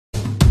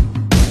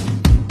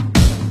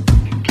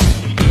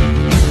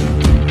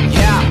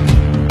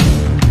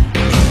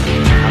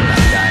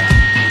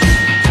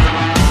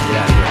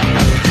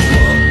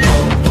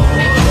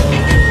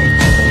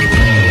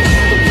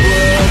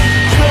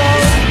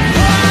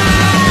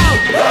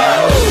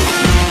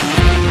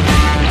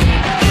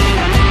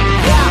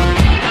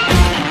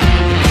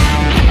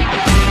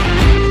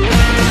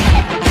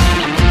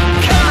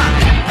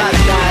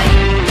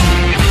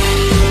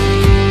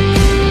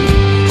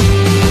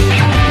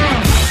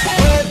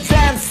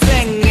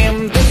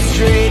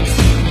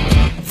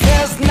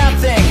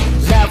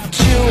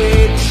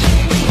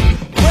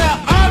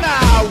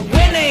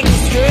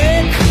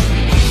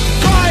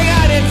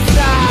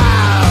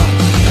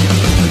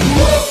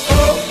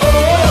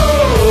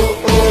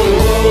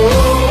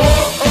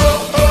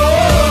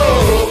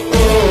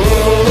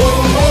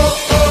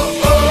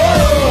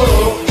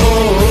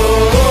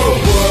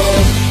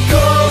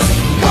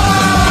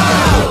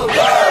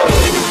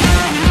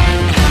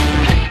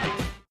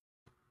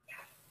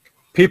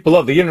People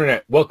of the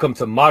internet, welcome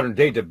to Modern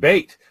Day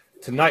Debate.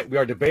 Tonight we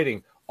are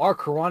debating, are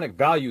Quranic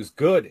values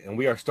good? And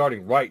we are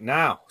starting right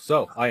now.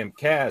 So I am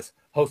Kaz,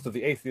 host of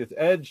the Atheist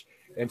Edge,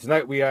 and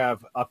tonight we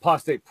have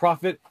Apostate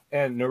Prophet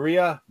and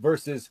Nuriyah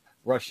versus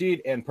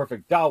Rashid and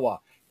Perfect Dawah.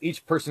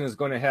 Each person is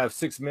going to have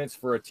 6 minutes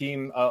for a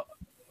team,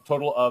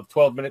 total of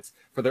 12 minutes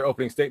for their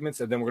opening statements,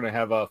 and then we're going to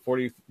have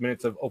 40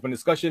 minutes of open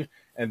discussion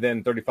and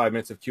then 35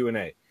 minutes of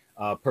Q&A.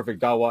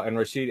 Perfect Dawah and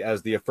Rashid,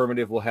 as the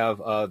affirmative, will have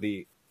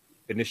the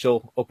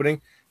initial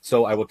opening,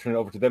 so I will turn it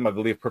over to them. I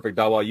believe Perfect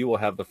Dawah, you will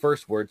have the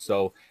first word.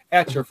 So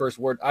at your first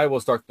word, I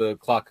will start the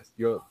clock.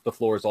 The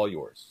floor is all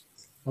yours.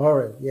 All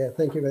right. Yeah,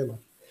 thank you very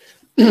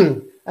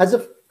much. As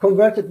a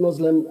converted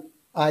Muslim,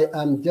 I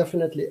am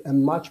definitely a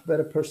much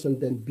better person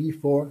than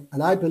before,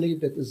 and I believe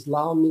that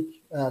Islamic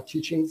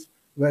teachings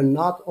were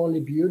not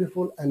only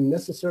beautiful and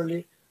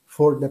necessarily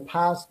for the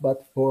past,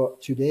 but for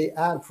today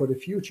and for the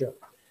future.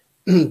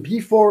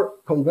 Before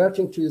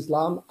converting to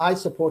Islam, I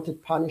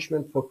supported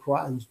punishment for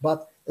crimes,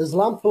 but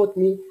Islam taught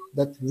me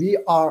that we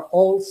are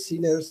all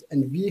sinners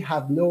and we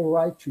have no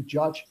right to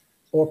judge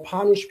or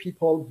punish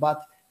people,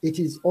 but it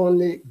is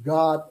only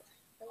God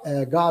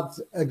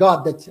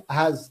that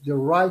has the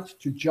right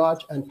to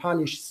judge and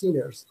punish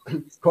sinners.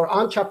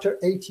 Quran chapter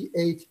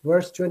 88,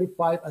 verse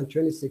 25 and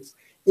 26.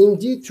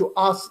 Indeed, to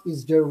us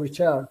is their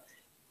return,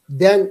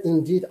 then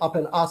indeed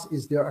upon us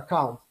is their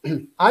account.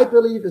 I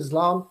believe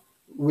Islam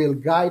will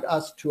guide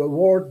us to a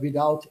world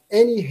without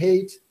any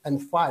hate and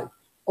fight,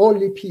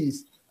 only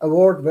peace, a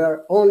world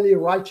where only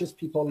righteous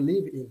people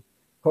live in.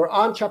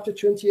 Quran chapter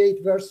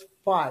 28, verse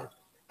 5.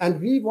 And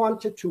we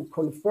wanted to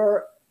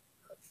confer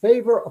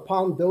favor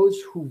upon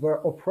those who were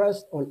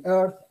oppressed on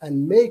earth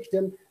and make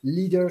them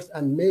leaders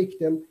and make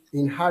them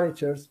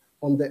inheritors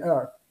on the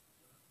earth.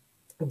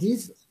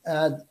 These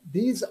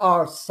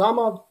are some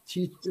of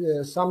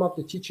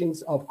the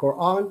teachings of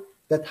Quran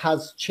that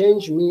has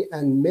changed me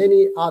and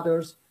many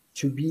others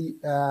to be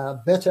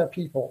better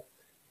people.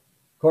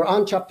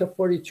 Quran chapter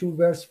 42,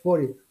 verse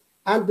 40.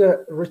 And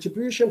the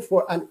retribution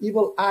for an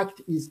evil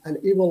act is an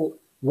evil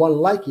one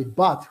like it,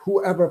 but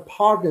whoever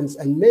pardons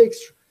and makes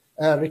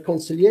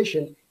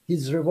reconciliation,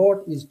 his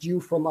reward is due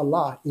from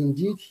Allah.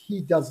 Indeed, he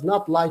does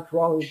not like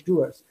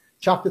wrongdoers.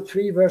 Chapter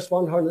 3, verse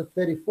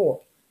 134.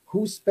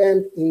 Who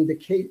spend in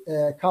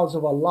the cause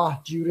of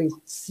Allah during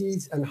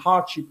siege and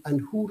hardship,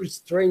 and who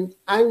restrain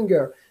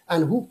anger,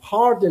 and who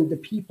pardon the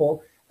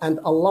people, and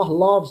Allah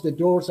loves the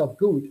doors of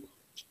good.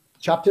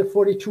 Chapter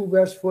 42,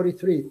 verse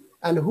 43.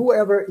 And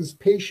whoever is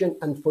patient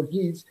and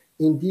forgives,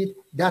 indeed,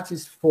 that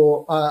is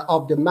for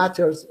of the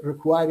matters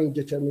requiring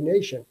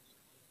determination.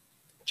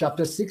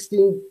 Chapter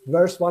 16,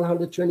 verse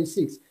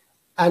 126.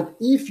 And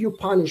if you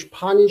punish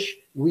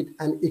with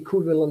an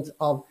equivalent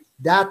of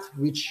that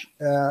which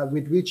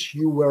with which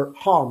you were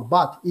harmed.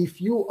 But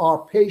if you are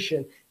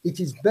patient, it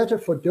is better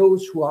for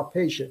those who are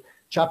patient.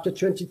 Chapter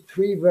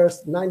 23,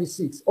 verse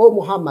 96. O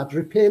Muhammad,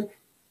 repel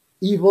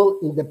evil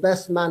in the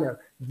best manner.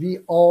 We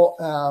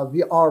are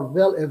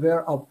well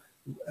aware of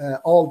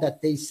all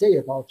that they say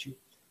about you.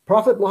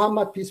 Prophet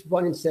Muhammad, peace be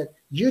upon him, said,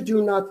 you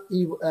do not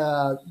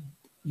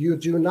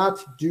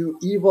do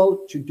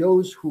evil to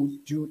those who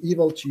do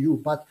evil to you,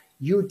 but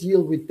you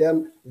deal with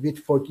them with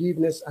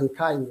forgiveness and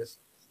kindness.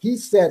 He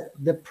said,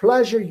 the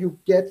pleasure you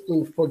get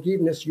in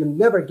forgiveness, you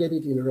never get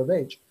it in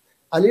revenge.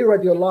 Ali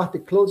radiallahu, the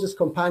closest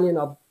companion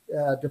of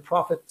the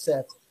Prophet,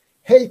 said,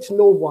 hate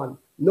no one,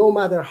 no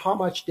matter how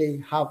much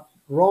they have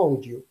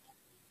wronged you,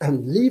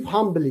 and live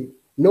humbly,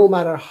 no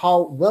matter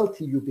how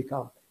wealthy you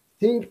become.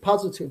 Think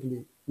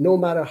positively, no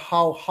matter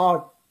how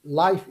hard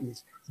life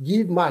is.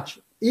 Give much,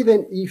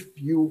 even if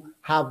you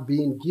have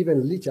been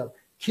given little.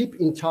 Keep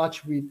in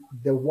touch with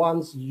the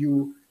ones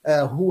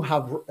who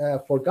have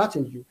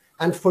forgotten you,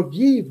 and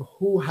forgive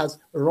who has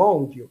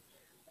wronged you.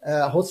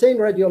 Hussein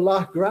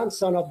radiallahu,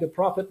 grandson of the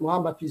Prophet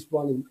Muhammad, peace be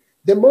upon him,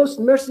 the most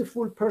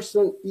merciful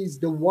person is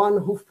the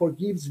one who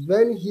forgives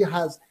when he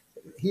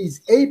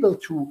is able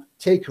to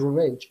take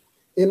revenge.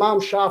 Imam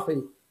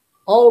Shafi,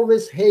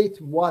 always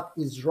hate what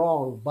is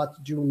wrong,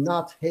 but do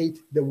not hate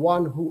the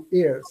one who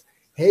errs.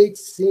 Hate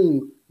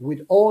sin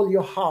with all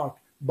your heart,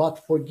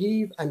 but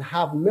forgive and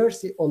have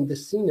mercy on the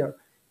sinner.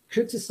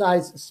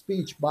 Criticize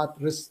speech, but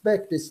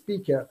respect the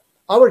speaker.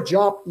 Our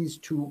job is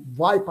to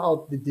wipe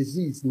out the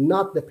disease,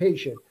 not the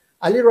patient.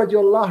 Ali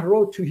radiallahu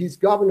wrote to his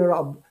governor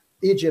of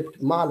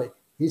Egypt, Malik.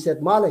 He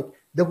said, Malik,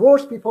 the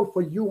worst people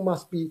for you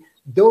must be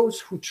those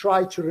who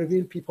try to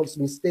reveal people's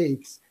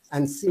mistakes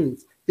and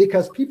sins,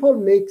 because people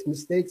make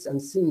mistakes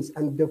and sins,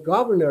 and the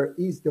governor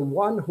is the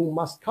one who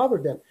must cover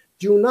them.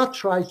 Do not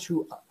try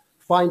to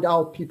find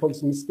out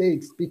people's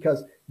mistakes,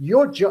 because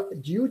your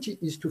duty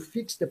is to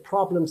fix the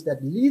problems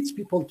that leads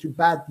people to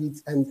bad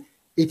deeds, and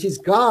it is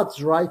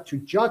God's right to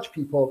judge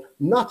people,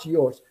 not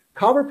yours.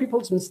 Cover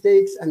people's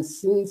mistakes and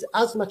sins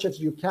as much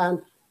as you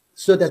can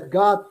so that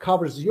God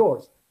covers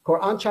yours.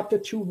 Quran chapter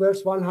 2,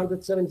 verse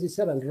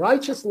 177.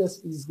 Righteousness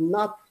is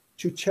not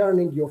to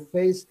turning your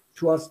face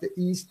towards the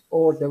east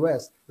or the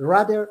west.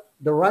 Rather,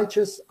 the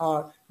righteous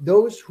are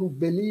those who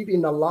believe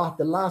in Allah,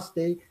 the last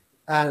day,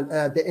 and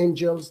the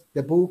angels,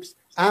 the books,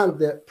 and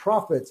the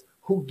prophets,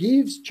 who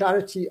gives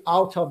charity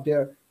out of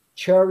their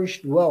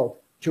cherished wealth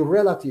to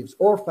relatives,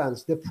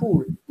 orphans, the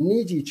poor,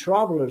 needy,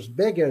 travelers,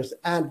 beggars,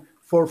 and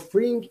for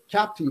freeing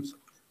captives,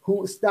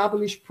 who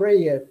establish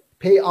prayer,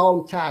 pay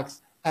alms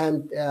tax,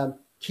 and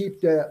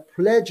keep the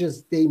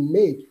pledges they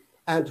make,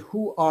 and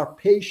who are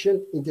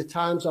patient in the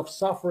times of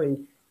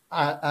suffering,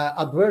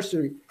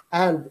 adversity,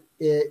 and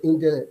in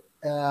the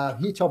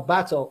heat of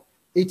battle.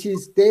 It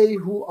is they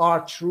who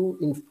are true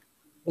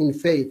in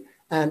faith,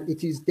 and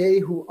it is they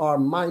who are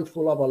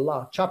mindful of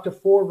Allah. Chapter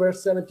 4,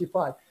 verse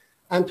 75.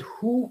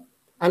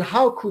 And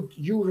how could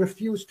you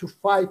refuse to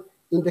fight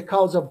in the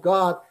cause of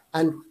God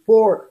and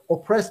for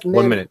oppressed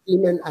men,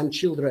 women, and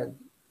children?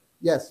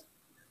 Yes.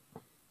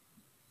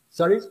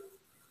 Sorry?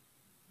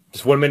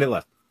 Just 1 minute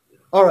left.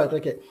 All right,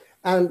 okay.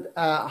 And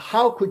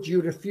how could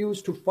you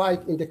refuse to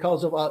fight in the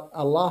cause of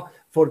Allah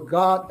for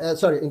God,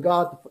 in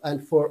God,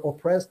 and for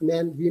oppressed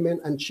men,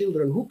 women, and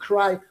children who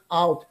cry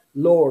out,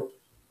 Lord,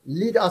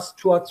 lead us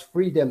towards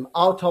freedom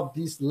out of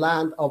this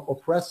land of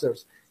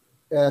oppressors.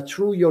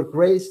 Through your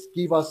grace,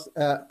 give us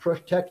a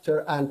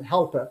protector and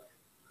helper.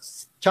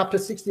 Chapter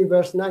 16,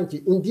 verse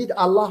 90. Indeed,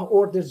 Allah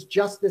orders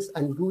justice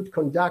and good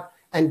conduct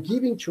and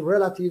giving to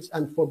relatives,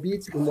 and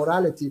forbids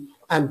immorality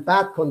and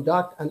bad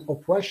conduct and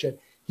oppression.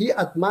 He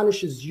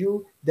admonishes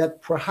you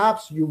that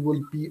perhaps you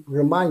will be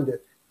reminded.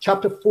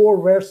 Chapter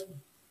 4, verse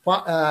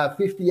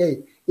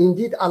 58.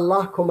 Indeed,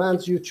 Allah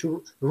commands you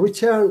to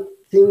return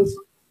things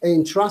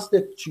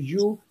entrusted to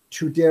you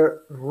to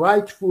their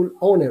rightful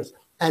owners.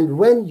 And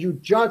when you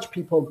judge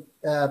people,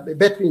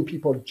 between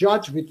people,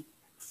 judge with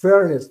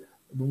fairness.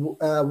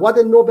 What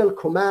a noble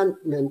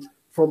commandment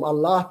from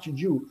Allah to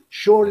you.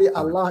 Surely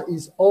Allah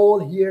is all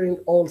hearing,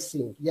 all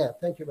seeing. Yeah,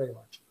 thank you very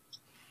much.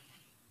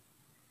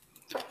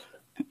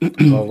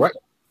 All right.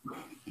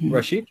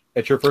 Rashid,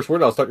 it's your first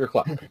word. I'll start your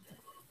clock.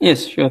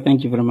 Yes, sure.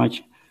 Thank you very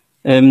much.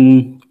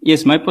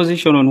 Yes, my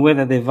position on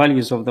whether the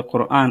values of the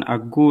Quran are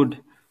good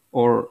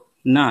or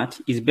not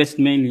is based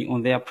mainly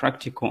on their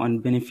practical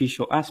and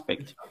beneficial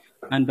aspect.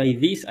 And by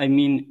this, I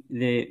mean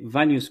the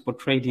values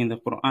portrayed in the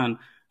Quran,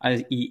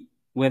 as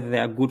whether they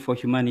are good for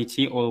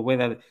humanity or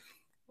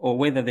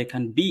whether they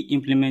can be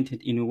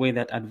implemented in a way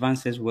that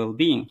advances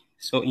well-being.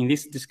 So in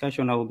this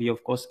discussion, I will be,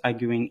 of course,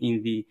 arguing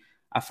in the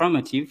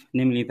affirmative,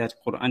 namely that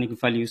Quranic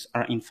values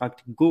are in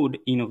fact good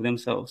in of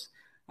themselves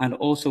and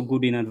also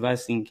good in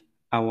advancing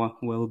our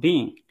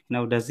well-being.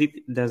 Now, does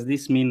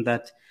this mean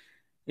that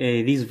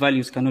these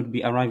values cannot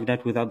be arrived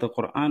at without the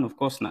Quran? Of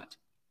course not.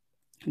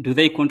 Do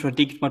they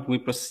contradict what we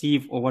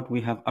perceive or what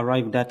we have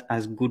arrived at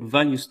as good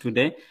values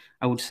today?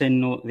 I would say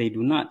no, they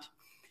do not.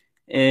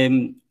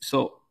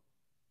 So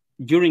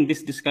during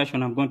this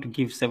discussion, I'm going to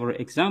give several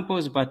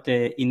examples, but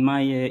in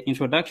my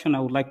introduction, I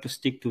would like to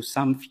stick to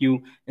some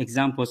few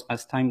examples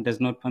as time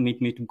does not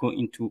permit me to go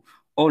into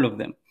all of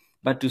them.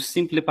 But to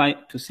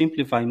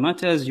simplify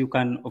matters, you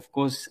can, of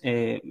course,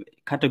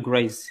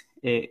 categorize.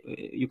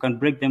 You can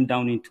break them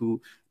down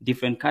into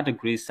different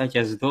categories, such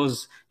as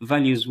those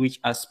values which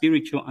are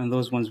spiritual and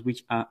those ones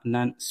which are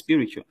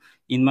non-spiritual.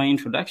 In my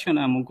introduction,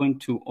 I'm going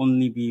to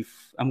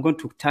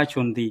touch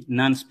on the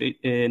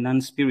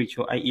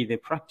non-spiritual, i.e. the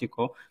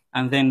practical,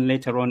 and then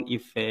later on,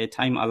 if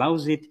time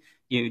allows it,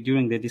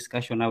 during the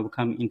discussion, I will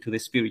come into the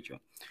spiritual.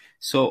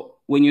 So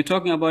when you're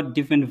talking about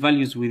different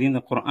values within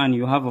the Quran,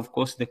 you have, of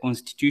course, the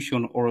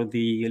constitution or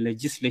the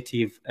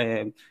legislative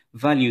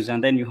values,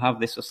 and then you have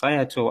the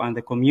societal and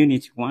the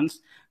community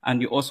ones,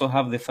 and you also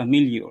have the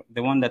familiar,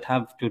 the one that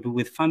have to do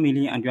with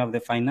family, and you have the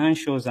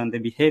financials and the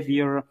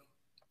behavior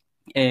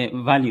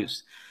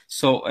values.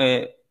 So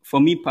for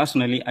me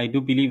personally, I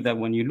do believe that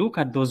when you look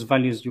at those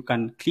values, you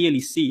can clearly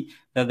see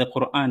that the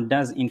Quran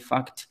does in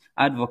fact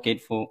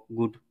advocate for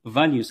good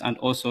values, and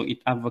also it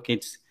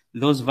advocates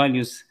those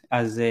values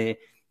as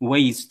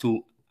ways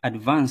to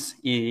advance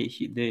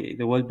the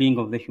well-being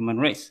of the human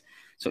race.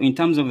 So in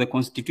terms of the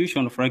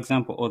constitution, for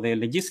example, or the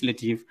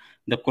legislative,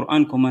 the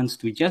Quran commands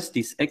to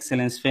justice,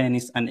 excellence,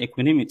 fairness, and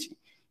equanimity.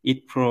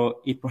 It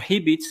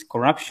prohibits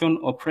corruption,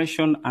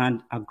 oppression,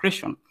 and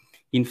aggression.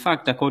 In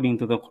fact, according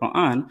to the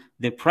Quran,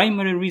 the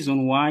primary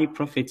reason why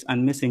prophets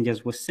and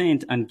messengers were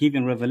sent and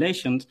given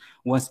revelations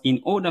was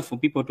in order for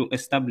people to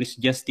establish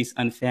justice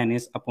and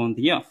fairness upon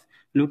the earth.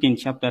 Look in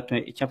chapter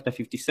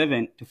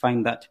 57 to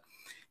find that.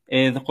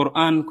 The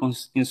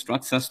Quran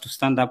instructs us to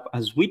stand up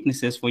as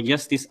witnesses for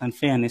justice and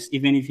fairness,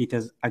 even if it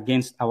is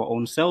against our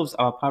own selves,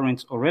 our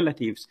parents or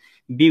relatives,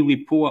 be we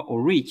poor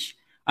or rich,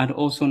 and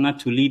also not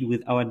to lead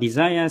with our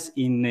desires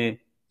in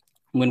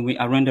when we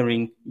are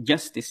rendering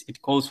justice.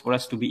 It calls for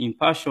us to be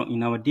impartial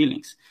in our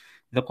dealings.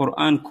 The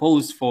Quran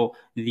calls for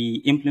the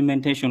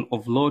implementation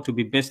of law to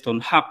be based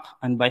on haqq,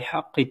 and by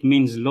haqq it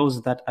means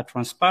laws that are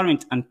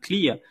transparent and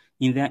clear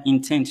in their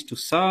intent to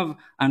serve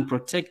and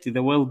protect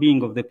the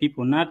well-being of the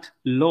people, not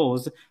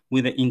laws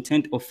with the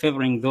intent of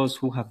favoring those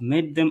who have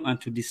made them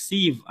and to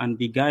deceive and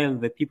beguile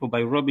the people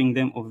by robbing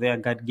them of their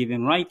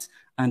God-given rights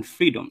and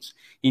freedoms.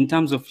 In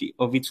terms of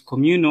its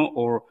communal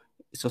or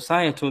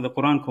societal, the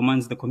Quran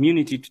commands the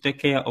community to take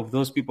care of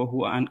those people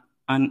who are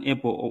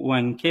unable or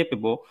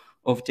incapable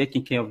of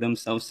taking care of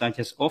themselves, such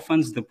as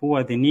orphans, the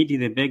poor, the needy,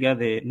 the beggar,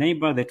 the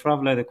neighbor, the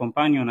traveler, the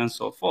companion, and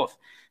so forth.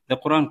 The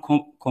Quran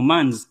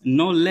commands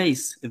no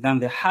less than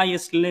the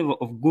highest level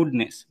of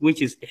goodness,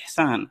 which is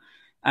ihsan,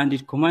 and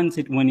it commands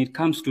it when it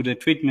comes to the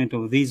treatment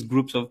of these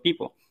groups of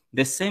people.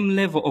 The same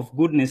level of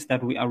goodness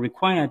that we are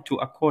required to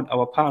accord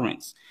our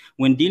parents.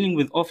 When dealing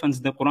with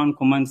orphans, the Quran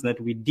commands that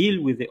we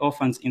deal with the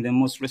orphans in the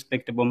most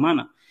respectable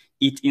manner.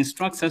 It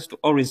instructs us to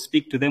always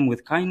speak to them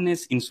with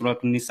kindness in Surah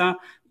An-Nisa,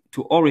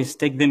 to always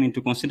take them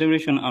into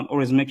consideration and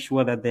always make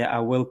sure that they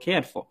are well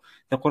cared for.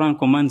 The Quran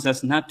commands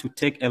us not to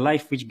take a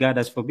life which God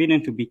has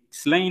forbidden to be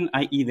slain,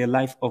 i.e. the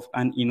life of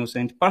an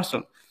innocent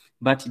person.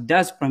 But it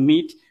does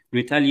permit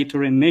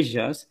retaliatory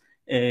measures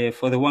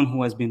for the one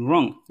who has been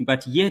wrong.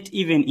 But yet,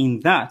 even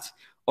in that,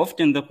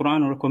 often the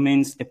Quran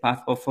recommends a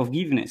path of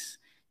forgiveness.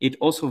 It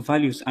also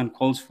values and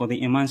calls for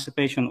the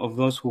emancipation of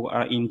those who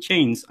are in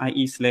chains,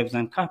 i.e. slaves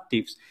and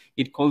captives.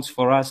 It calls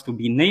for us to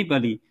be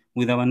neighborly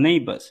with our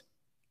neighbors.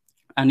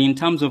 And in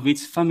terms of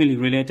its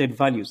family-related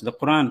values, the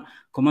Quran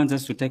commands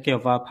us to take care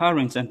of our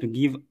parents and to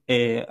give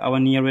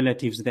our near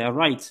relatives their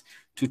rights,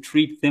 to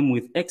treat them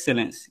with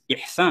excellence,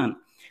 ihsan.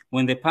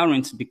 When the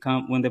parents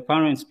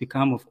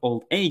become of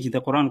old age,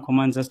 the Quran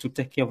commands us to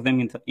take care of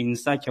them in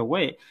such a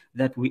way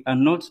that we are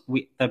not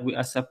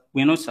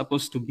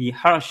supposed to be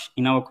harsh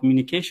in our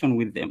communication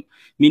with them,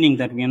 meaning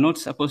that we are not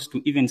supposed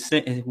to even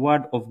say a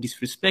word of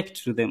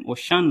disrespect to them or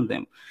shun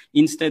them.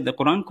 Instead, the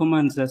Quran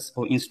commands us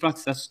or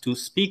instructs us to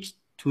speak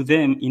to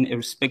them in a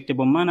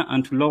respectable manner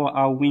and to lower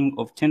our wing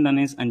of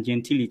tenderness and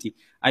gentility,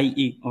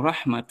 i.e.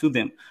 rahmah to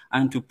them,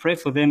 and to pray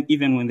for them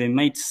even when they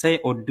might say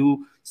or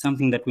do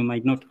something that we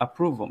might not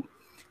approve of.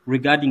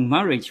 Regarding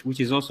marriage,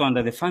 which is also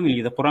under the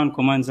family, the Quran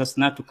commands us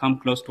not to come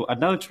close to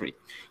adultery.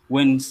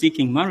 When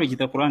seeking marriage,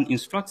 the Quran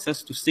instructs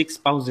us to seek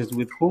spouses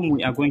with whom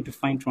we are going to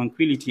find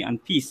tranquility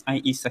and peace,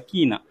 i.e.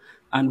 sakina,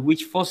 and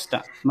which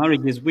foster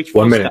marriages which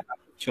foster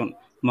affection,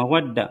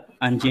 mawadda,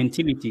 and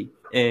gentility,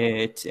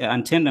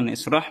 and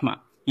tenderness, rahmah.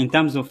 In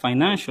terms of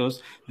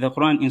financials, the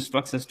Quran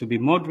instructs us to be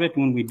moderate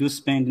when we do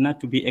spend,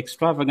 not to be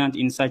extravagant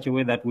in such a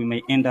way that we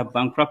may end up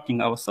bankrupting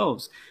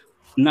ourselves.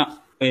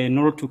 Not in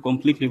order to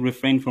completely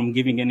refrain from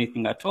giving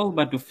anything at all,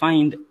 but to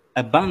find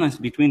a balance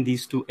between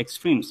these two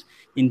extremes.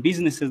 In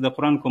businesses, the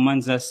Quran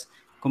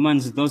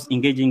commands those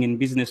engaging in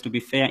business to be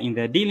fair in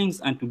their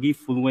dealings and to give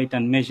full weight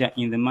and measure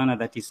in the manner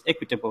that is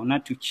equitable,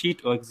 not to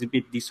cheat or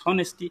exhibit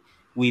dishonesty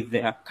with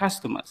their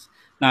customers.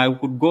 Now, I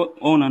could go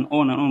on and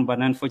on and on, but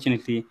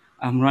unfortunately,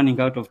 I'm running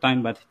out of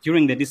time. But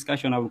during the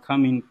discussion, I will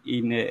come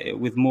in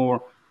with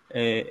more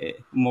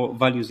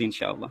values,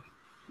 inshallah.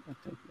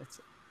 That's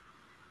it.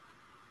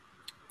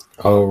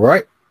 All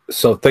right.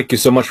 So thank you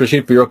so much,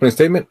 Rashid, for your opening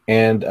statement.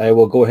 And I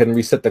will go ahead and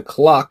reset the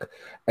clock.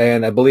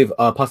 And I believe,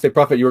 Apostate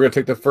Prophet, you were going to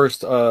take the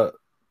first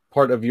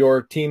part of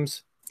your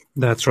teams.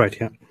 That's right,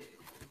 yeah.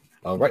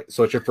 All right.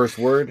 So it's your first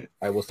word.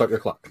 I will start your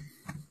clock.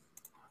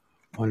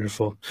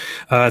 Wonderful.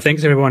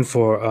 Thanks everyone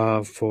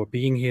for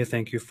being here.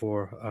 Thank you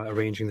for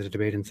arranging the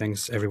debate, and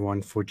thanks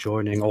everyone for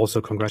joining. Also,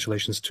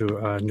 congratulations to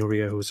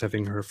Nuriyah, who's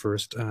having her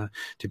first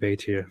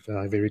debate here.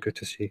 Very good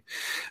to see.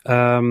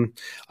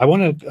 I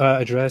want to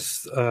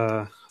address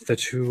the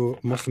two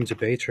Muslim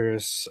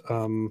debaters.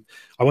 I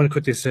want to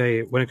quickly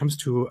say, when it comes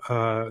to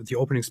the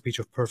opening speech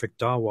of Perfect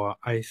Dawah,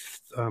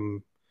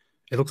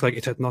 it looks like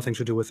it had nothing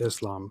to do with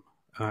Islam.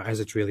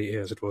 As it really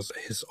is. It was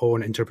his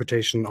own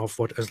interpretation of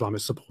what Islam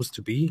is supposed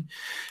to be.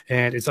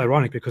 And it's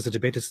ironic because the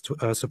debate is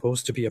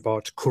supposed to be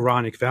about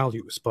Quranic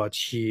values, but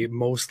he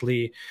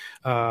mostly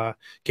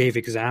gave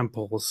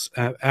examples.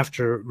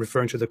 After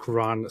referring to the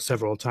Quran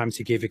several times,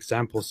 he gave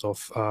examples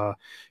of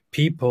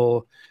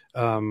people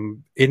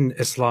in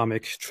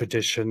Islamic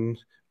tradition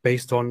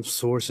based on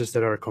sources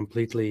that are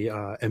completely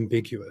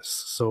ambiguous.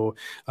 So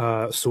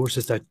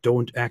sources that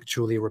don't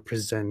actually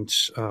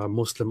represent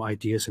Muslim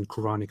ideas and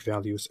Quranic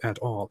values at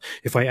all.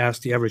 If I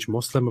asked the average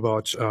Muslim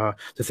about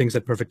the things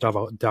that Perfect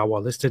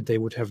Dawah listed, they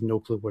would have no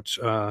clue what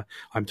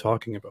I'm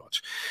talking about.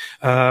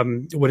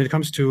 When it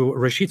comes to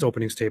Rashid's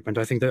opening statement,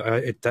 I think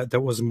that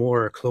that was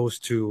more close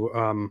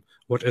to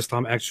what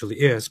Islam actually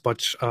is.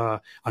 But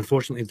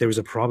unfortunately, there is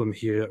a problem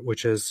here,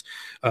 which is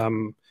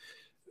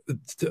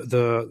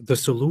the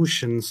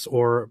solutions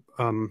or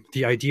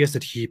the ideas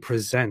that he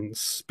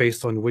presents,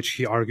 based on which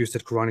he argues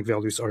that Quranic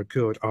values are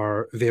good,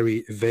 are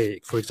very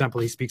vague. For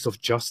example, he speaks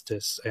of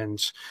justice and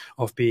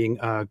of being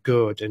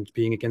good and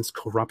being against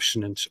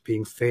corruption and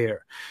being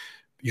fair.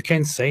 You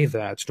can't say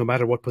that no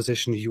matter what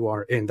position you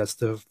are in. That's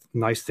the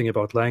nice thing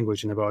about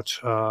language and about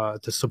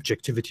the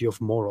subjectivity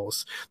of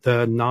morals.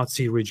 The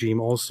Nazi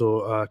regime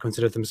also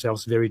considered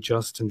themselves very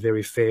just and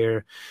very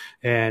fair,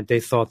 and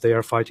they thought they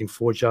are fighting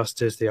for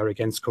justice. They are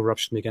against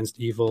corruption, against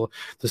evil.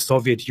 The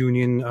Soviet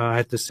Union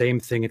had the same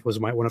thing. It was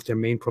one of their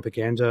main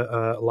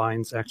propaganda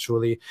lines,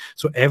 actually.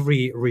 So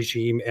every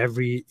regime,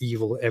 every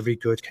evil, every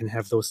good can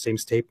have those same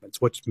statements.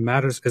 What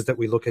matters is that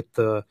we look at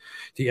the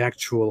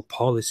actual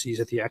policies,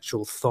 at the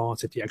actual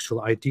thoughts, the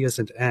actual ideas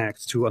and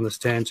acts to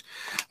understand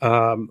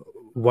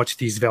what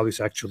these values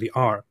actually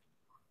are.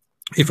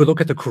 if we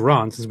look at the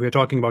Quran, since we are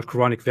talking about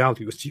Quranic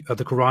values,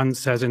 the Quran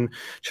says in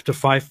chapter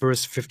 5,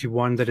 verse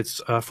 51, that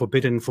it's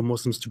forbidden for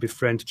Muslims to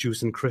befriend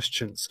Jews and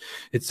Christians.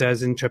 It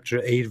says in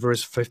chapter 8,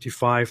 verse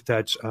 55,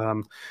 that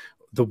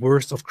the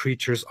worst of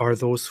creatures are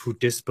those who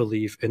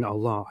disbelieve in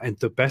Allah, and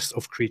the best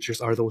of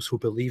creatures are those who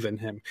believe in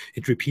Him.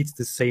 It repeats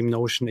the same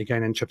notion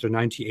again in chapter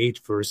 98,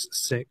 verse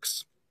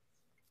 6.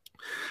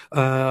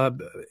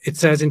 It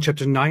says in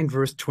chapter 9,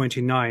 verse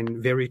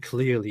 29, very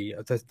clearly,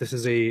 that this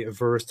is a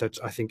verse that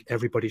I think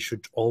everybody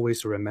should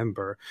always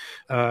remember,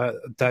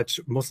 that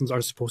Muslims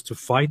are supposed to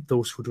fight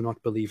those who do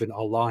not believe in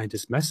Allah and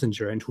His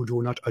Messenger and who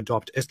do not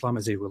adopt Islam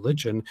as a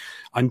religion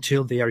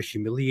until they are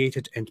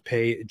humiliated and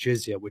pay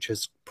jizya, which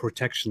is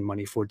protection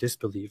money for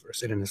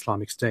disbelievers in an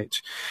Islamic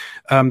state.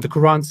 The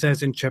Quran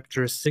says in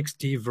chapter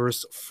 60,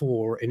 verse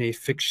 4, in a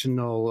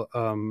fictional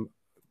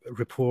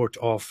report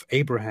of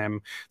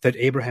Abraham, that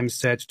Abraham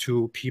said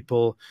to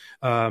people,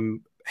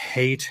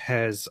 hate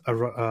has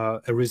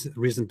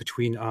arisen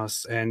between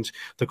us, and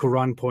the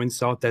Quran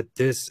points out that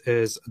this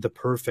is the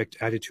perfect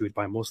attitude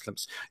by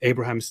Muslims.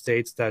 Abraham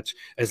states that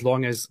as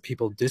long as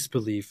people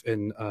disbelieve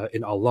in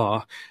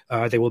Allah,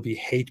 there will be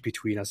hate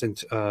between us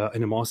and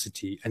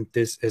animosity, and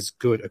this is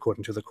good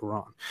according to the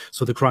Quran.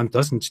 So the Quran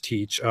doesn't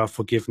teach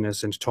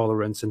forgiveness and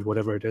tolerance and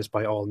whatever it is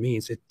by all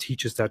means. It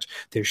teaches that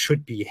there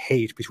should be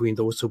hate between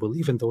those who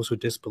believe and those who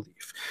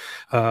disbelieve,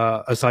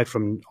 aside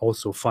from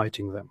also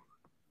fighting them.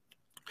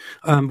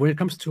 When it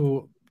comes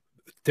to,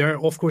 there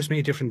are of course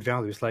many different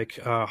values, like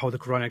how the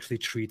Quran actually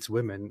treats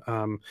women.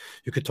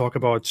 You could talk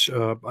about,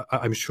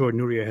 I'm sure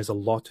Nuriyah has a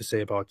lot to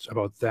say about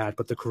that,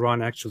 but the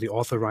Quran actually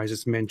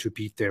authorizes men to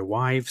beat their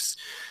wives.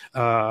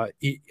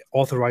 It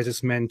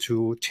authorizes men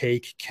to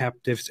take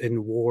captives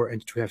in war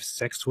and to have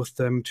sex with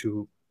them,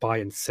 to buy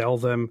and sell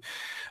them,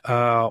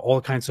 all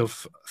kinds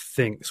of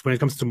things. When it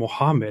comes to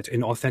Muhammad,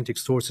 in authentic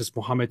sources,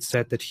 Muhammad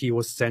said that he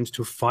was sent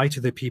to fight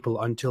the people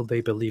until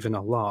they believe in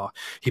Allah.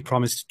 He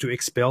promised to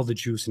expel the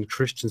Jews and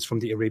Christians from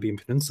the Arabian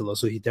Peninsula,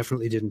 so he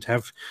definitely didn't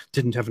have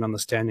an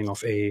understanding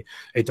of a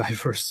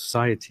diverse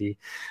society.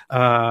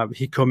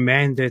 He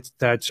commanded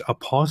that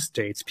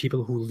apostates,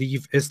 people who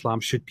leave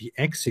Islam, should be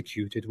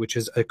executed, which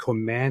is a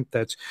command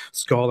that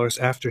scholars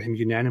after him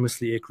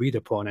unanimously agreed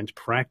upon and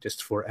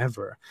practiced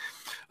forever.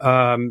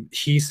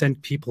 He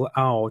sent people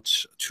out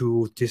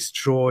to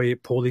destroy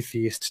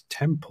polytheist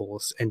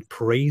temples and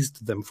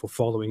praised them for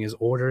following his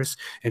orders,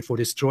 and for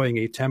destroying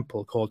a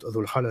temple called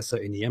Dhul Khalasa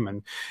in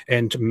Yemen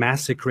and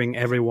massacring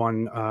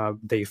everyone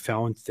they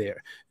found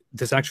there.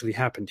 This actually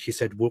happened. He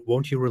said,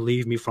 won't you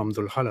relieve me from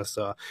Dhul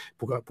Khalasa?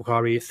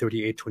 Bukhari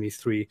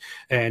 38:23.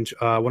 And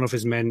one of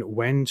his men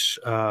went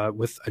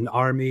with an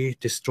army,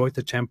 destroyed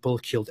the temple,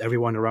 killed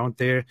everyone around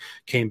there,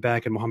 came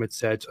back, and Muhammad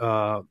said,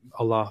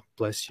 Allah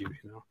bless you.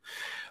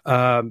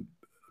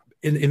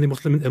 In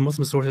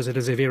Muslim sources, it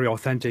is a very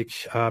authentic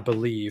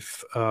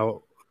belief,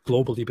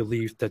 globally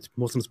believed, that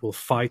Muslims will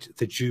fight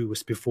the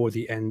Jews before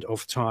the end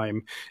of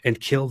time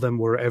and kill them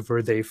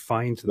wherever they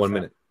find them. 1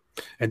 minute.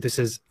 And this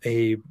is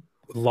a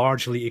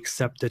largely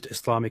accepted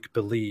Islamic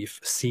belief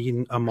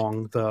seen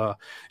among the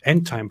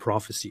end time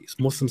prophecies.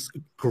 Muslims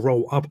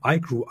I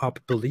grew up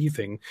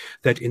believing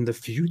that in the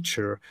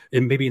future,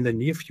 and maybe in the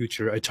near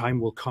future, a time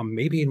will come,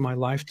 maybe in my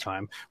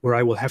lifetime, where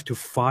I will have to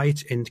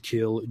fight and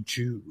kill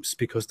Jews,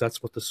 because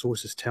that's what the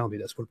sources tell me.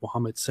 That's what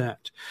Muhammad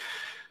said.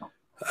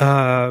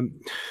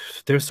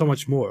 There's so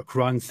much more.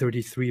 Quran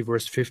 33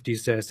 verse 50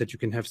 says that you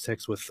can have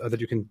sex with, that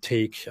you can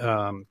take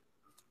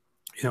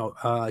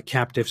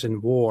captives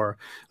in war,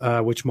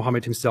 which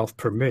Muhammad himself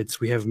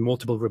permits. We have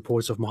multiple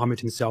reports of Muhammad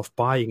himself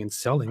buying and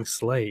selling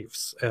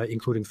slaves,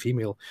 including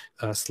female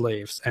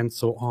slaves, and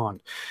so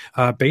on.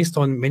 Based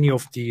on many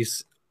of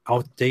these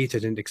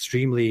outdated and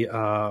extremely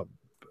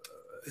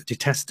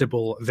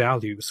detestable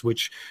values,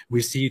 which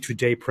we see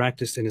today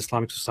practiced in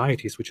Islamic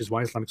societies, which is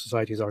why Islamic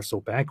societies are so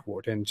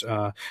backward and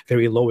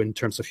very low in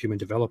terms of human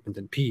development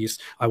and peace,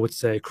 I would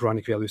say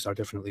Quranic values are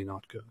definitely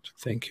not good.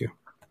 Thank you.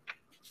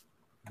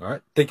 All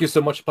right. Thank you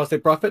so much,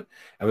 Apostate Prophet.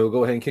 And we will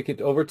go ahead and kick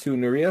it over to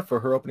Nuriyah for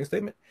her opening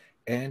statement.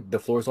 And the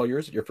floor is all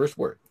yours. Your first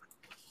word.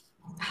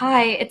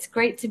 Hi, it's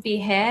great to be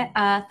here.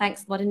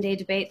 Thanks, Modern Day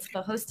Debates,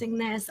 for hosting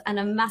this. And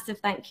a massive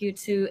thank you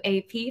to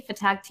AP for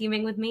tag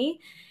teaming with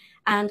me.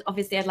 And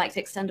obviously, I'd like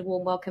to extend a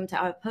warm welcome to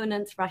our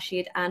opponents,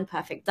 Rashid and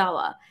Perfect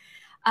Dawah.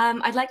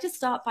 I'd like to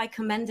start by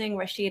commending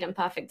Rashid and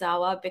Perfect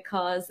Dawah,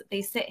 because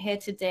they sit here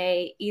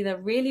today either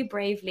really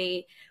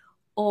bravely,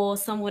 or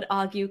some would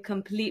argue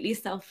completely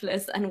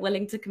selfless and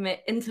willing to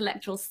commit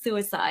intellectual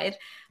suicide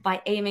by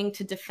aiming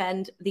to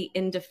defend the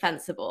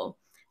indefensible.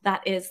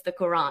 That is the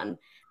Quran.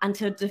 And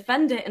to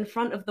defend it in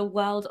front of the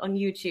world on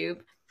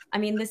YouTube. I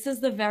mean, this is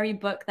the very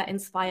book that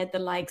inspired the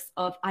likes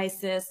of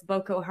ISIS,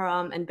 Boko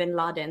Haram, and Bin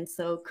Laden.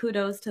 So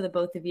kudos to the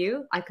both of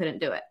you. I couldn't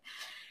do it.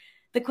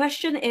 The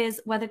question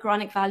is whether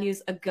Quranic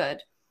values are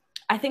good.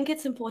 I think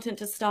it's important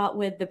to start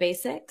with the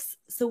basics,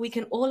 so we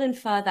can all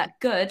infer that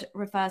good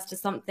refers to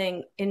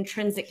something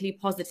intrinsically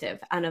positive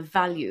and of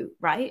value,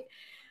 right?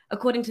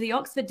 According to the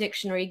Oxford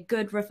Dictionary,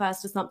 good refers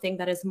to something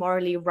that is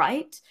morally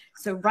right,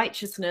 so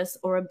righteousness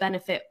or a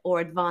benefit or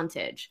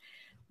advantage.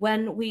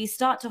 When we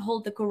start to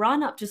hold the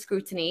Quran up to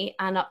scrutiny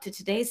and up to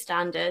today's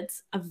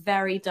standards, a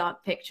very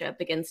dark picture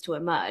begins to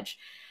emerge.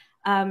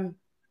 So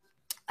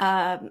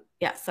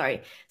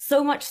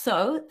much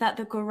so that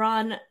the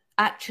Quran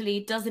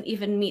actually doesn't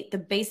even meet the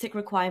basic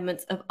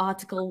requirements of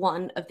Article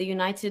 1 of the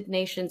United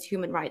Nations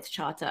Human Rights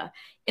Charter.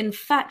 In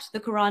fact, the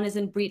Quran is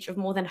in breach of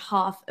more than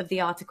half of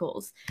the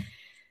articles.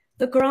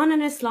 The Quran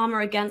and Islam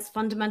are against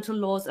fundamental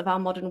laws of our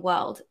modern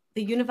world.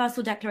 The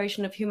Universal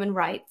Declaration of Human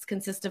Rights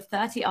consists of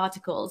 30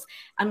 articles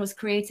and was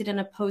created in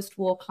a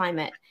post-war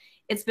climate.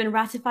 It's been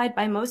ratified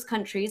by most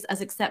countries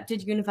as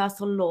accepted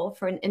universal law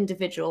for an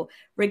individual,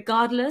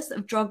 regardless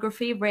of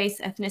geography,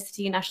 race,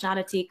 ethnicity,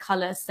 nationality,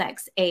 color,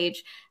 sex,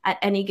 age, at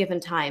any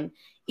given time.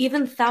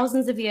 Even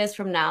thousands of years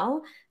from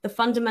now, the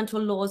fundamental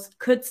laws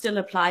could still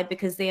apply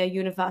because they are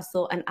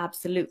universal and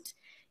absolute.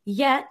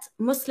 Yet,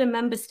 Muslim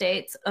member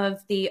states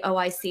of the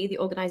OIC, the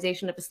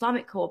Organization of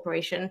Islamic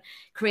Cooperation,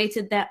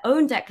 created their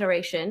own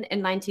declaration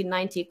in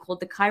 1990 called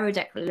the Cairo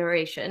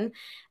Declaration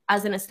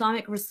as an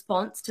Islamic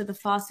response to the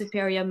far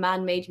superior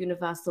man-made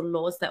universal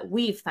laws that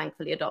we've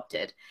thankfully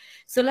adopted.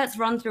 So let's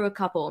run through a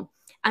couple.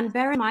 And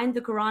bear in mind,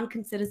 the Quran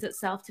considers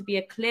itself to be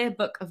a clear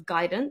book of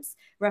guidance.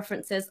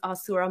 References are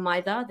Surah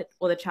Maida,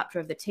 or the chapter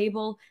of the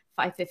table,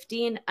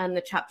 515, and the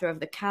chapter of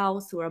the cow,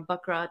 Surah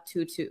Baqarah,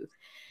 2:2.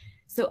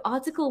 So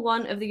Article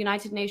 1 of the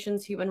United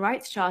Nations Human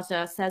Rights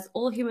Charter says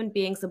all human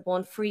beings are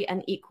born free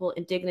and equal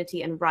in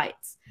dignity and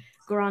rights.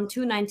 Quran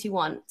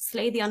 291,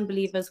 slay the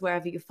unbelievers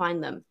wherever you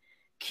find them.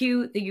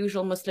 Cue the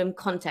usual Muslim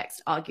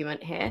context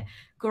argument here.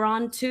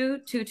 Quran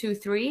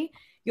 2:223,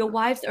 your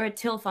wives are a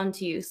tilth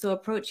unto you, so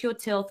approach your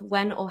tilth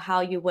when or how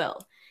you will.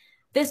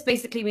 This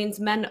basically means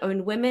men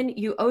own women.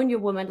 You own your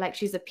woman like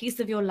she's a piece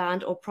of your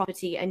land or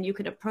property, and you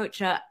can approach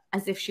her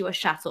as if she were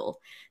chattel.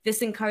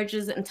 This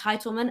encourages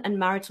entitlement and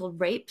marital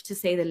rape, to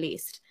say the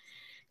least.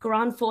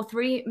 Quran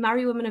 4:3,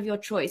 marry women of your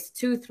choice,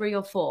 2, 3,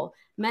 or 4.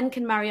 Men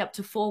can marry up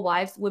to 4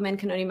 wives. Women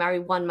can only marry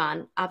 1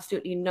 man.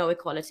 Absolutely no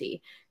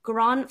equality.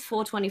 Quran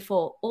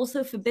 4:24,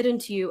 also forbidden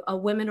to you are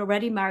women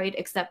already married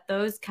except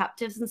those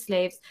captives and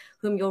slaves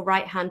whom your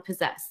right hand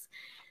possess.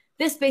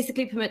 This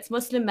basically permits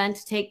Muslim men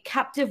to take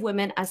captive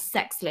women as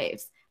sex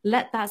slaves.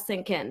 Let that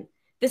sink in.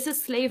 This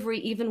is slavery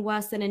even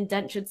worse than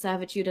indentured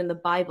servitude in the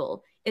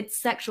Bible. It's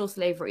sexual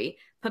slavery,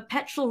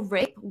 perpetual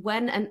rape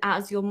when and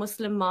as your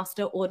Muslim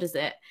master orders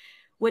it.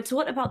 We're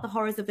taught about the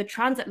horrors of the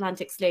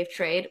transatlantic slave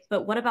trade,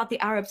 but what about the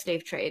Arab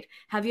slave trade?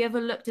 Have you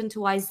ever looked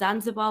into why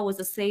Zanzibar was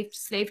a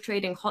slave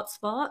trading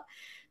hotspot?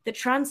 The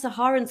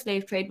trans-Saharan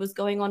slave trade was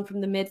going on from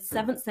the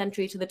mid-7th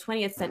century to the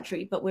 20th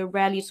century, but we're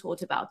rarely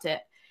taught about it.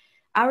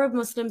 Arab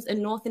Muslims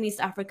in North and East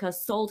Africa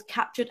sold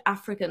captured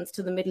Africans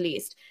to the Middle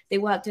East. They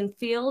worked in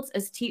fields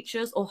as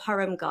teachers or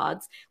harem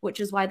guards, which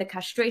is why the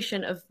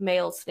castration of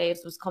male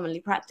slaves was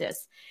commonly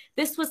practiced.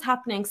 This was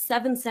happening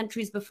 7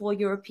 centuries before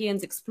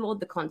Europeans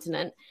explored the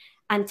continent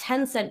and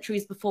 10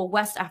 centuries before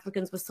West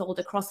Africans were sold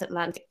across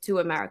Atlantic to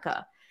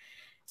America.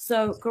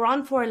 So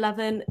Quran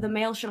 4:11, the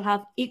male shall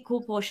have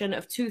equal portion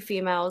of 2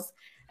 females.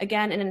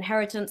 Again, in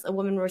inheritance, a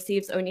woman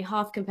receives only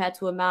half compared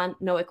to a man,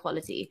 no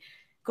equality.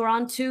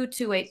 Quran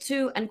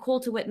 2:282, and call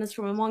to witness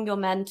from among your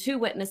men 2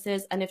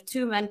 witnesses, and if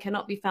 2 men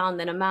cannot be found,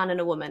 then a man and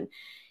a woman.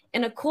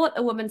 In a court,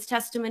 a woman's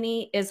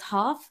testimony is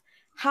half.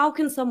 How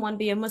can someone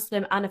be a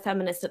Muslim and a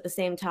feminist at the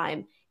same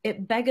time?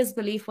 It beggars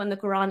belief when the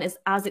Quran is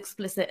as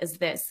explicit as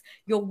this.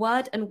 Your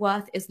word and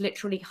worth is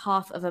literally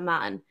half of a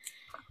man.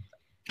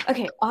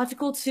 Okay,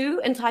 Article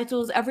 2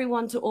 entitles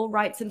everyone to all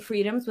rights and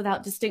freedoms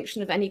without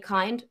distinction of any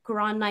kind.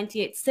 Quran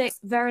 98:6,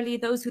 verily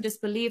those who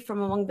disbelieve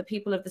from among the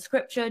people of the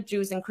scripture,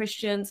 Jews and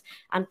Christians,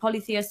 and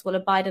polytheists will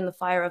abide in the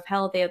fire of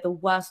hell. They are the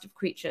worst of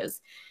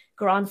creatures.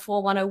 Quran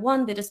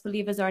 4:101, the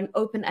disbelievers are an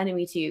open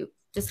enemy to you,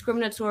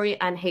 discriminatory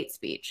and hate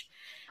speech.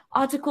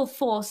 Article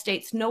 4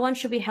 states no one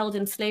should be held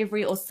in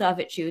slavery or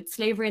servitude.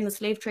 Slavery and the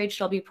slave trade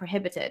shall be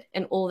prohibited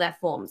in all their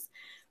forms.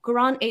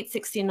 Quran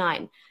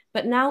 8:69,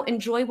 but now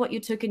enjoy what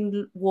you took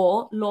in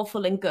war,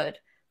 lawful and good.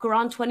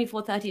 Quran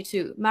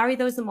 24:32, marry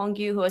those among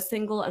you who are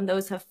single and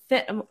those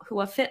who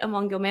are fit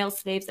among your male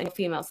slaves and your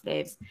female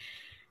slaves.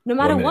 No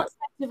matter what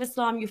sect of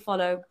Islam you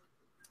follow,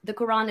 the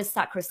Quran is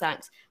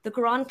sacrosanct. The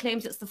Quran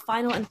claims it's the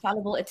final,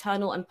 infallible,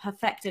 eternal, and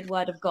perfected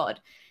word of God.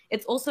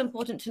 It's also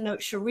important to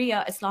note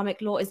Sharia, Islamic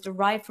law, is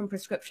derived from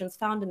prescriptions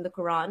found in the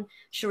Quran.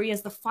 Sharia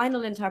is the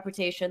final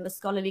interpretation, the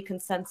scholarly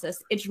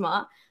consensus,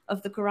 ijma,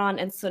 of the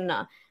Quran and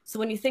Sunnah. So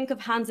when you think of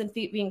hands and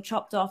feet being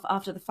chopped off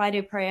after the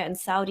Friday prayer in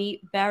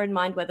Saudi, bear in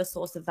mind where the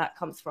source of that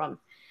comes from.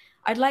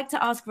 I'd like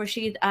to ask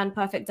Rashid and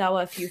Perfect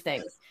Dawah a few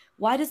things.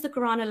 Why does the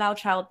Quran allow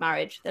child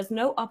marriage? There's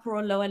no upper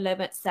or lower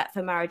limit set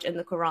for marriage in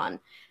the Quran.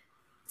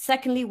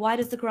 Secondly, why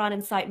does the Quran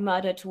incite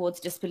murder towards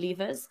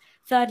disbelievers?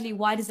 Thirdly,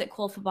 why does it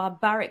call for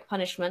barbaric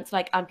punishments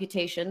like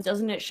amputation?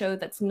 Doesn't it show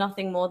that's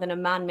nothing more than a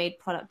man-made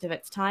product of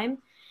its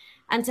time?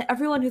 And to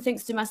everyone who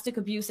thinks domestic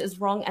abuse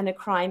is wrong and a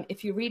crime,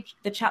 if you read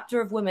the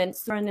chapter of women,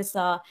 Surah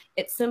Nisa,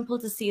 it's simple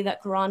to see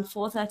that Quran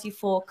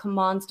 434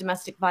 commands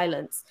domestic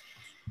violence.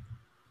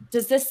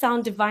 Does this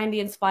sound divinely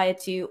inspired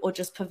to you or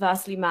just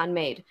perversely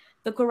man-made?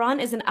 The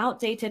Quran is an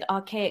outdated,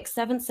 archaic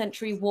 7th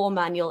century war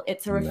manual.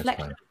 It's a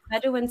reflection of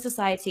Bedouin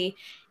society,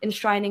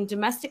 enshrining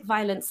domestic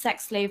violence,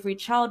 sex slavery,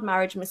 child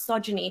marriage,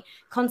 misogyny,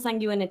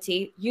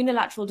 consanguinity,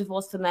 unilateral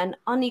divorce for men,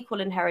 unequal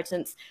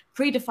inheritance,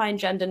 predefined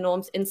gender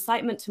norms,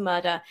 incitement to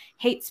murder,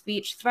 hate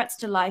speech, threats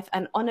to life,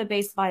 and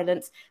honor-based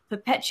violence,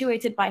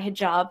 perpetuated by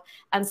hijab,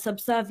 and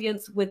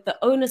subservience, with the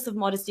onus of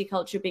modesty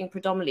culture being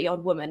predominantly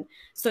on women.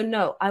 So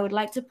no, I would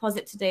like to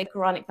posit today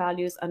Quranic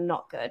values are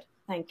not good.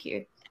 Thank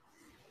you.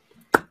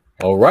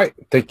 All right.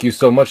 Thank you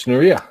so much,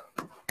 Nuriyah.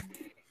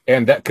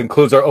 And that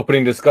concludes our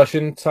opening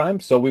discussion time.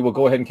 So we will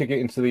go ahead and kick it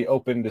into the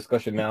open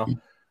discussion now.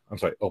 I'm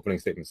sorry, opening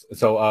statements.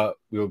 So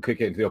we will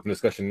kick it into the open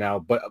discussion now.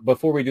 But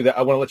before we do that,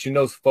 I want to let you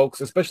know, folks,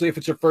 especially if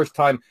it's your first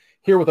time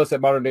here with us at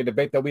Modern Day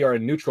Debate, that we are a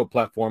neutral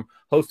platform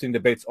hosting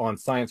debates on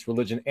science,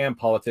 religion, and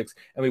politics.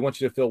 And we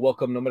want you to feel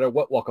welcome no matter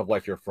what walk of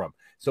life you're from.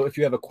 So if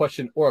you have a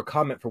question or a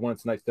comment for one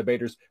of tonight's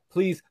debaters,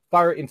 please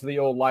fire it into the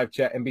old live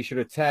chat and be sure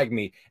to tag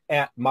me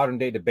at Modern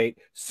Day Debate.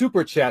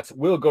 Super chats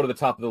will go to the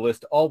top of the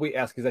list. All we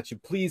ask is that you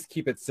please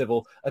keep it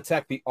civil,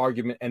 attack the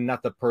argument and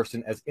not the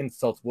person, as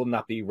insults will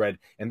not be read.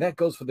 And that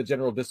goes for the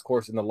general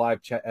discourse in the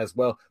live chat as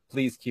well.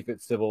 Please keep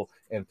it civil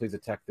and please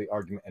attack the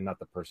argument and not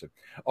the person.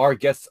 Our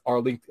guests are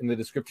linked in the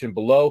description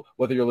below,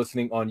 whether you're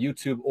listening on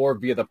YouTube or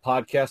via the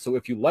podcast. So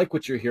if you like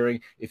what you're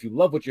hearing, if you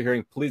love what you're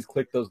hearing, please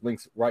click those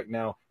links right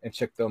now and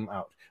check them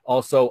out.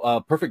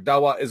 Also, Perfect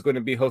Dawah is going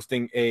to be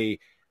hosting a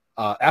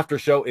after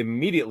show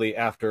immediately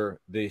after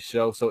the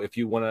show. So if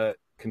you want to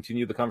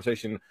continue the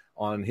conversation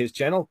on his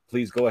channel,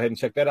 please go ahead and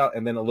check that out.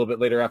 And then a little bit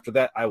later after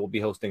that, I will be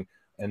hosting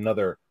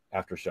another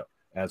after show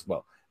as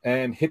well.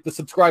 And hit the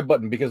subscribe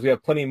button because we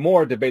have plenty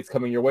more debates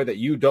coming your way that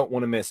you don't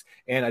want to miss.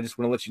 And I just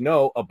want to let you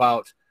know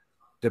about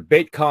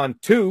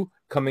DebateCon 2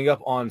 coming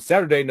up on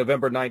Saturday,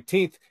 November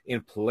 19th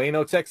in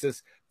Plano,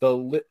 Texas.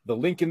 The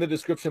link in the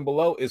description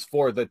below is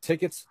for the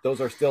tickets.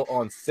 Those are still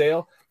on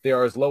sale. They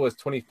are as low as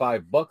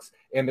 $25.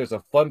 And there's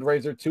a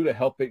fundraiser, too, to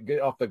help it get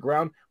off the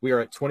ground. We are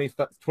at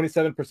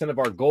 27% of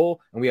our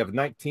goal, and we have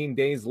 19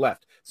 days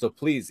left. So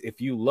please, if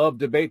you love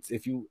debates,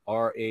 if you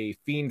are a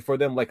fiend for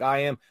them like I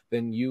am,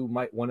 then you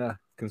might want to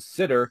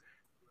consider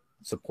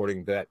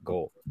supporting that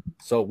goal.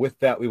 So with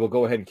that, we will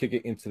go ahead and kick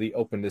it into the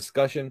open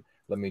discussion.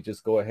 Let me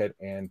just go ahead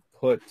and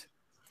put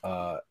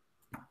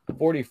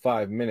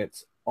 45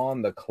 minutes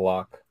on the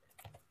clock.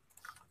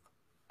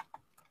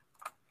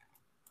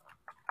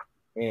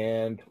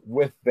 And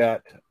with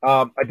that,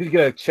 I did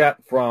get a chat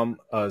from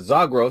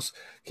Zagros.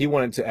 He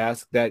wanted to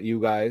ask that you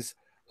guys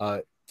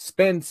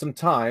spend some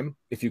time,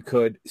 if you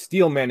could,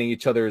 steel manning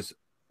each other's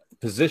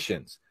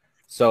positions.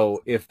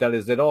 So if that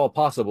is at all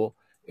possible,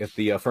 if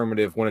the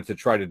affirmative wanted to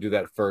try to do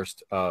that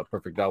first,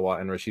 Perfect Dawah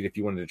and Rashid, if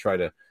you wanted to try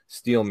to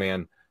steel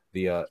man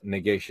the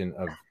negation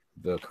of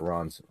the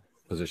Quran's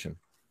position.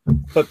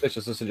 But it's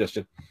just a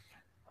suggestion.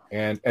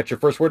 And at your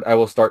first word, I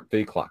will start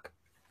the clock.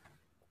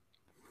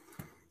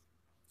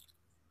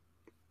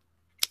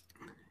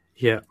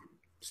 Yeah.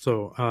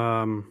 So,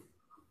 do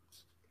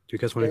you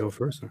guys want to go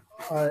first?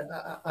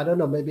 I don't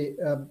know. Maybe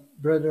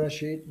Brother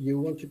Rashid, you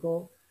want to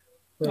go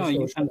first? No,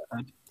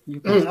 you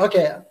can.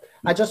 Okay.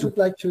 I just would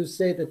like to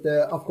say that,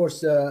 of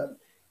course,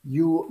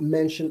 you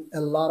mentioned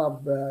a lot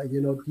of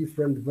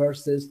different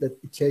verses that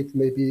it takes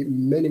maybe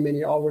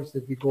many hours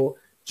that we go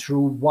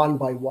through one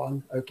by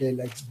one. Okay,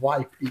 like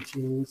wife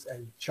beatings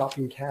and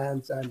chopping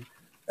hands and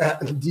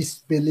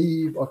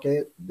disbelief.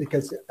 Okay,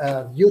 because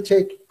you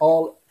take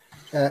all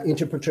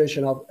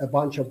interpretation of a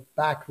bunch of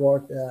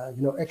backward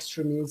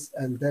extremists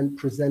and then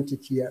present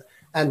it here,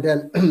 and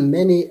then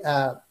many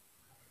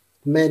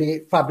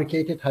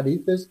fabricated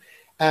hadiths.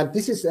 And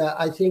this is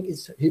I think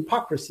is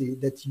hypocrisy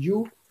that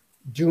you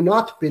do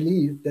not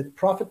believe that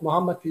Prophet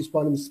Muhammad peace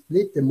upon him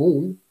split the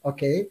moon,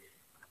 okay,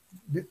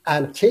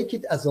 and take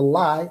it as a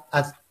lie,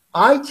 as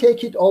I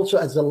take it also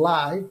as a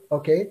lie,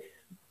 okay,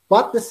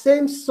 but the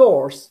same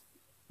source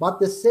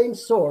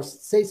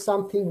says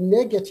something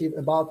negative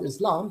about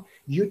Islam.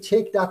 You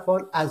take that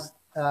one as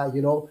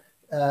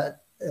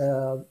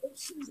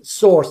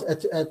source,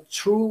 a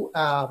true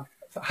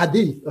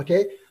hadith,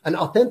 okay, an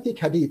authentic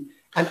hadith.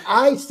 And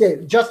I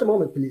say, just a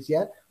moment, please,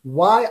 yeah.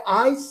 Why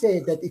I say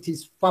that it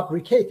is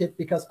fabricated,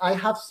 because I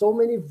have so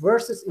many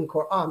verses in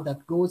Quran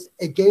that goes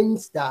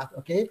against that,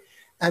 okay?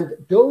 And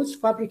those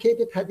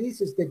fabricated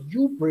hadiths that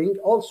you bring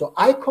also,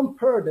 I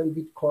compare them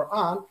with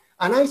Quran,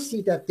 and I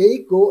see that they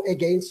go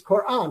against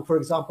Quran. For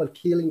example,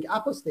 killing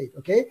apostate,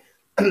 okay?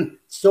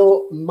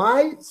 So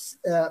my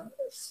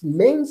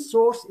main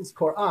source is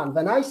Quran.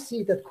 When I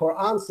see that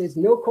Quran says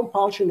no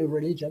compulsion in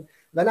religion,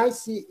 when I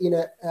see in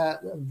a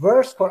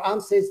verse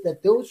Quran says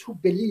that those who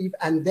believe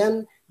and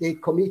then they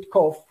commit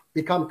kufr,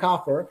 become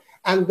kafir,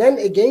 and then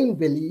again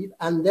believe,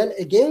 and then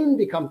again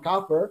become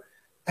kafir,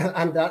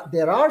 and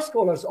there are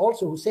scholars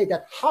also who say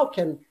that how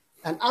can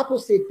an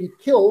apostate be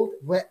killed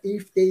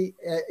if they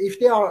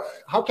are,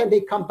 how can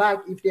they come back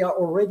if they are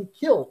already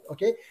killed?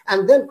 Okay,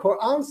 and then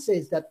Quran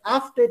says that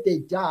after they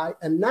die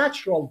a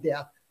natural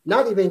death,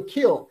 not even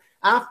killed,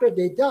 after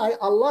they die,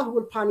 Allah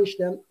will punish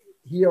them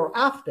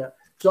hereafter.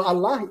 So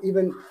Allah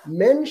even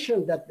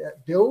mentioned that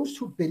those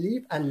who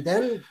believe and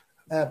then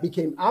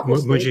became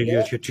apostate.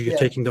 Mujib, you're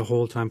taking the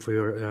whole time for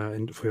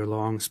your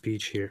long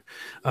speech here.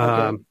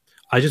 Okay.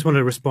 I just want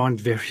to respond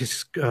very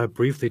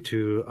briefly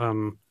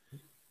to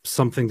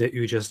something that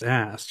you just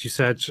asked. You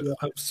said,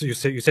 you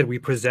said we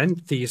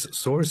present these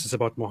sources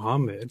about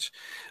Muhammad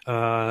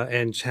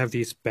and have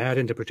these bad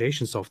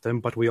interpretations of them,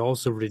 but we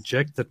also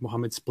reject that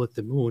Muhammad split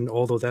the moon,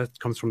 although that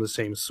comes from the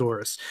same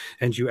source.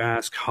 And you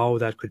ask how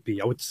that could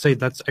be. I would say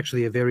that's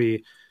actually a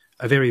very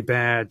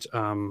bad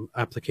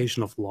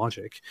application of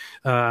logic.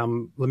 Let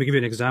me give you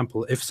an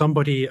example. If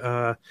somebody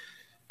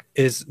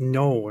is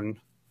known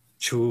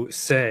to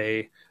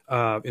say,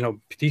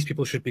 these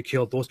people should be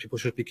killed, those people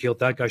should be killed,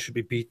 that guy should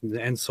be beaten,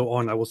 and so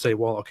on, I will say,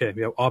 well, okay,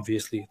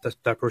 obviously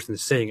that person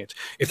is saying it.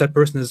 If that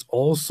person is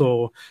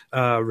also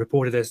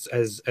reported as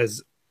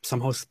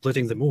somehow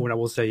splitting the moon, I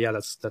will say, yeah,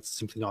 that's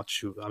simply not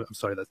true. I'm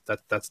sorry,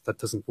 that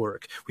doesn't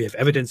work. We have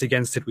evidence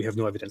against it, we have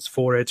no evidence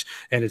for it,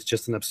 and it's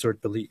just an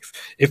absurd belief.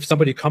 If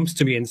somebody comes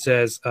to me and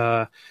says,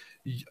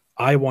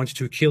 I want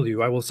to kill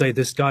you, I will say,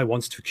 this guy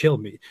wants to kill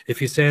me. If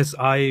he says,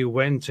 I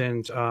went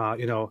and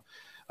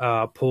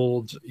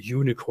pulled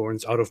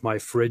unicorns out of my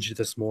fridge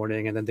this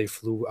morning and then they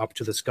flew up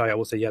to the sky, I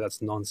will say, yeah,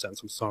 that's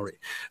nonsense. I'm sorry.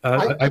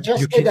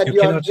 You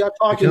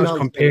cannot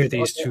compare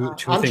these two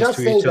things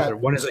to each other.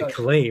 One is a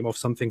claim of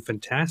something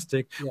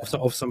fantastic,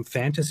 of some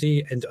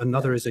fantasy, and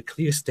another is a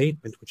clear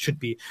statement which should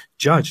be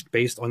judged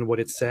based on what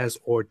it says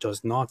or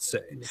does not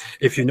say.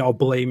 If you now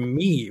blame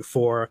me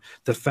for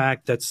the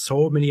fact that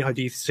so many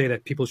hadiths say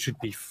that people should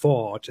be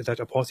fought, that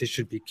apostates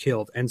should be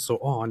killed, and so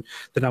on,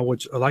 then I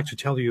would like to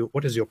tell you,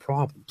 what is your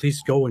problem?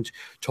 Please go and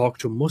talk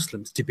to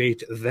Muslims,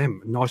 debate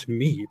them, not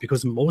me,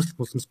 because most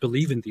Muslims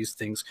believe in these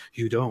things.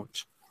 You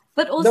don't.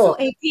 But also,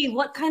 AP,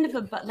 what kind of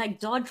a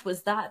dodge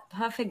was that?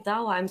 Perfect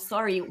dawah. I'm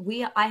sorry.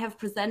 I have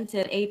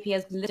presented AP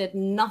as listed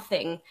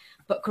nothing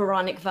but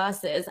Quranic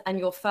verses, and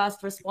your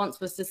first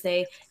response was to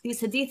say these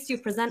hadiths you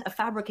present are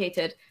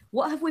fabricated.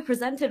 What have we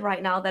presented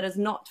right now that is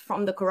not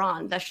from the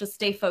Quran? Let's just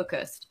stay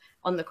focused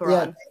on the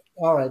Quran.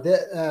 Yeah. All right.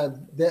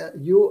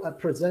 You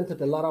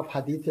presented a lot of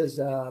hadiths.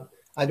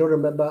 I don't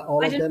remember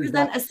all of them. I didn't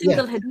present a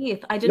single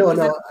hadith. I didn't.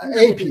 No,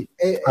 AP.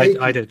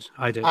 I did.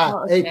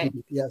 Okay. AP,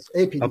 yes,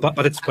 AP.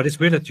 But it's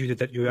weird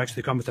that you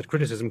actually come with that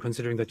criticism,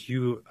 considering that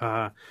you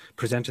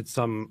presented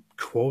some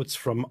quotes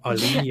from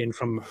Ali and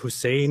from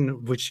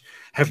Hussein, which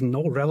have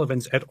no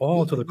relevance at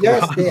all to the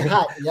Quran. Yes, they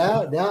had.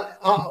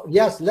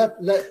 Yes.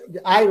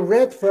 I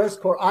read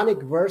first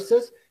Quranic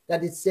verses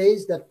that it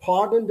says that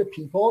pardon the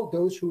people,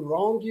 those who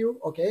wrong you.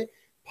 Okay,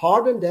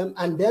 pardon them,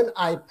 and then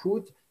I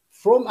put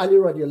from Ali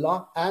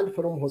radiallahu and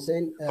from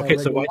Hussein. Okay,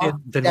 so why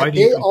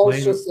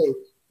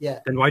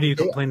do you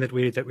complain that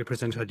we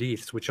present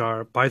hadiths, which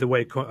are, by the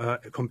way,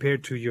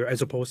 compared to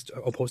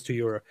opposed to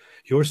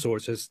your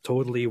sources,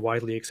 totally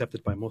widely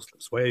accepted by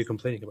Muslims? Why are you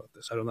complaining about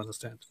this? I don't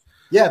understand.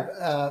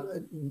 Yeah,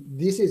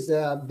 this is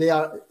they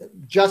are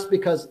just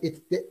because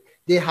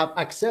they have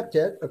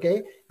accepted.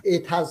 Okay,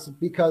 it has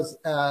because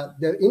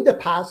in the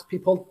past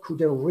people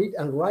couldn't read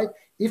and write.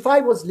 If I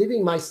was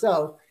living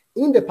myself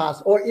in the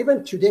past, or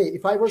even today,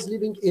 if I was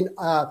living in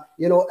a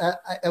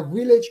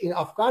village in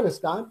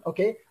Afghanistan,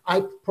 okay,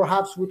 I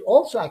perhaps would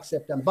also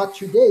accept them. But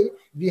today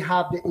we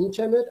have the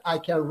internet. I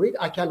can read.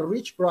 I can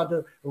reach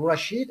Brother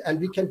Rashid, and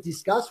we can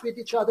discuss with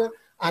each other.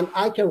 And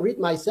I can read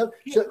myself.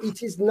 So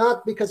it is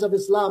not because of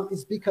Islam.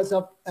 It's because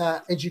of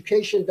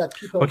education that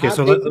people. Okay, have.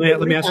 So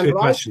let me ask you a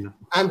question.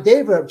 And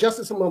they were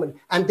just a moment.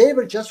 And they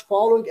were just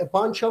following a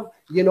bunch of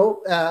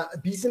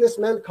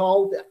businessmen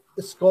called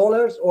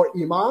scholars or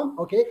imam,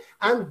 okay,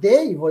 and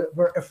they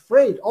were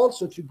afraid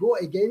also to go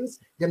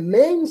against the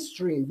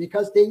mainstream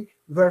because they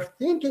were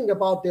thinking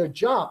about their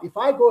job. If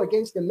I go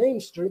against the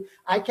mainstream,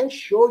 I can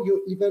show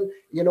you even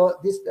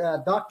this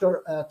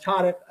Dr.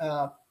 Tariq.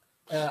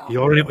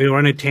 You're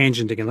on a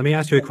tangent again. Let me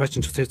ask you a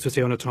question to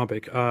stay on the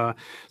topic.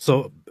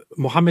 So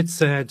Muhammad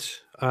said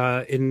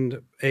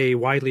in a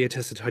widely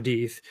attested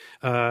hadith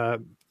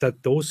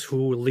that those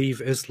who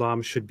leave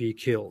Islam should be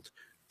killed.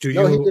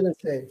 No, he didn't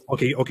say.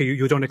 Okay,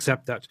 you don't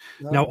accept that.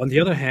 No. Now, on the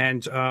other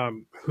hand,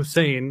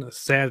 Hussein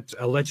said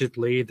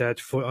allegedly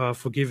that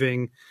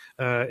forgiving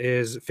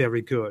is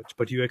very good,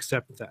 but you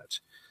accept that.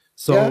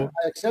 So yeah,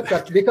 I accept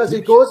that because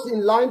it goes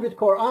in line with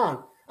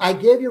Quran. I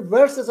gave you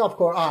verses of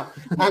Quran,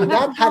 and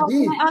that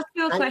hadith. Can I ask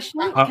you a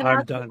question?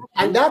 I'm done.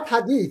 And that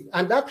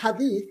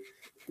hadith,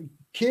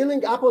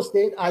 killing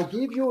apostate. I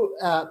give you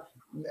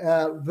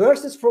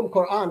verses from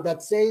Quran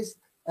that says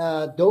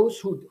those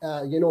who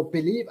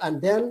believe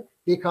and then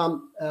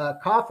become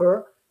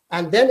kafir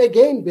and then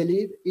again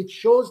believe. It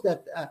shows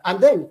that and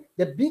then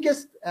the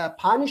biggest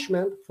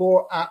punishment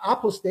for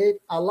apostate,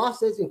 Allah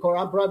says in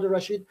Quran, Brother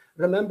Rashid,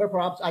 remember,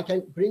 perhaps I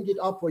can bring it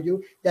up for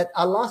you, that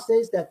Allah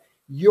says that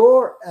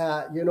your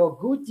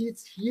good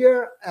deeds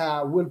here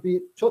will be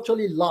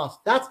totally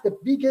lost. That's the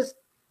biggest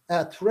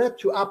threat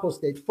to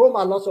apostate from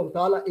Allah subhanahu wa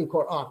ta'ala in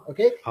Quran.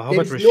 Okay, How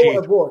there about is no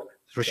Rashid? abort.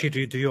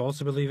 Rashid, do you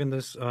also believe in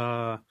this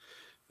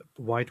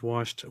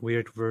whitewashed,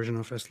 weird version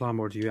of Islam,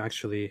 or do you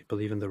actually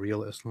believe in the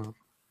real Islam?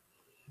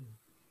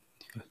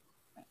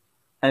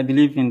 I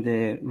believe in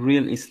the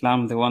real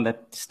Islam, the one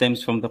that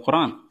stems from the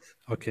Quran.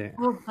 Okay.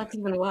 Oh, that's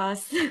even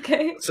worse.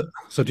 Okay.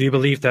 So do you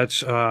believe that?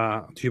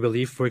 Do you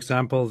believe, for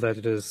example, that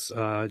it is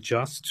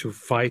just to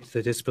fight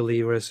the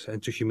disbelievers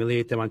and to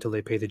humiliate them until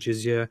they pay the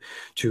jizya,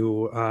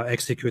 to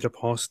execute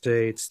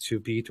apostates, to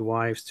beat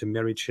wives, to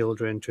marry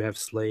children, to have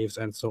slaves,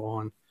 and so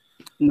on?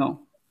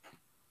 No.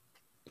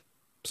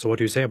 So what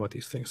do you say about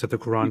these things that the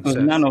Quran Because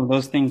says? none of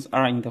those things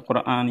are in the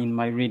Quran in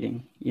my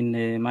reading,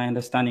 in my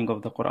understanding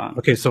of the Quran.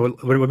 Okay, so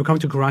when we come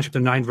to Quran chapter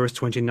 9, verse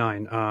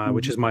 29,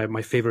 which is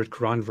my favorite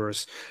Quran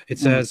verse, it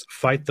says,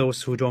 fight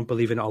those who don't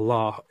believe in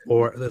Allah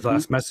or the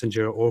last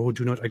messenger, or who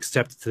do not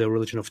accept the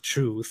religion of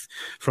truth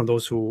from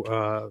those who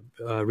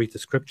read the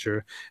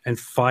scripture, and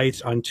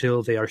fight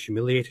until they are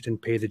humiliated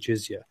and pay the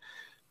jizya.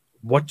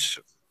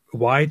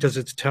 Why does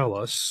it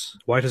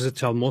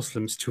tell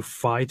Muslims to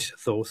fight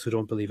those who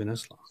don't believe in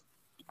Islam?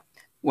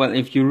 Well,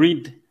 if you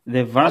read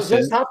the verses... I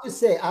just have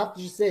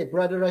to say,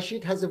 Brother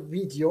Rashid has a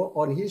video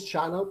on his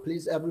channel.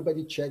 Please,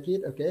 everybody check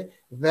it, okay?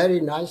 Very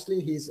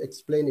nicely, he's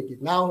explaining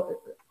it. Now,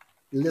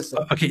 listen.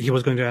 Okay, he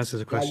was going to answer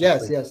the question.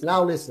 Yes,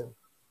 now listen.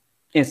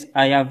 Yes,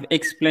 I have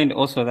explained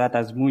also that,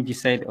 as Muji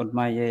said on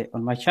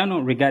my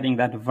channel regarding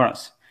that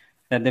verse,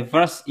 that the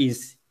verse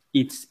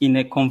it's in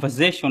a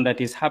conversation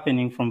that is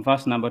happening from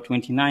verse number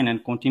 29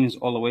 and continues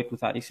all the way to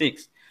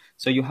 36.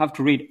 So you have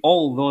to read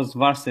all those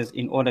verses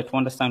in order to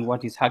understand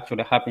what is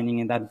actually happening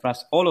in that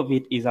verse. All of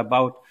it is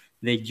about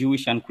the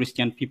Jewish and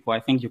Christian people.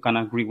 I think you can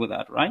agree with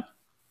that, right?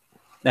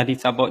 That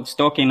it's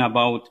talking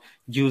about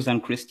Jews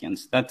and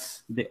Christians.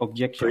 That's the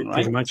objection, right?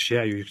 Pretty much,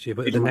 yeah.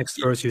 The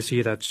next verse you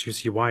see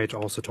why it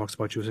also talks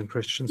about Jews and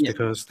Christians,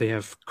 because they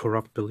have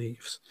corrupt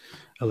beliefs,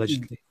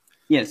 allegedly.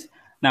 Yes.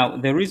 Now,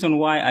 the reason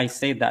why I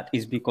say that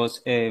is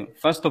because,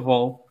 first of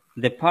all,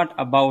 the part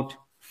about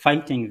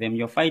fighting them,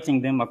 you're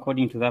fighting them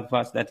according to that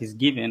verse that is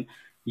given.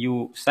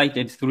 You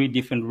cited 3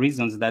 different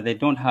reasons that they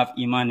don't have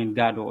Iman in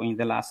God or in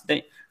the last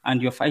day. And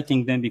you're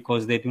fighting them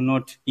because they do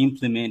not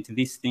implement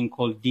this thing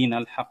called Din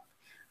al-Haq.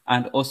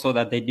 And also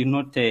that they do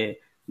not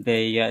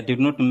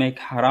make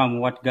haram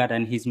what God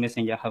and his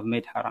messenger have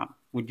made haram.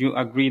 Would you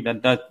agree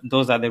that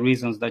those are the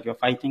reasons that you're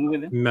fighting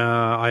with them?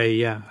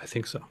 I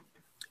think so.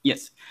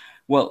 Yes.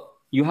 Well,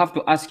 you have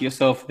to ask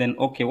yourself then,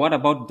 okay, what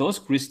about those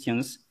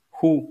Christians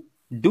who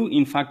do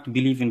in fact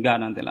believe in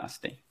God on the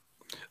last day?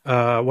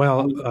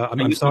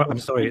 I'm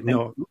sorry.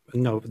 No,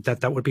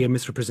 that would be a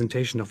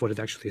misrepresentation of what it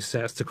actually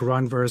says. The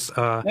Quran verse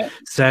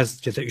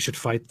says that you should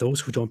fight those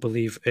who don't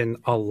believe in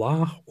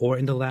Allah or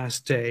in the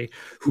last day,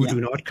 who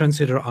do not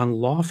consider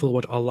unlawful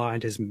what Allah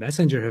and his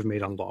messenger have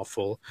made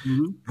unlawful.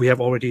 We have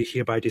already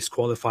hereby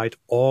disqualified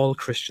all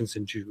Christians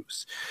and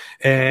Jews,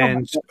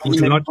 and who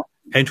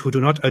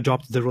do not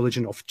adopt the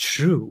religion of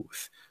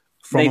truth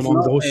from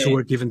among those who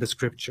are given the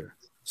scripture.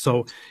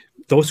 So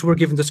those who are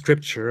given the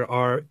scripture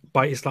are,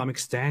 by Islamic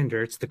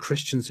standards, the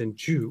Christians and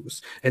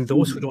Jews, and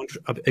those who don't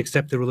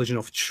accept the religion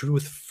of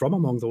truth from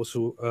among those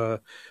who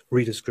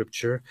read the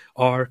scripture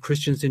are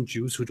Christians and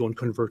Jews who don't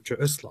convert to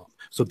Islam.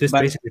 So this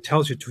basically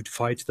tells you to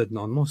fight the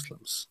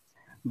non-Muslims.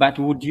 But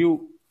would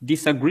you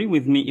disagree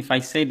with me if I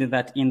said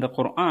that in the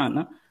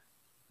Quran,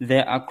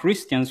 there are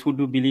Christians who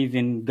do believe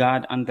in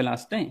God and the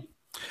last day?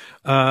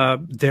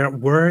 There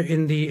were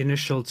in the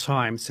initial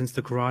time, since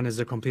the Quran is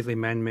a completely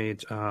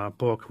man-made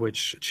book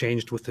which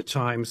changed with the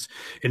times.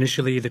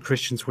 Initially, the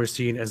Christians were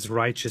seen as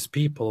righteous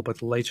people,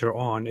 but later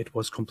on it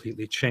was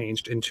completely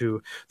changed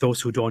into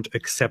those who don't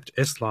accept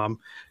Islam.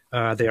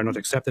 They are not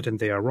accepted and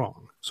they are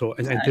wrong. So,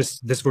 and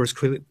this verse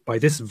clearly, by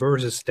this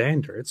verse's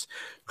standards,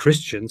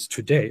 Christians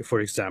today,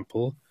 for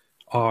example,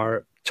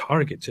 are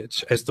targeted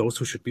as those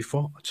who should be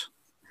fought.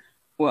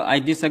 Well, I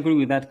disagree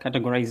with that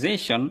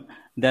categorization,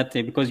 that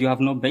because you have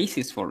no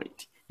basis for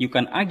it. You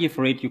can argue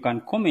for it, you can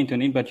comment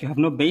on it, but you have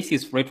no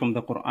basis for it from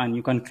the Quran.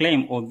 You can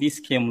claim, oh, this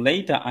came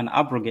later and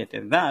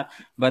abrogated that,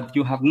 but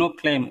you have no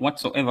claim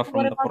whatsoever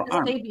from the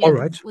Quran. The Sabians? All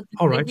right. Would the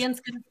All right.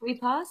 Sabians get a free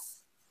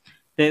pass?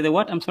 The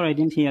what? I'm sorry, I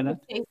didn't hear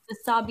that. The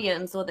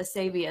Sabians or the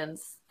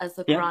Sabians, as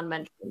the Quran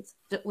mentions,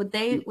 would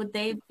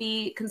they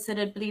be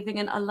considered believing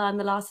in Allah on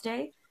the last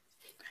day?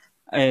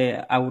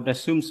 I would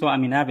assume so. I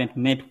mean, I haven't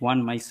met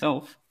one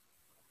myself.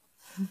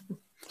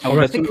 All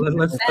right,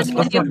 let's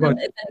talk about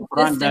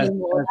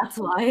that's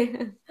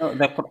why.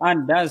 The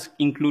Quran does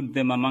include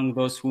them among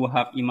those who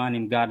have Iman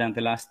in God and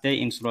the last day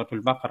in Surah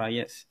Al-Baqarah,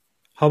 yes.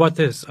 How about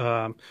this?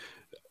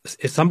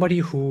 Is somebody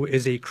who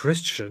is a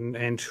Christian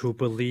and who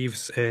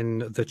believes in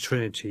the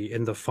Trinity,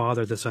 in the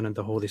Father, the Son, and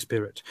the Holy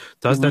Spirit,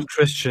 does that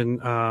Christian,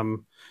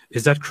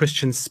 is that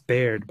Christian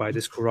spared by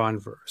this Quran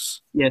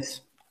verse?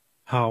 Yes.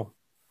 How?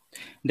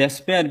 They're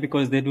spared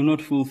because they do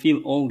not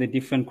fulfill all the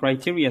different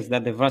criteria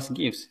that the verse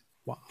gives.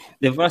 Wow.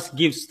 The verse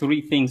gives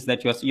three things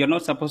that you're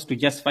not supposed to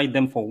just fight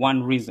them for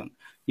one reason.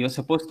 You're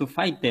supposed to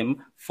fight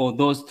them for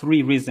those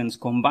three reasons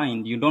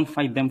combined. You don't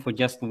fight them for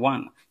just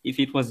one. If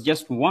it was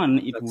just one,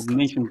 it would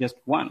mention just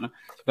one.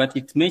 But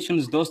it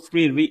mentions those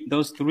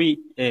three.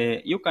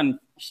 You can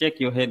shake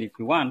your head if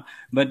you want,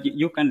 but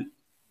you can.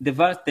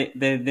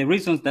 The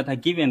reasons that are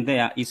given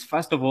there is,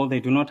 first of all, they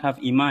do not have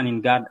iman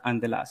in God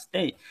and the last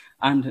day,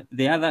 and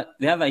the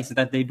other is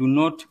that they do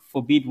not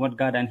forbid what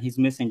God and His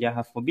Messenger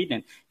have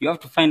forbidden. You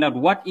have to find out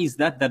what is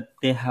that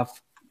they have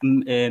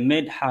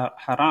made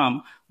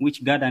haram,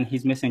 which God and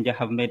His Messenger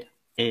have made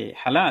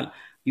halal.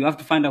 You have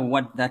to find out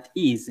what that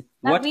is.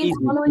 That means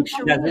following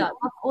Sharia. That's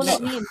all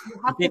it means.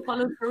 You have to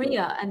follow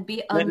Sharia and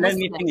be a Muslim. Let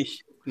me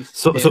finish.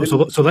 So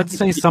let's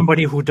say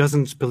somebody who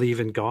doesn't believe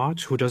in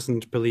God, who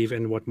doesn't believe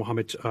in what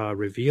Muhammad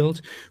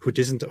revealed, who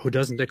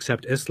doesn't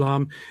accept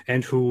Islam,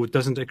 and who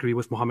doesn't agree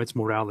with Muhammad's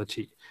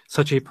morality.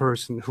 Such a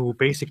person who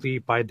basically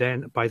by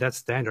that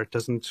standard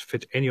doesn't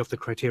fit any of the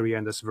criteria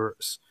in this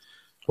verse.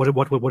 What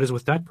is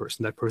with that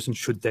person? That person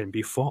should then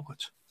be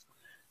fought.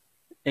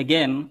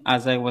 Again,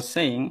 as I was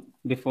saying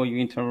before you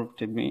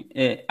interrupted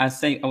me, I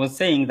was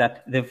saying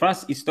that the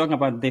verse is talking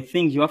about the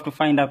things you have to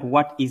find out.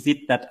 What is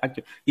it that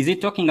actually, is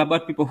it talking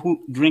about people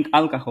who drink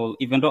alcohol,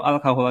 even though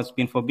alcohol has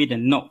been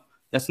forbidden? No,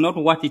 that's not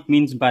what it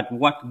means, but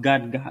what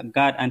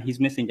God and His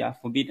Messenger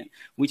have forbidden,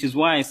 which is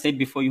why I said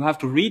before, you have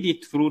to read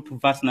it through to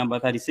verse number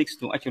 36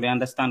 to actually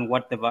understand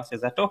what the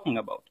verses are talking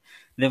about.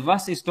 The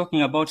verse is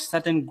talking about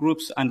certain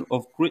groups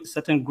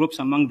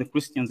among the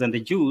Christians and the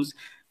Jews,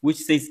 which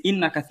says,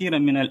 "Inna kathira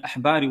min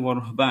al-ahbari wa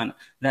ruhban,"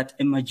 that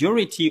a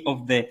majority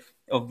of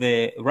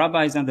the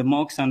rabbis and the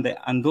monks and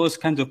those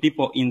kinds of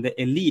people in the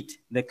elite,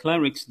 the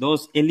clerics,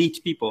 those elite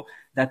people,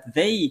 that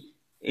they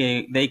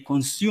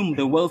consume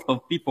the wealth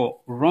of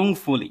people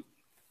wrongfully.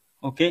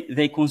 Okay,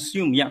 they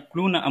consume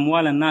yakluna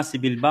amwal an-nas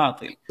bil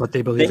batil. But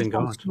they believe in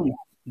God.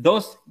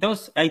 Those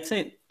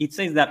it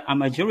says that a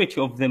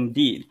majority of them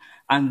did,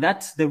 and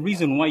that's the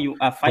reason why you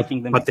are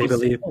fighting them. But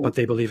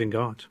they believe in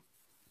God.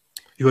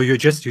 You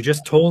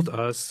just told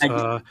us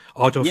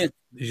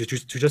you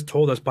just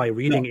told us by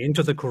reading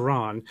into the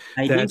Quran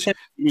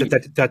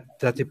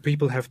that the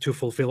people have to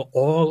fulfill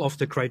all of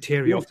the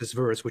criteria of this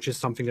verse, which is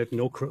something that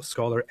no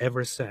scholar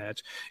ever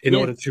said, in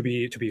order to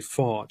be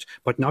fought.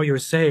 But now you're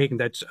saying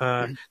that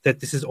that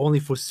this is only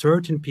for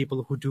certain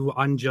people who do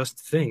unjust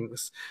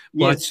things.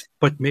 But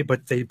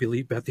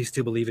they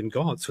still believe in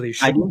God, so they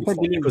should.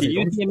 Did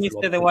you hear me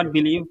say the word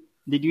believe?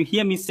 Did you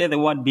hear me say the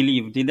word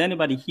believe? Did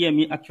anybody hear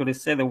me actually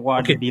say the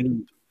word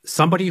believe?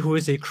 Somebody who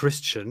is a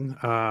Christian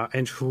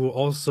and who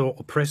also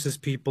oppresses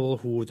people,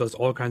 who does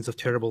all kinds of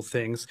terrible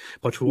things,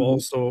 but who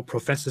also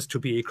professes to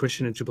be a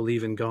Christian and to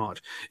believe in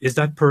God. Is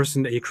that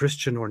person a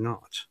Christian or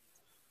not?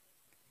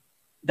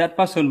 That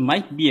person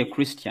might be a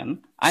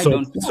Christian. I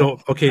don't know.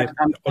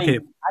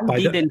 I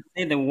didn't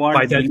say the word.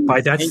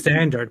 By that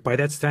standard,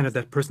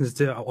 that person is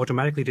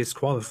automatically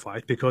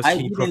disqualified because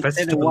he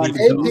professes to believe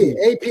in God.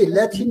 AP,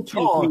 let him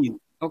talk.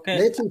 Okay.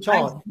 Let him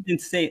talk. I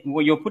didn't say.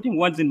 Well, you're putting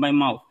words in my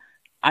mouth.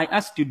 I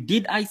asked you,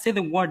 did I say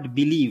the word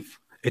believe?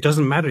 It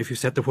doesn't matter if you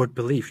said the word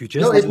belief. You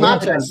just it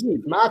matters.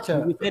 It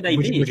matters. You said I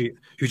did.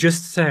 You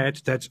just said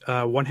that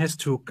one has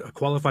to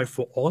qualify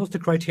for all of the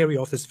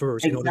criteria of this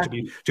verse in order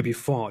to be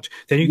fought.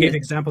 Then you gave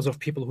examples of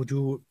people who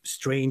do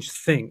strange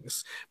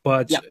things,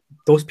 but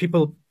those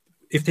people,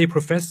 if they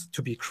profess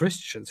to be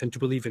Christians and to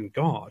believe in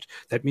God,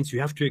 that means you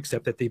have to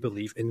accept that they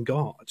believe in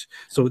God.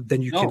 So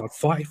then you cannot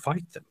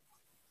fight them.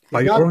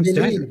 By your own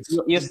standards.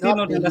 You're still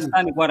not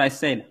understanding what I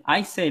said.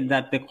 I said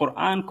that the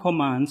Quran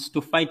commands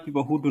to fight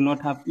people who do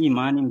not have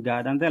iman in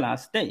God and the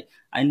last day.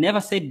 I never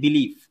said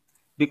belief,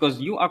 because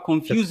you are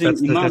confusing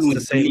iman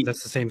with belief.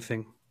 That's the same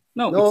thing.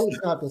 No, it's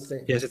not the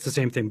same. Yes, it's the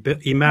same thing.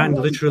 Iman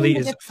literally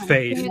is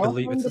faith.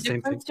 Belief, it's the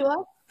same thing.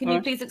 Can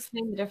you please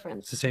explain the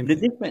difference? It's the same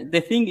thing.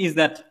 The thing is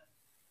that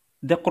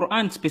the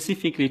Quran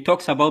specifically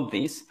talks about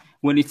this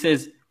when it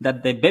says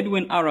that the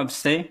Bedouin Arabs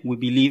say, we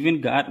believe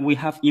in God, we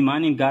have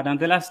iman in God and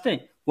the last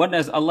day. What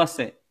does Allah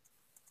say?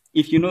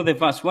 If you know the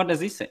verse, what does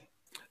He say?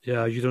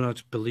 Yeah, you do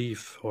not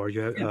believe, or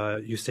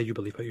you say you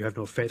believe, but you have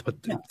no faith.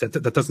 But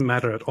that doesn't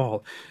matter at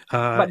all.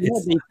 But they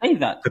say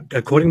that.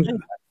 According,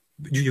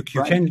 you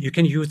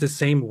can use the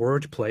same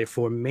wordplay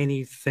for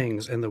many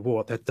things in the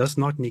world. That does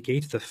not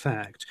negate the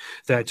fact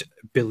that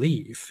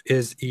belief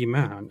is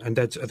iman, and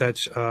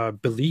that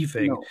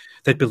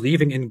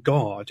believing in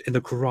God in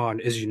the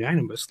Quran is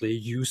unanimously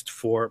used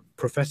for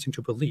professing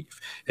to believe.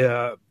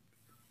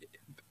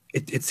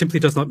 It simply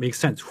does not make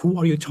sense. Who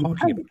are you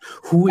talking about?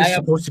 Who is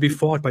supposed to be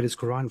fought by this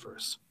Quran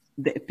verse?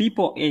 The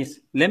people is,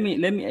 let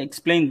me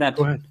explain that.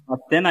 Go ahead.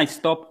 Then I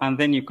stop, and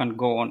then you can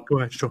go on. Go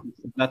ahead, sure.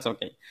 That's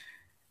okay.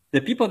 The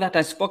people that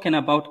I've spoken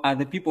about are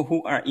the people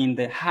who are in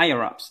the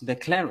higher ups, the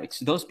clerics,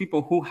 those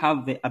people who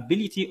have the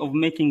ability of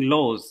making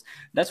laws.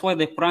 That's why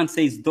the Quran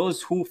says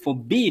those who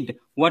forbid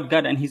what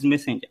God and His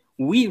Messenger.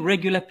 We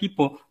regular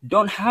people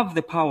don't have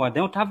the power,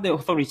 don't have the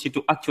authority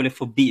to actually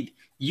forbid.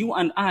 You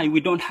and I,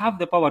 we don't have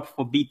the power to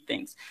forbid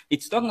things.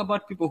 It's talking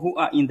about people who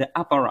are in the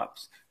upper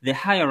ups. the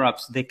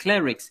higher-ups, the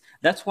clerics.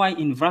 That's why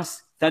in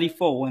verse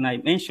 34, when I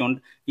mentioned,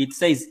 it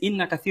says,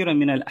 "Inna kathira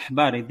min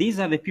al-ahbari." These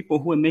are the people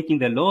who are making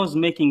the laws,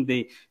 making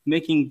the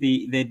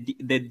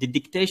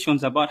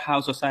dictations about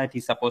how society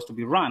is supposed to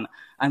be run.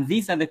 And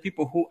these are the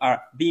people who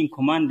are being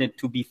commanded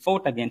to be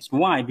fought against.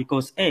 Why?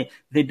 Because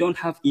they don't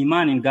have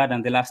iman in God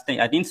and the last day.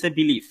 I didn't say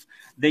belief.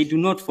 They do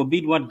not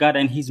forbid what God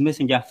and his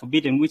messenger have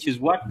forbidden, which is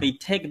what? They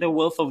take the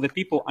wealth of the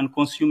people and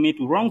consume it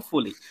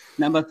wrongfully.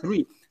 Number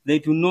 3, they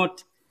do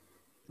not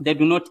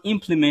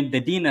implement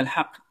the Deen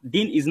al-Haq.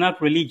 Deen is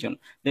not religion.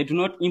 They do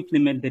not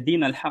implement the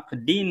Deen al-Haq.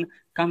 Deen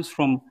comes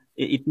from,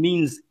 it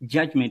means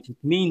judgment. It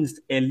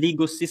means a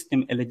legal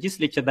system, a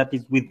legislature that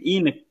is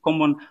within a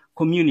common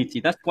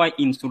community. That's why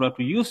in Surah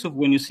Yusuf,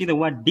 when you see the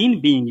word Deen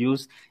being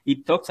used,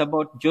 it talks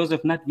about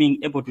Joseph not being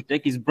able to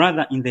take his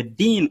brother in the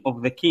Deen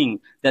of the king.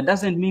 That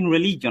doesn't mean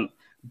religion.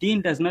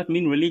 Deen does not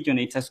mean religion.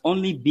 It has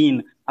only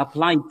been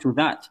applied to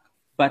that.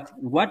 But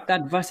what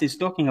that verse is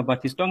talking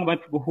about these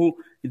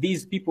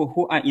people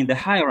who are in the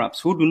higher-ups,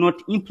 who do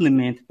not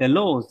implement the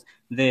laws,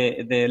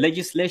 the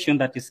legislation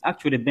that is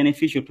actually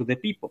beneficial to the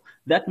people.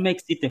 That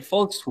makes it a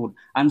falsehood.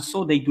 And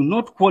so they do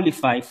not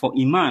qualify for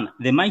Iman.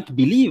 They might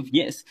believe,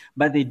 yes,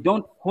 but they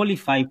don't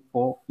qualify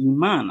for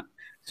Iman.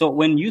 So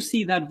when you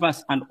see that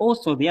verse, and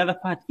also the other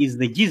part is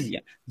the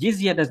jizya.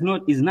 Jizya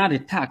is not a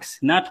tax,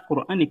 not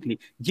Quranically.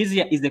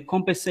 Jizya is a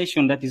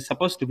compensation that is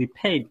supposed to be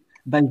paid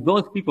by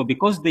those people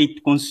because they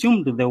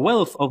consumed the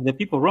wealth of the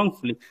people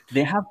wrongfully.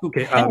 They have to.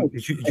 Okay,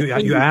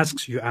 you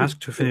asked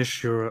to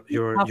finish your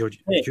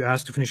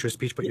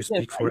speech, but you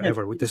speak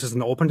forever. This is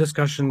an open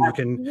discussion. You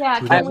can do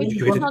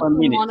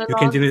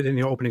it in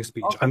your opening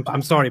speech. Okay.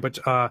 I'm sorry, but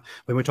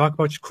when we talk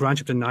about Quran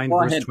chapter 9,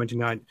 verse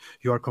 29,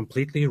 you are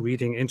completely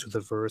reading into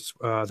the verse.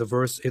 The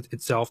verse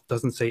itself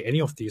doesn't say any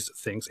of these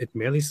things. It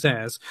merely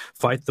says,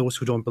 "Fight those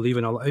who don't believe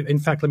in Allah." In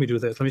fact, let me do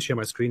this. Let me share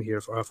my screen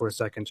here for a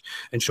second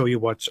and show you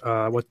what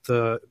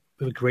the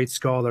great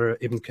scholar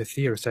Ibn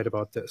Kathir said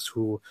about this,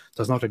 who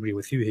does not agree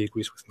with you, he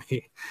agrees with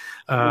me.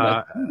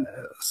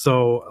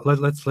 So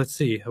let's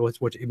see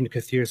what Ibn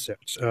Kathir said.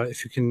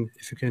 If you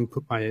can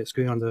put my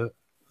screen on the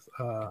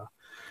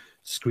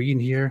screen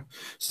here.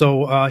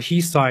 So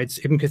he cites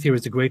Ibn Kathir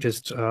is the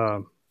greatest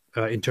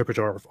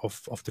interpreter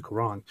of the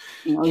Quran.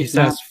 He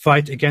says,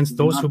 "Fight against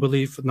those who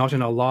believe not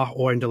in Allah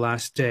or in the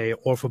last day,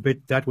 or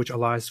forbid that which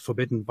Allah has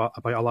forbidden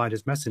by Allah and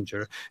his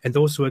messenger, and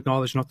those who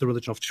acknowledge not the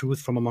religion of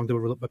truth from among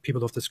the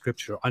people of the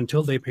scripture,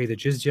 until they pay the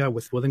jizya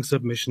with willing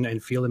submission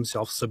and feel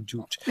themselves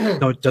subdued."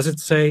 Now, does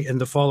it say in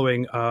the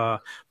following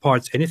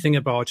parts anything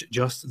about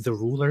just the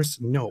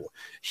rulers? No.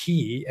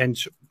 He and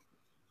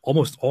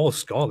almost all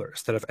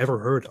scholars that I've ever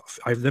heard of,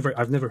 I've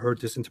never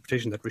heard this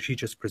interpretation that Rashid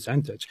just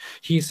presented.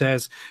 He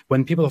says,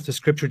 when people of the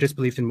scripture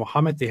disbelieved in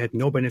Muhammad, they had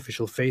no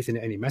beneficial faith in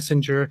any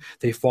messenger.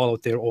 They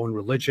followed their own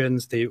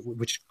religions,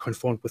 which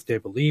conformed with their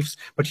beliefs.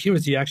 But here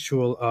is the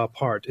actual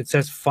part. It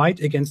says, "Fight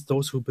against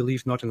those who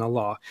believe not in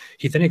Allah."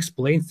 He then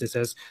explains this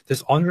as,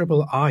 this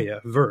honorable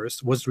ayah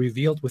verse was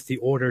revealed with the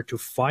order to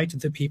fight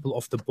the people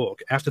of the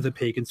book after the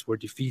pagans were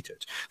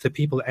defeated. The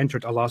people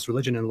entered Allah's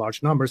religion in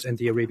large numbers, and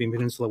the Arabian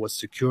Peninsula was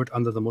secured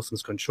under the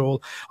Muslims'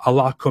 control.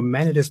 Allah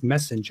commanded his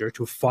messenger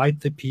to fight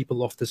the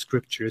people of the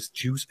scriptures,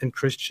 Jews and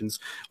Christians,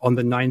 on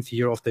the 9th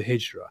year of the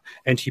Hijrah.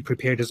 And he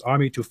prepared his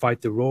army to fight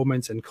the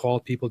Romans and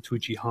called people to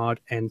jihad,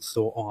 and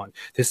so on.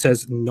 This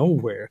says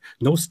nowhere,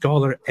 no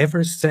scholar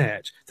ever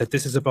said that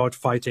this is about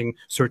fighting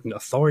certain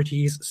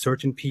authorities,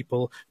 certain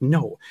people.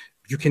 No.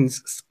 You can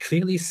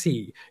clearly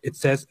see it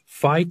says,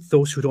 "Fight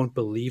those who don't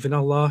believe in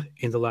Allah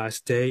in the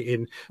last day,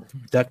 in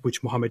that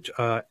which Muhammad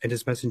and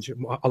his messenger,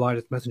 Allah and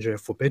his messenger have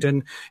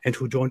forbidden, and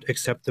who don't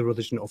accept the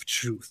religion of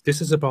truth."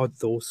 This is about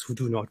those who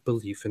do not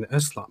believe in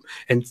Islam.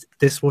 And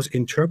this was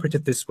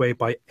interpreted this way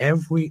by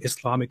every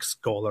Islamic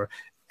scholar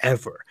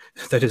ever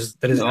that is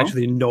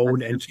actually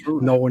known and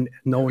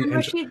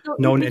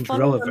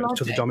relevant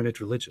to the dominant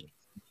religion.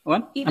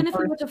 What? Even if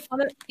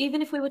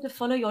we were to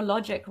follow your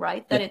logic,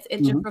 right, that it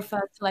just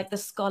refers to like the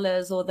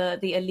scholars or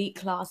the elite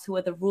class who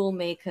are the rule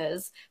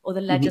makers or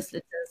the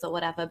legislators or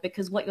whatever,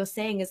 because what you're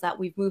saying is that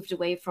we've moved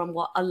away from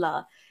what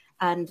Allah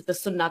and the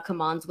Sunnah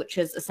commands, which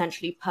is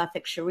essentially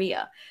perfect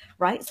Sharia,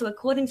 right? So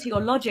according to your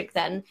logic,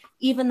 then,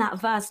 even that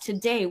verse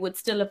today would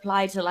still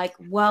apply to like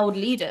world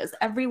leaders.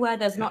 Everywhere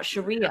there's not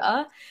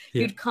Sharia,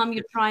 you'd come,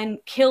 you'd try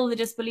and kill the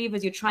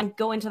disbelievers, you'd try and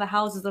go into the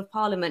houses of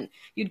parliament,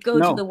 you'd go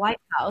to the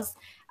White House.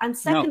 And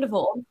second of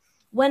all,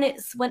 when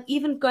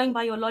even going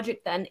by your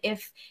logic, then,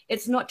 if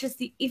it's not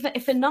just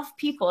if enough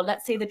people,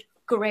 let's say the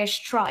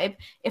Quraysh tribe,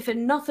 if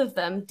enough of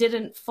them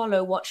didn't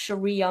follow what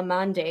Sharia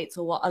mandates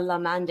or what Allah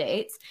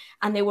mandates,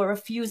 and they were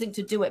refusing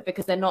to do it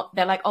because they're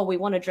like, oh, we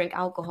want to drink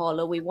alcohol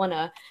or we want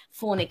to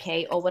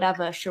fornicate or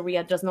whatever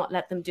Sharia does not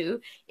let them do.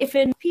 If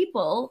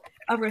people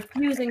are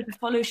refusing to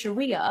follow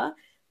Sharia,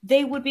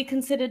 they would be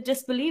considered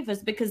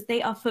disbelievers because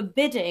they are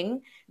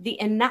forbidding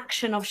the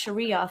enaction of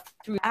Sharia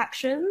through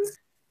actions.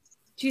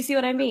 Do you see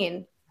what I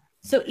mean?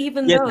 So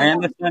even though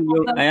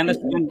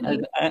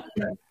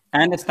I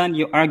understand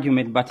your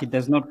argument, but it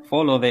does not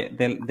follow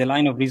the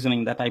line of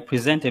reasoning that I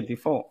presented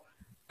before.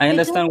 I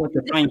understand what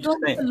you're trying to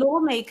say.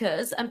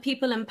 Lawmakers and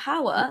people in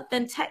power,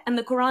 then and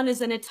the Quran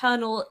is an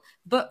eternal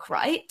book,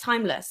 right?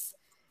 Timeless.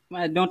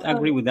 I don't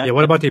agree with that. Yeah,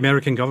 what about the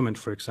American government,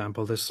 for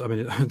example? This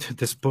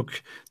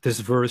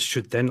verse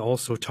should then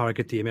also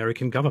target the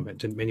American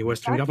government and many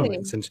Western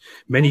governments and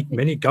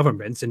many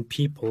governments and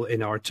people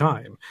in our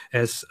time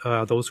as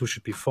those who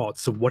should be fought.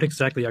 So what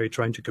exactly are you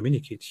trying to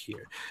communicate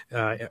here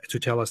to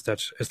tell us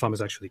that Islam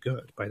is actually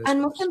good? By this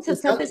and Muslims have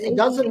said this, it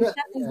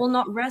will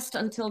not rest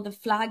until the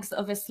flags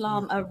of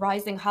Islam are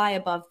rising high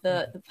above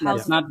the house.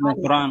 It's not the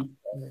Quran.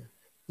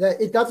 Yeah,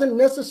 it doesn't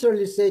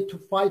necessarily say to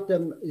fight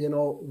them,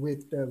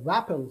 with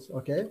weapons.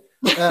 Okay,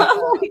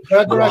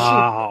 Brother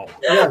wow.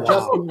 Rashid. Yeah,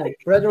 just a minute.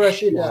 Brother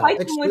Rashid,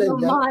 explain that.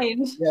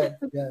 Mind.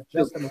 Yeah,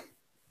 just a minute.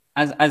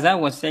 As I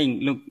was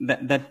saying, look,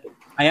 that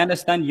I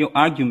understand your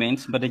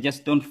arguments, but I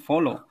just don't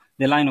follow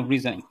the line of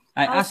reasoning.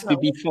 I asked you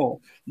before,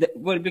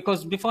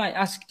 because before I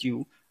asked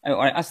you, or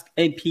I asked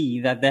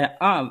AP that there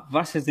are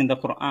verses in the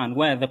Quran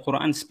where the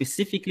Quran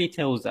specifically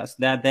tells us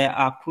that there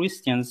are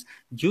Christians,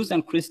 Jews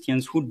and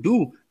Christians who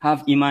do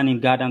have Iman in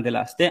God and the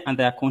last day, and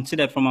they are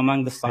considered from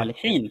among the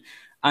Salihin.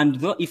 And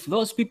if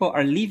those people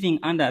are living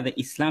under the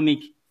Islamic,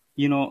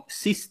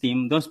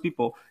 system, those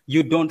people,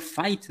 you don't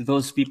fight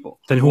those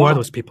people. Then who are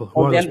those people?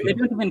 Who are those people? They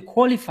don't even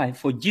qualify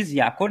for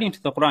jizya according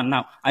to the Quran.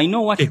 Now, I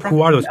know what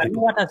who are those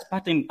people?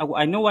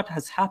 I know what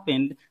has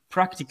happened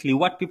practically,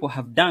 what people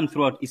have done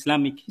throughout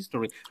Islamic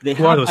history.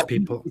 Who are those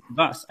people?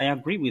 Verse. I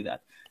agree with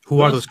that.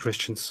 Who are those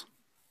Christians?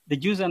 The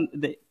Jews and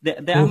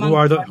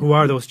who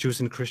are those Jews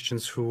and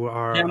Christians who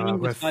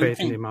have faith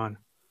in Iman?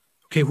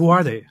 Okay, who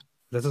are they?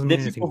 That doesn't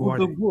mean anything. Who are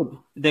they? Good.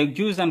 The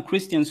Jews and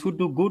Christians who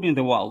do good in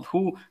the world,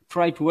 who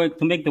try to work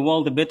to make the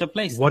world a better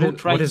place. What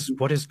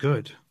is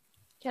good?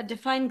 Yeah,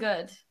 define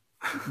good.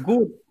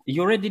 Good.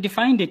 You already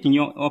defined it in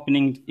your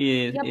opening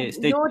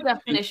statement. Your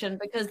definition,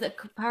 because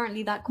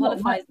apparently that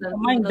qualifies them.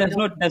 Mine does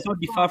not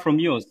differ from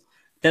yours.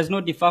 Does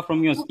not differ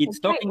from yours. It's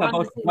talking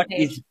about what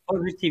is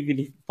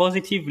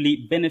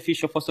positively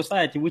beneficial for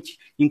society, which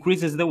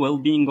increases the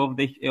well-being of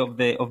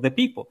the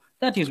people.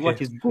 That is what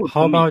is good.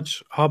 How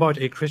about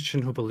a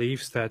Christian who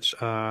believes that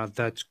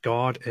that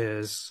God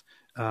is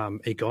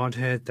a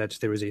Godhead, that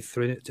there is a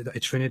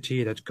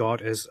Trinity, that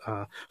God is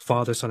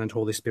Father, Son, and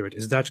Holy Spirit?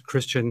 Is that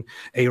Christian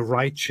a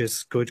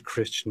righteous, good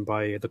Christian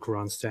by the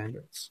Quran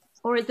standards?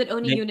 Or is it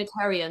only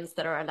Unitarians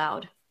that are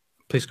allowed?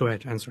 Please go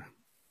ahead, answer.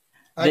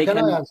 Can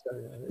I answer?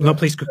 No,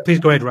 please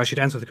go ahead, Rashid.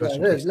 Answer the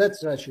question.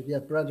 Let's Rashid. Yeah,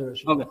 Brother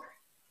Rashid. Okay.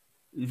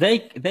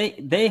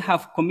 They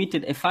have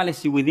committed a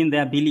fallacy within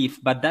their belief,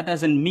 but that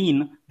doesn't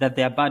mean that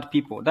they are bad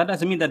people. That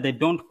doesn't mean that they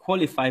don't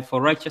qualify for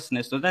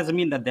righteousness. So that doesn't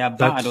mean that they are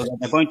bad or that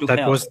they're going to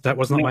hell. That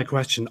was not my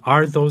question.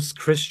 Are those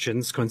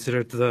Christians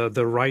considered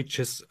the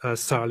righteous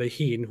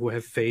Salihin who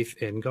have faith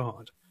in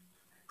God,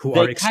 who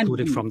are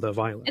excluded from the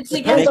violence?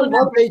 It depends on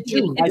what they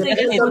do. They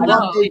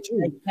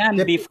can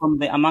be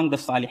from among the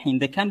Salihin.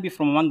 They can be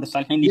from among the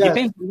Salihin. It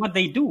depends on what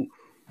they do.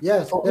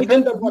 Yes,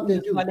 depends on what they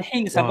do.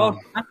 Salihin is about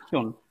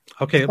action.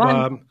 Okay,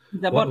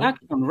 it's about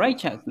action,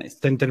 righteousness.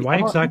 Then why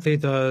exactly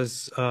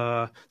does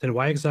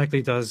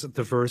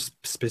the verse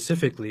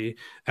specifically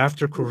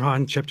after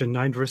Quran chapter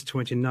 9 verse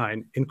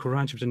 29 in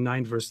Quran chapter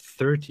 9 verse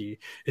 30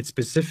 it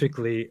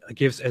specifically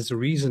gives as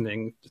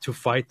reasoning to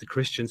fight the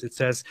Christians? It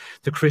says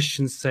the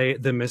Christians say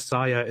the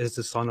Messiah is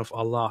the Son of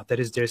Allah. That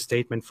is their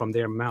statement from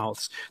their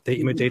mouths. They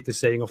imitate the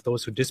saying of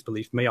those who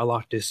disbelieve. May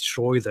Allah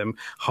destroy them.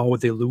 How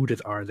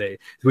deluded are they?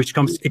 Which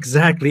comes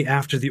exactly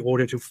after the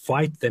order to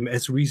fight them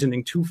as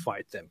reasoning to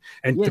fight them.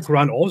 And the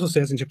Quran also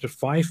says in chapter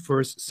 5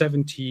 verse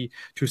 70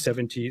 to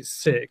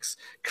 76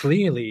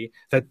 clearly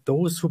that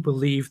those who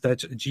believe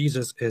that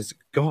Jesus is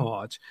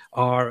God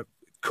are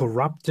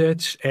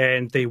corrupted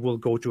and they will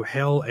go to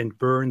hell and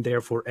burn there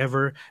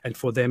forever, and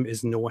for them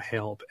is no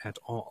help at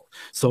all.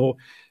 So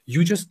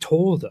you just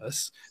told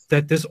us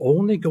that this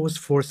only goes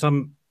for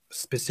some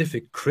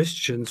specific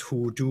Christians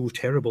who do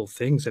terrible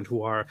things and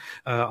who are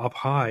up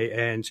high,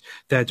 and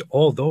that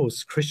all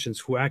those Christians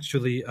who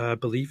actually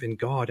believe in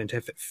God and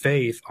have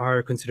faith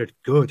are considered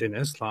good in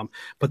Islam.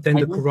 But then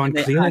the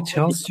Quran clearly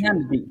tells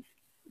you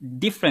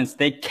difference.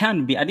 They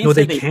can be. I didn't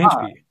say they can't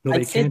be. No,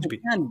 they can't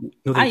be.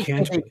 No, they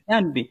can't be. They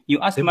can be. You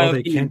asked my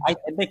opinion. I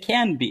said they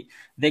can be.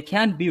 They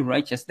can be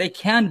righteous. They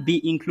can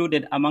be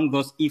included among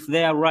those if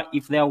their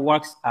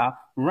works are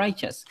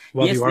righteous.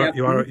 Well, yes,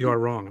 you are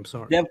wrong. I'm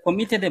sorry. They have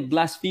committed a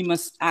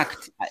blasphemous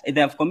act.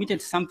 They have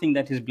committed something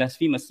that is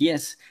blasphemous.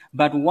 Yes,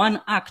 but one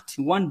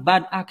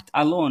bad act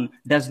alone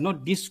does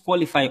not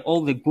disqualify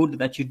all the good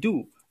that you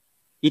do.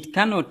 It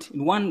cannot,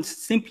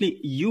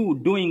 you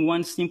doing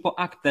one simple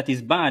act that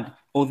is bad,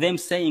 or them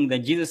saying that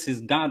Jesus is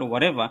God or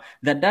whatever,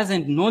 that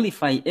doesn't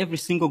nullify every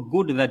single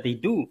good that they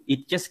do.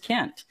 It just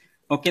can't.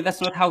 Okay, that's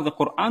not how the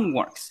Quran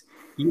works.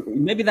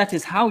 Maybe that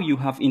is how you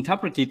have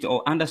interpreted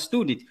or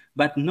understood it,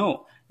 but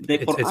no.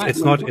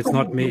 It's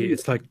not me.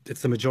 It's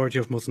the majority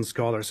of Muslim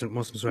scholars and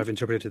Muslims who have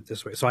interpreted it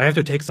this way. So I have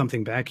to take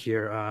something back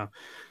here.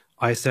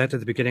 I said at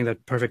the beginning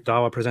that Perfect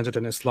Dawah presented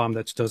an Islam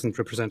that doesn't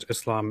represent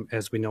Islam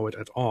as we know it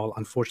at all.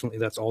 Unfortunately,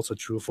 that's also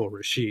true for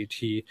Rashid.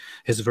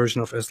 His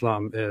version of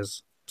Islam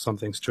is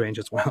something strange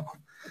as well.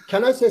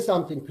 Can I say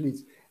something,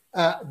 please?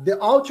 The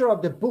author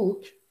of the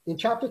book in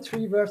chapter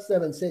 3, verse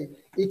 7 say,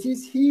 "It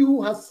is he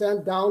who has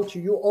sent down to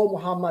you, O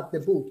Muhammad,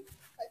 the book."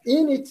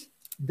 In it,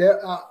 there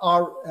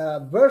are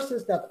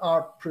verses that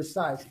are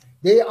precise.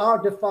 They are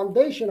the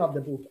foundation of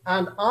the book,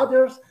 and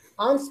others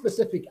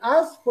unspecific.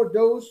 As for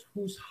those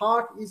whose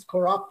heart is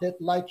corrupted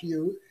like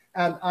you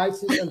and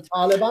ISIS and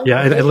Taliban.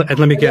 Yeah, and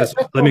let me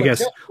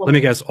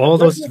guess. All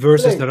those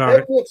verses that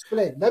are.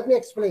 Let me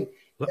explain.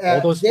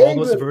 All those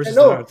verses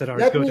that are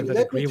good and that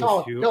agree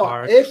with you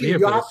are clear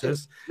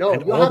verses,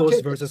 and all those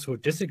verses who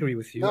disagree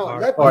with you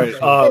are. All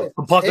right,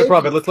 Apostate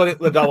Prophet, let's let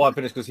Dawah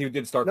finish because he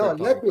did start. No,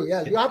 let me.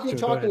 Yeah, you have been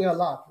talking a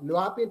lot. You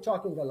have been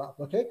talking a lot.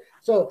 Okay,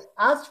 so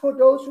as for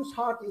those whose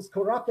heart is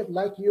corrupted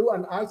like you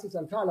and ISIS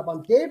and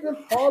Taliban, they will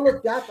follow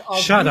that.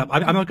 Shut up!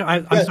 I'm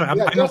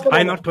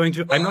not going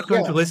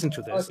to listen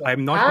to this.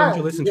 I'm not going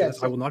to listen to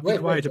this. I will not be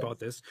quiet about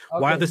this.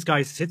 While this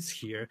guy sits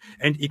here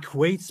and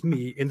equates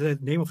me in the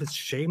name of his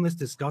shameless,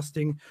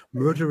 disgusting,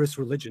 murderous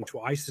religion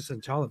to ISIS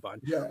and Taliban,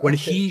 when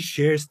he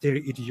shares their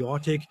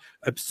idiotic,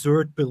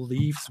 absurd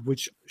beliefs,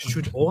 which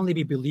should only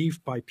be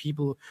believed by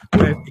people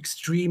who have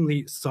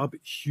extremely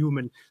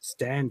subhuman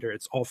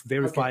standards of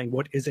verifying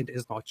what is and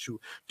is not true.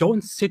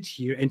 Don't sit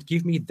here and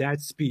give me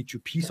that speech, you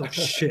piece of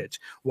shit,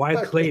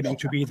 while claiming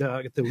to be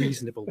the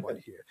reasonable one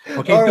here.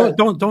 Okay,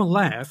 don't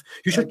laugh.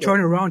 You should turn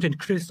around and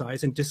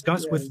criticize and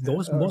discuss with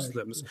those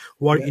Muslims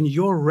who are in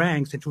your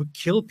ranks and who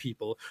kill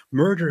people,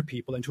 murder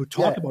people, and who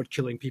talk about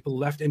killing people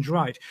left and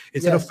right,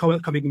 instead of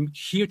coming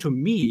here to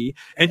me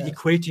and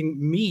equating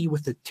me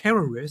with the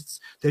terrorists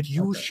that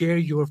you share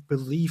your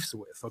beliefs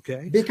with.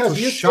 Okay, because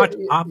so shut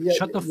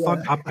the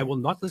fuck up. I will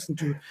not listen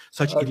to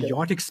such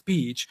idiotic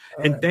speech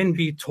and then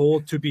be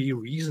told to be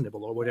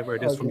reasonable or whatever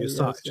it is from your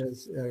side.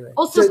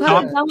 Also,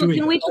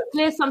 can we just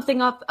clear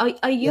something up?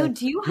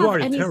 Do you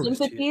have any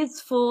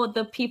sympathies for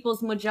the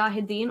People's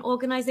Mujahideen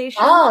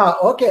organization?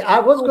 Okay. I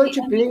was going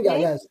to bring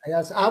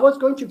I was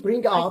going to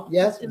bring up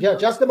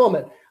just a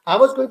moment. I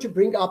was going to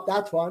bring up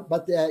that one,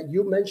 but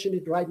you mentioned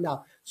it right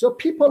now. So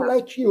people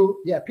like you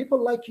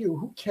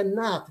who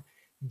cannot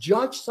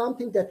judge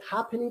something that's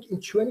happening in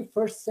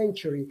 21st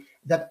century,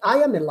 that I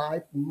am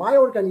alive, my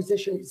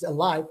organization is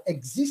alive,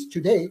 exists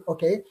today,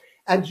 okay?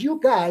 And you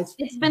guys,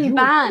 it's been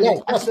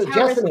banned.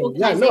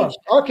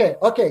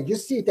 Okay. You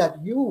see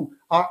that you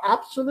are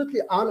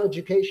absolutely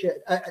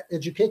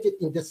educated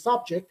in the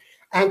subject,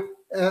 and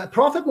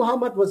Prophet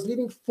Muhammad was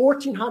living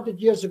 1400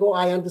 years ago.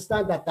 I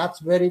understand that that's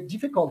very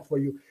difficult for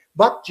you,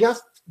 but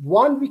just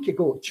 1 week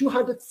ago,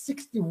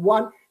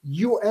 261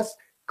 U.S.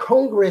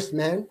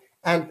 congressmen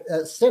and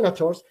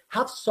senators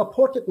have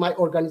supported my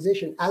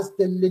organization as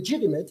the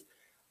legitimate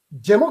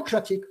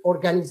democratic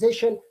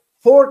organization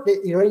for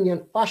the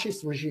Iranian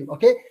fascist regime,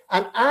 okay?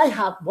 And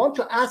I want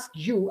to ask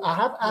you, I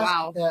have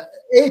asked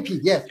AP,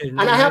 yes, and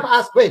I have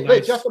asked, wait,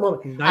 just a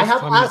moment. I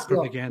have asked,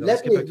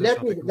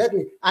 let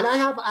me, and I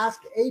have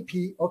asked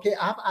AP, okay,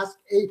 I have asked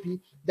AP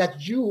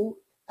that you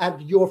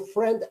and your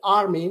friend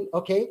Armin,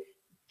 okay,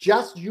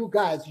 just you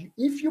guys,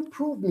 if you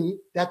prove me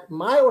that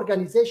my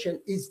organization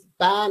is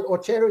banned or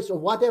terrorist or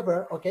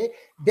whatever, okay,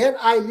 then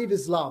I leave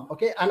Islam,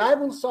 okay, and I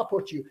will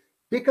support you.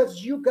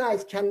 Because you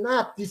guys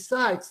cannot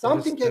decide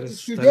something that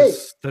is today.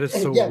 That is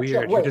so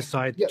weird. You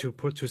decide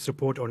to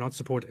support or not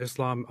support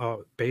Islam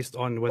based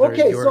on whether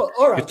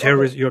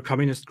your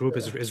communist group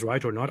is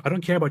right or not. I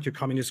don't care about your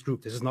communist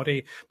group. This is not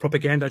a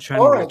propaganda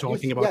channel. We're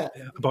talking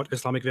about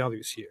Islamic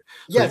values here.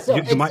 So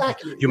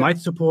you might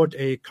support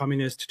a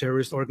communist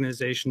terrorist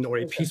organization or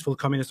a peaceful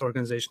communist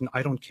organization.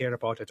 I don't care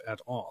about it at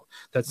all.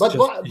 That's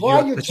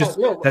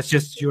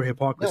just your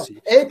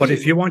hypocrisy. But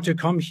if you want to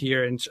come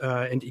here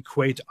and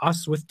equate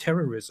us with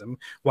terrorism,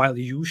 while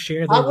you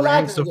share the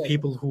ranks of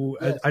people who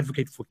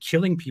advocate for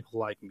killing people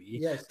like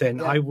me,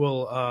 then I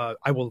will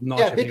not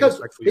have any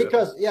respect for you.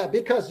 Because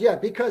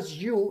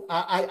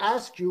I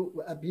asked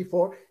you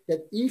before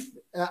that if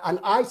an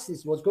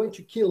ISIS was going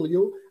to kill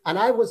you, and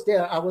I was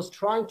there, I was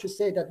trying to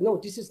say that no,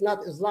 this is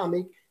not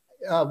Islamic.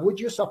 Would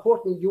you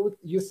support me?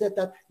 You said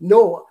that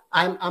no,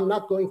 I'm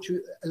not going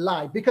to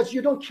lie because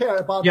you don't care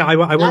about. I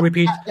will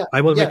repeat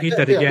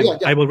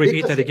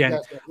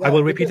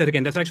that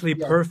again. That's actually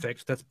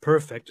perfect. That's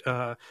perfect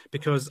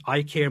because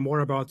I care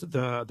more about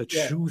the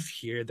truth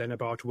here than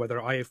about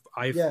whether I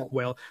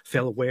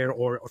fell where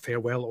or fare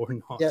well or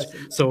not.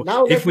 So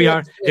if we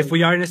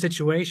are in a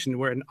situation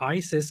where an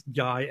ISIS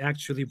guy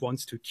actually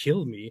wants to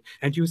kill me,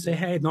 and you say,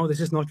 hey, no, this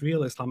is not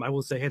real Islam, I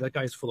will say, hey, that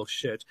guy is full of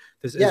shit.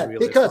 This is real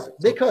because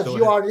Islam.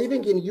 You are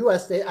living in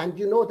USA and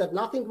you know that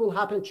nothing will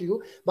happen to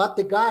you, but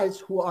the guys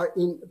who are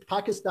in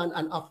Pakistan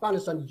and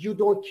Afghanistan, you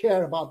don't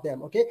care about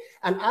them, okay?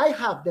 And I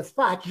have the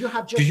fact. You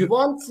have just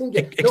one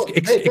single.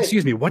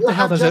 Excuse me. What the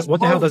hell does that? What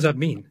the hell does that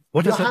mean?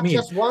 What does that mean?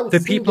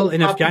 The people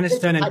in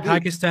Afghanistan and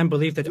Pakistan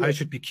believe that I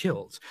should be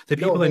killed. The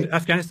people in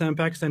Afghanistan and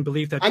Pakistan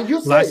believe that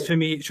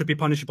blasphemy should be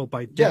punishable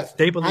by death.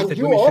 They believe that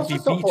women should be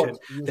beaten.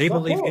 They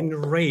believe in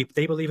rape.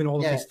 They believe in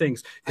all of these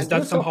things. Is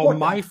that somehow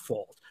my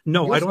fault?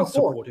 No, I don't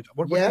support it.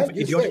 What kind of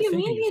idiotic thinking? What do you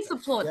mean he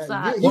supports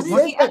that? What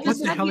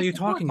the hell are you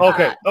talking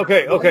about?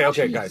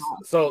 Okay, guys.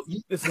 So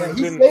this has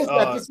been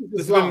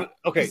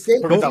okay.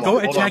 Go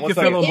attack your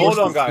fellow Muslims. Hold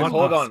on, guys.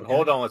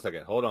 Hold on 1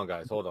 second. Hold on,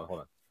 guys. Hold on.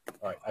 All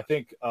right. I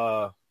think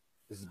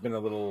this has been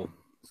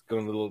it's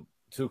going a little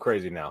too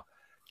crazy now.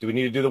 Do we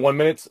need to do the 1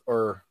 minute,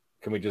 or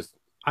can we just?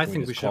 I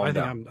think we should. I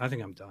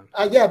think I'm done.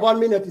 Yeah, 1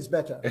 minute is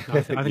better. I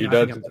think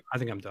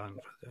I'm done.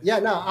 Yeah,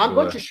 no, I'm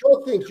going to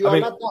show things. You are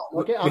not done.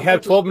 Okay. We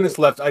have 12 minutes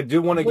left. I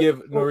do want to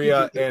give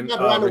Nuriyah and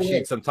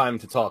Rashid some time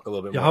to talk a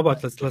little bit more. Yeah, how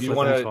about let's you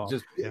want to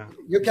just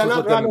you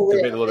cannot run away.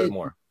 Debate a little bit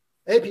more.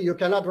 AP, you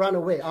cannot run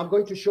away. I'm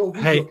going to show.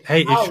 Talk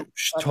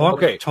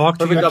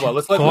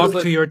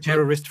to your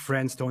terrorist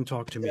friends. Don't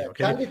talk to me.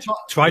 Okay.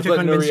 Try to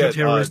convince your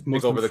terrorist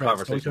Muslim friends.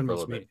 Conversation for a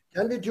little bit.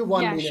 Can we do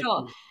 1 minute? Yeah,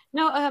 sure.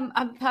 No,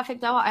 I'm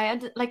perfect.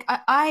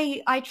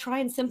 I try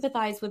and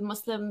sympathize with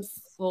Muslims,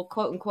 or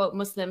quote unquote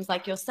Muslims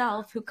like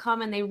yourself, who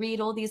come and they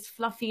read all these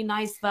fluffy,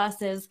 nice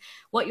verses.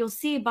 What you'll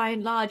see by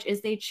and large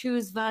is they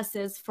choose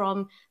verses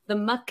from the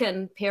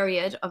Meccan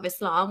period of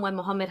Islam, when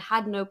Muhammad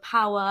had no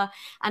power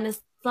and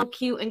is so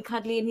cute and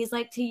cuddly, and he's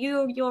like, to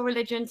you your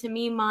religion, to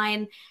me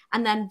mine,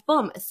 and then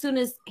boom, as soon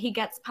as he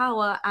gets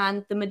power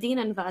and the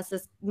Medina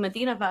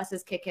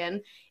verses kick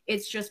in,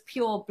 it's just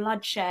pure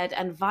bloodshed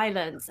and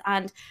violence.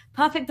 And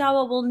Perfect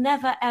Dawah will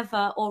never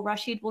ever, or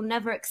Rashid will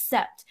never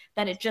accept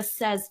that it just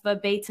says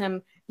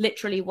verbatim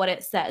literally what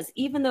it says,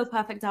 even though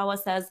Perfect Dawah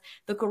says,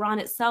 the Quran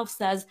itself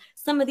says,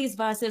 some of these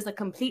verses are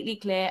completely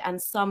clear and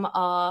some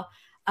are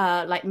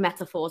like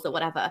metaphors or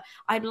whatever.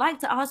 I'd like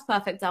to ask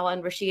Perfect Dawah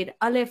and Rashid,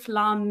 Alif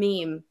Lam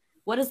Mim,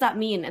 what does that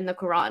mean in the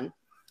Quran?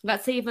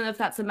 Let's say, even if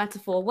that's a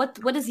metaphor, what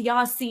does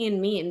Yasin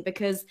mean?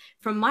 Because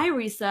from my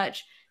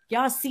research,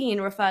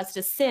 Yasin refers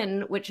to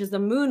Sin, which is the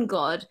moon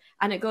god,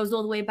 and it goes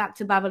all the way back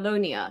to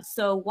Babylonia.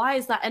 So why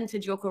has that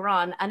entered your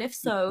Quran? And if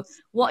so,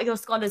 what are your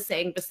scholars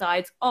saying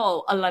besides,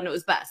 oh, Allah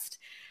knows best?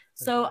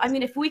 So, I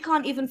mean, if we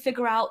can't even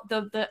figure out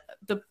the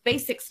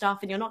basic stuff,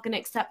 and you're not going to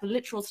accept the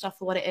literal stuff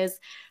for what it is,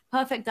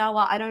 Perfect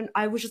Dawah,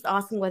 I was just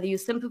asking whether you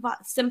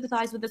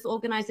sympathize with this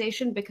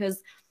organization,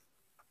 because...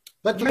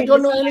 But you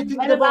don't know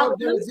anything about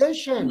the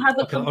organization. You have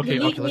a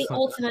completely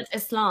alternate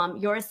Islam.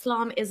 Your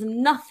Islam is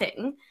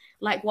nothing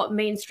like what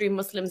mainstream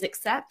Muslims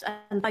accept,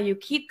 and you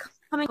keep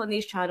coming on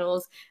these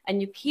channels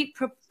and you keep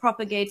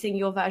propagating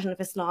your version of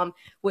Islam,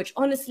 which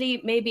honestly,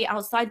 maybe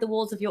outside the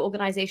walls of your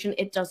organization,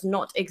 it does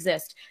not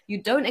exist.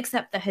 You don't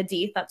accept the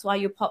hadith. That's why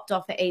you popped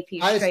off at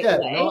AP straight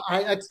away. No,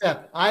 I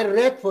accept. I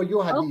read for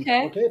you hadith.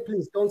 Okay,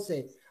 please don't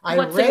say. I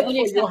read for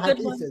your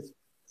hadiths.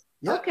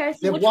 Yeah. Okay,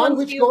 so the one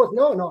which goes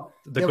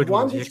the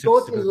one which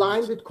goes in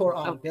line with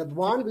Quran. The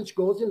one which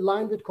goes in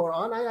line with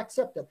Quran, I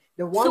accept it.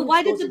 The one. So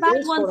why did the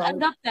bad ones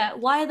end up there?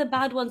 Why are the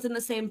bad ones in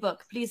the same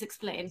book? Please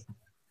explain.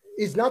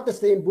 It's not the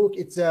same book.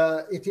 It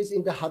is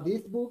in the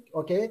hadith book.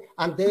 Okay,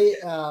 and they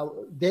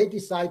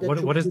decided.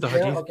 What is the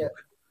hadith book?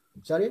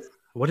 Sorry.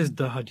 What is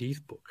the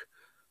hadith book?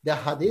 The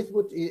hadith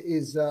book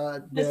is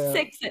the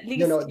six at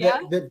least.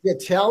 The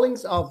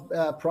tellings of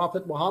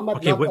Prophet Muhammad.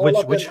 Okay,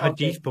 which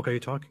hadith book are you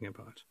talking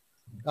about?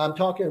 I'm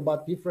talking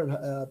about different,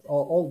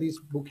 all these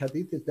book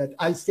hadiths that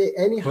I say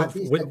any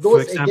hadith that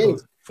goes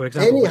against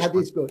any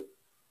hadith good.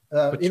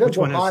 Even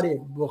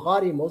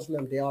Bukhari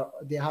Muslim,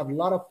 they have a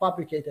lot of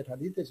fabricated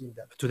hadiths in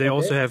them. Do they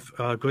also have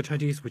good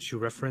hadiths which you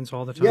reference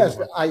all the time? Yes,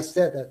 I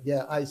said that.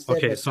 Yeah, I said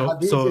okay, that.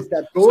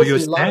 So your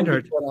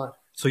standard.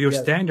 So your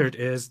standard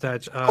is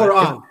that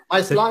Quran.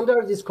 My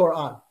standard is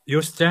Quran.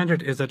 Your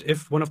standard is that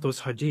if one of those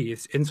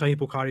hadiths in Sahih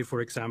Bukhari,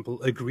 for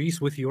example, agrees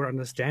with your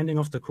understanding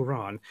of the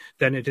Quran,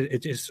 then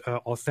it is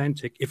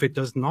authentic. If it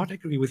does not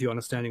agree with your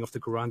understanding of the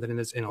Quran, then it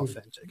is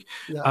inauthentic.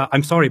 Yeah.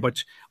 I'm sorry,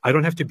 but I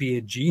don't have to be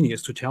a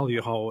genius to tell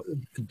you how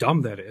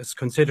dumb that is,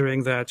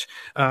 considering that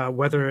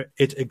whether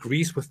it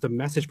agrees with the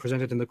message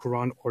presented in the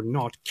Quran or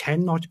not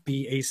cannot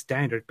be a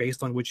standard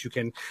based on which you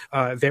can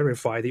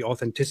verify the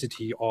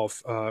authenticity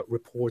of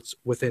reports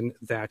within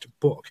that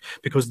book,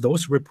 because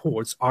those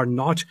reports are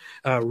not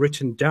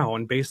written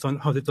down based on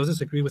how does this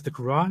agree with the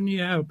Quran?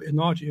 Yeah,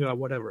 not, yeah,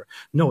 whatever.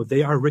 No,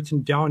 they are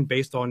written down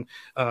based on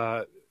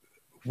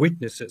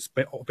witnesses,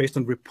 based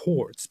on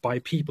reports by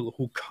people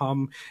who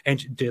come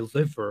and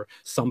deliver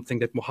something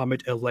that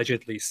Muhammad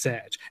allegedly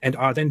said, and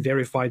are then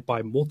verified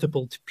by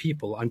multiple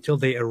people until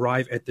they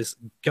arrive at this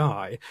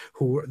guy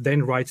who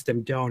then writes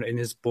them down in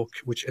his book,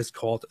 which is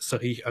called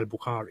Sahih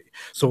al-Bukhari.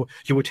 So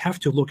you would have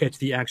to look at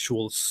the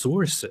actual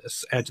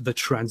sources, at the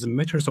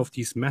transmitters of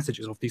these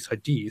messages, of these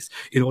hadiths,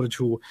 in order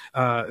to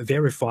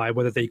verify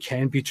whether they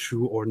can be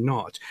true or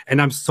not. And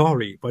I'm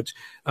sorry, but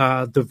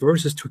the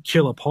verses to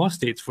kill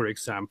apostates, for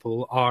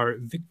example, are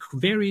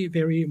very,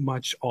 very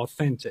much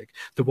authentic.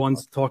 The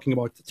ones talking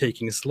about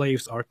taking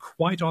slaves are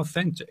quite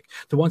authentic.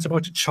 The ones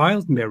about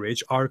child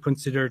marriage are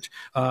considered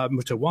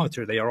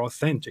mutawatir. They are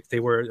authentic. They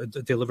were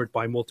delivered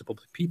by multiple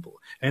people,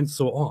 and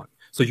so on.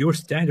 So your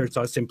standards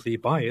are simply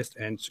biased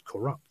and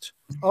corrupt.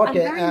 Okay. And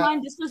bear in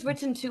mind, this was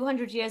written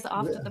 200 years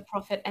after the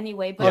Prophet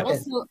anyway. But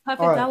also,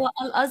 Prophet Dawah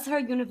Al-Azhar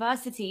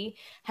University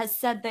has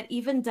said that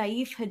even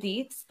Da'if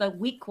hadiths, the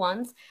weak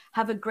ones,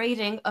 have a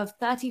grading of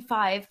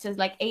 35 to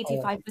like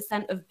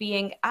 85% of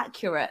being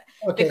accurate.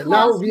 Okay, Because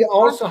now we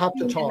also have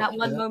to talk. in that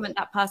one moment,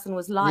 that person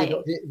was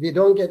lying. We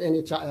don't get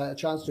any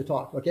chance to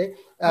talk, okay?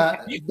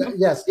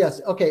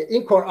 Yes. Okay,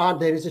 in Quran,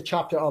 there is a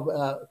chapter of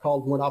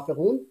called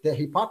Munafiqun, the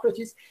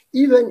hypocrites.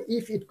 Even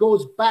if it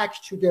goes back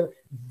to the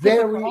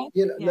very,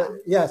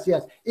 yes,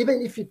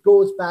 even if it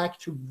goes back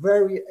to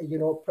very,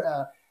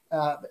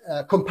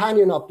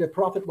 companion of the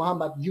Prophet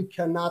Muhammad, you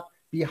cannot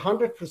be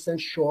 100%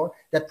 sure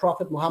that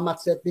Prophet Muhammad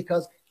said,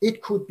 because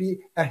it could be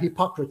a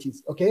hypocrisy,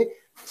 okay?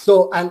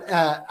 So, and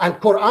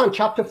Quran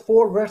chapter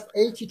 4, verse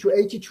 80 to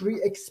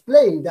 83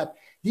 explain that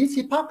these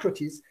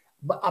hypocrites,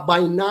 by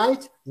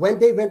night, when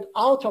they went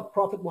out of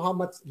Prophet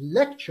Muhammad's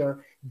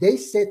lecture, they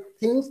said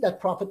things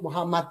that Prophet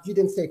Muhammad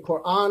didn't say.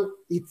 Quran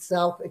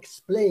itself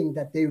explained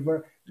that they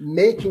were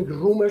making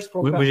rumors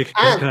from. Let me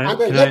tell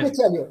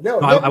you.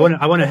 I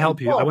want to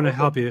help you. I want to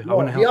help you. No,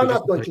 we are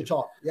not going to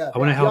talk. Yeah, I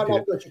want to help you.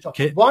 Not going to talk.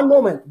 Okay. One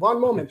moment,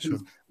 please. Sure.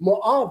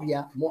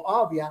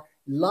 Muawiyah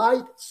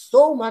lied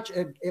so much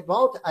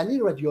about Ali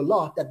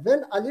radiallahu that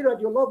when Ali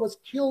radiallahu was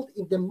killed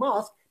in the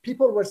mosque,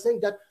 people were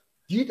saying that,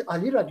 did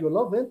Ali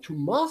radiallahu went to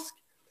mosque?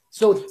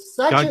 So this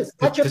is,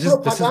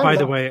 by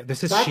the way,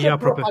 this is Shia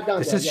propaganda.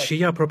 This is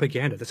Shia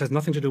propaganda. This has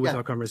nothing to do with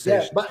our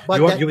conversation.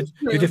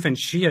 You defend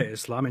Shia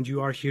Islam, and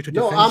you are here to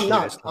defend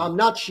Shia Islam. I'm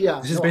not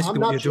Shia. This is basically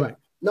what you're doing.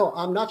 No,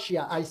 I'm not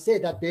Shia. I say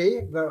that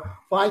they were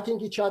fighting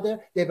each other.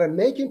 They were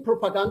making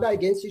propaganda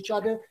against each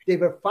other. They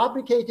were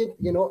fabricating,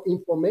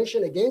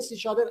 information against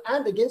each other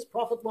and against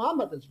Prophet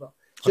Muhammad as well.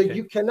 So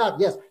you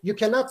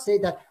cannot say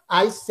that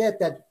I said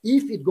that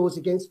if it goes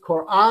against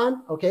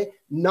Quran, okay,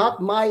 not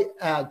my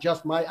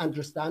just my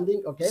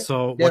understanding, okay.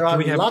 So there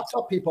are lots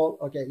of people,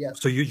 okay,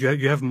 yes. So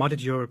you have muddied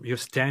your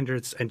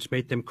standards and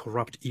made them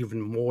corrupt even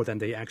more than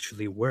they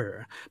actually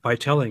were by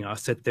telling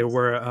us that there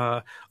were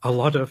a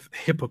lot of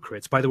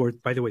hypocrites. By the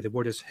way, the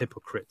word is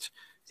hypocrite.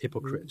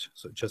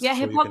 So just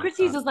Hippocrates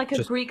is like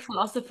a Greek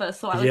philosopher,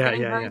 so I was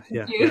getting very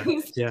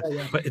confused.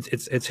 But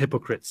it's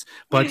hypocrites.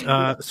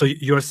 But so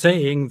you're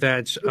saying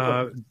that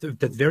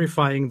that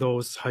verifying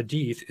those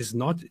hadith is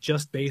not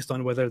just based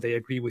on whether they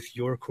agree with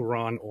your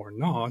Quran or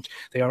not.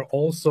 They are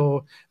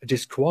also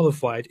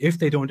disqualified if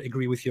they don't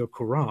agree with your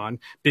Quran,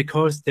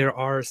 because there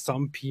are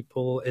some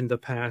people in the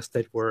past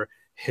that were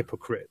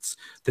hypocrites.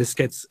 This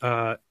gets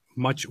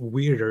much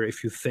weirder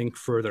if you think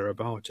further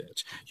about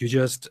it.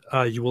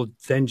 You will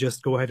then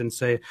just go ahead and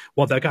say,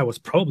 well, that guy was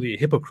probably a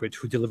hypocrite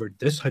who delivered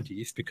this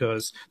hadith,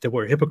 because there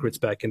were hypocrites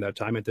back in that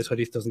time, and this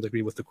hadith doesn't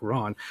agree with the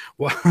Quran.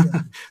 Well,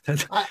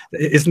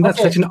 isn't that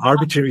such an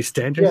arbitrary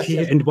standard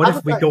here? And what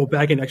if we go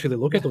back and actually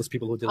look at those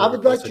people who delivered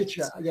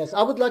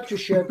I would like to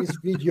share this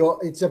video.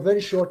 It's a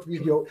very short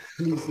video,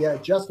 please. Yeah,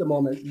 just a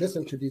moment.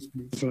 Listen to this,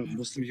 please. So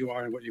Muslim you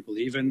are and what you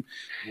believe in.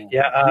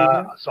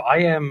 So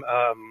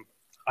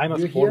I'm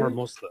a former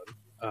Muslim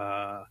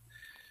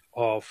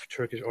of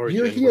Turkish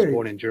origin. I was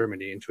born in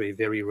Germany into a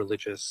very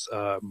religious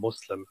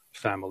Muslim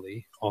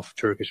family of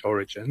Turkish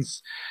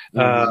origins.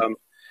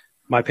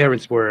 My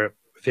parents were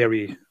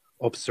very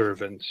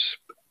observant.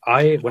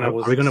 Are we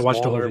going to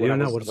watch the whole video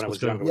now? When I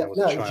was younger, when I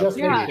was a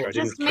child, I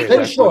didn't care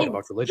that much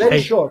about religion.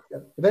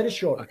 Very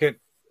short. Okay.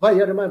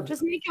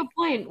 Just make your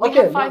point. We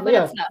have 5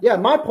 minutes left. Yeah,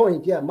 my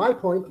point.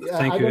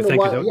 Thank you.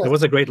 That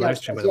was a great live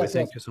stream, by the way.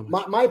 Thank you so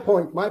much. My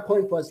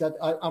point was that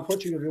I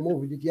unfortunately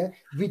removed it. Yeah,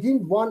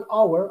 within 1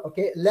 hour,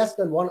 okay, less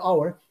than 1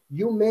 hour,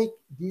 you make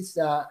this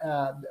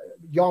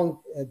young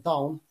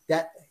down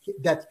that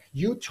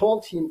you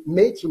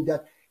made him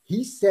that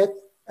he said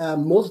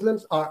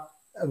Muslims are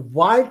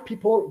wild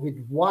people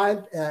with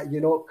wild,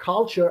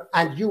 culture,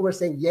 and you were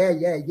saying,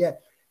 yeah.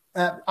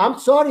 I'm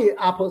sorry,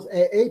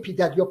 AP,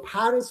 that your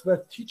parents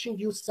were teaching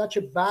you such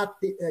a bad,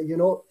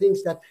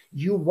 things that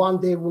you one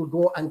day will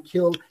go and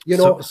kill,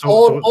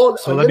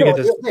 So let me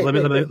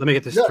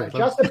get this straight.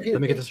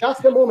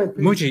 Just a moment,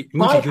 please. Muji,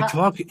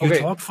 you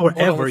talk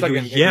forever,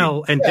 you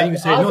yell, and then you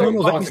say,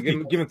 no,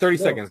 give him 30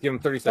 seconds. Give him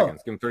 30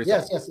 seconds. Give him 30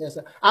 seconds. Yes.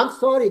 I'm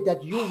sorry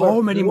that you were.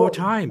 How many more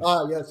times?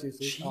 Yes.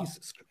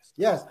 Jesus Christ.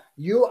 Yes,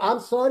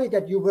 I'm sorry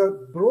that you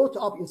were brought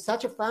up in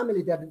such a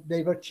family that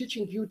they were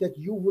teaching you that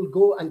you will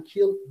go and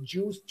kill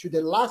Jews to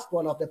the last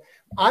one of them.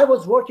 I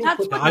was working. I'm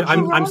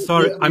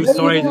sorry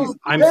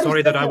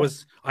that I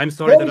was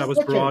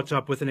brought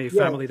up within a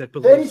family that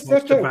believes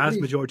what the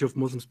vast majority of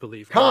Muslims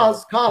believe.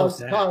 Cause.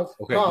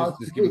 Okay,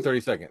 just give him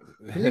 30 seconds.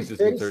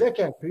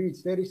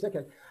 Please, 30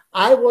 seconds.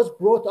 I was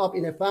brought up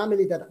in a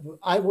family that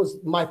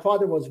my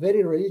father was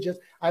very religious.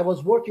 I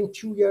was working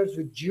 2 years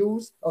with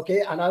Jews,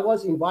 okay, and I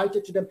was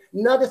invited to them.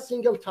 Not a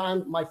single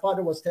time my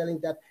father was telling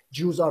that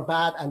Jews are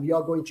bad and we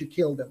are going to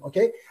kill them,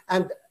 okay?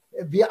 And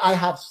I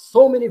have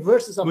so many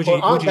verses of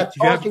Quran that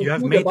talking you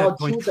have good made about that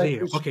point Jews clear.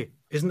 and Okay,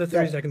 isn't the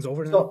 30 seconds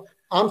over now? So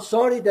I'm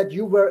sorry that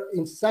you were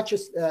in such a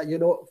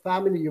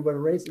family. You were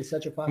raised in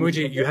such a family.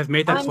 Muji, you have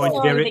made that point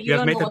very. You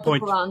have made that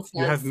point.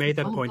 You have made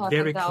that point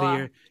very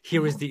clear.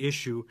 Here is the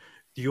issue: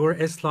 your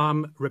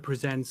Islam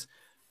represents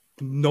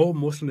no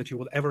Muslim that you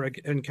will ever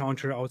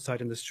encounter outside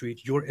in the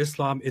street. Your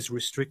Islam is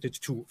restricted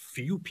to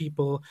few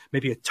people,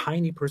 maybe a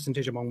tiny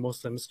percentage among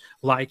Muslims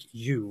like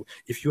you.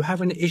 If you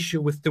have an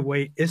issue with the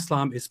way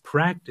Islam is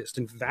practiced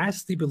and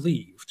vastly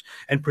believed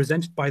and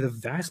presented by the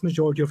vast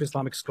majority of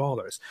Islamic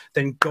scholars,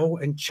 then go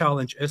and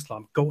challenge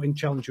Islam. Go and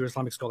challenge your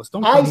Islamic scholars.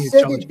 Don't come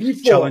here and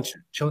challenge.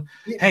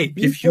 Hey,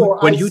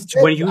 when you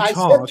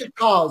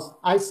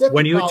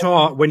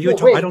talk,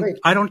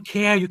 I don't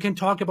care. You can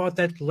talk about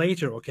that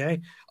later,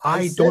 okay?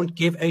 I don't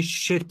give a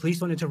shit. Please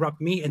don't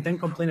interrupt me and then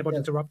complain about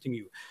interrupting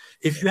you.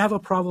 If you have a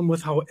problem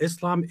with how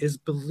Islam is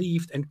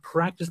believed and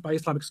practiced by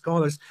Islamic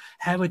scholars,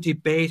 have a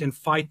debate and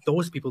fight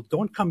those people.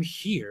 Don't come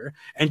here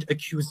and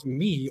accuse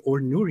me or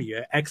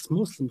Nuriyah,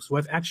 ex-Muslims who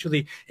have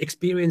actually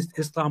experienced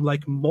Islam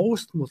like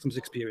most Muslims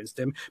experienced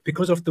them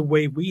because of the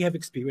way we have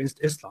experienced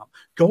Islam.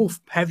 Go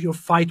have your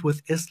fight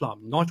with Islam,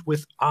 not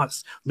with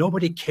us.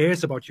 Nobody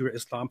cares about your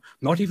Islam.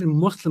 Not even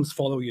Muslims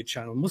follow your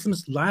channel.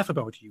 Muslims laugh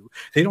about you.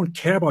 They don't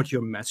care about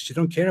your message. They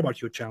don't care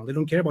about your channel. They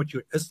don't care about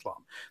your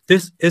Islam.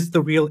 This is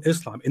the real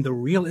Islam. In the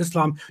real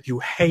Islam, you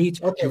hate,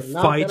 you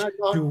fight,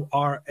 you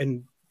are,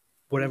 and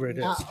whatever it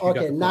is.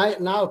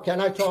 Now can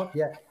I talk?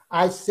 Yeah.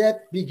 I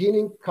said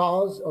beginning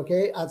cause,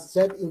 okay? I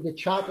said in the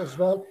chat as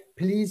well,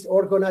 please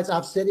organize.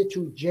 I've said it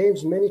to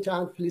James many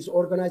times. Please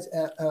organize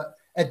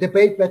a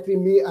debate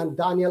between me and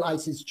Daniel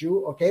ISIS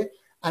Jew, okay?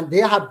 And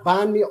they have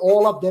banned me,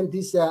 all of them,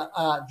 these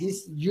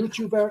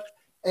YouTubers,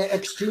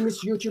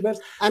 extremist YouTubers.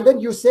 And then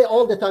you say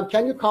all the time,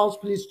 can you cause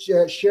please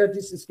share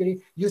this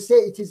screen? You say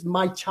it is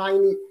my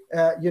tiny,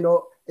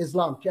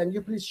 Islam. Can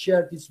you please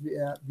share this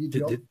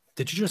video?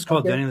 Did you just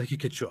call Daniel like you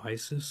could show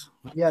ISIS?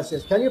 Yes.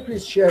 Can you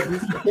please share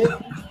this? Okay.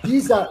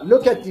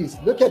 Look at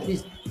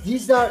this.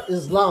 These are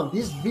Islam.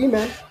 These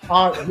women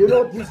are,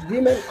 these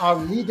women are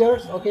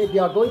leaders. Okay. They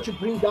are going to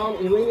bring down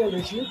Iranian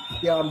regime.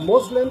 They are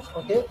Muslims.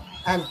 Okay.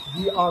 And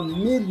we are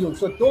millions.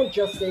 So don't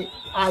just say,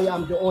 I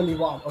am the only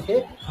one.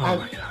 Okay.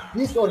 And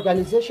this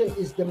organization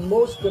is the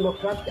most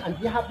democratic. And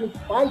we have been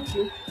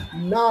fighting,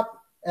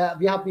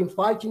 we have been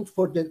fighting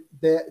for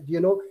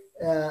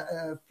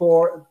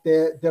for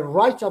the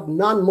right of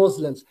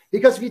non-Muslims,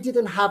 because we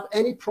didn't have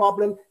any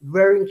problem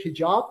wearing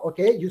hijab.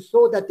 Okay, you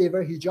saw that they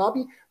were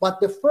hijabi, but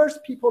the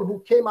first people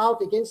who came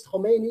out against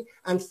Khomeini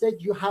and said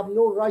you have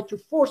no right to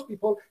force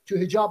people to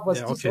hijab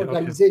was this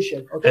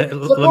organization. Okay, so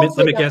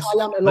let me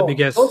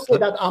guess. Don't say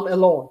that I'm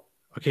alone.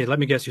 Okay, let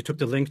me guess. You took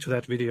the link to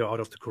that video out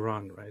of the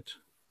Quran, right?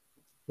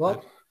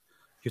 What?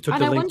 You took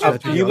the link to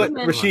that video. You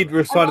let Rashid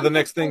respond to the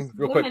next thing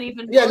real quick.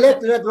 Yeah,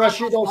 let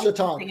Rashid also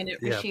talk.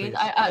 Rashid,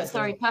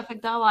 sorry,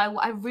 Perfect Dawah.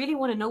 I really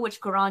want to know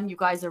which Quran you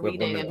guys are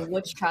reading and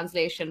which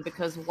translation,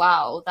 because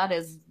wow, that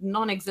is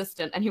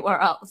non-existent anywhere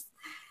else.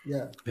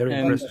 Yeah, very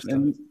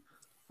impressive.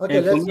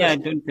 Okay, for me, I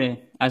don't.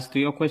 As to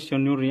your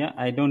question, Nuriyah,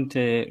 I don't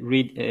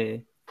read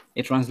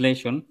a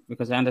translation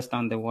because I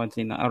understand the words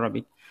in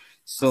Arabic.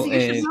 So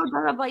you should know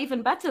Daraba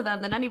even better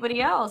than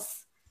anybody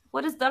else.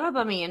 What does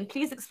Daraba mean?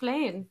 Please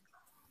explain.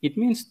 It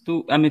means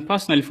to,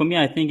 personally, for me,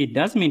 I think it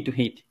does mean to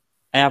hate.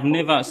 I have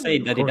never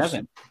said that it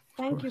doesn't.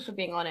 Thank you for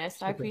being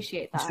honest. I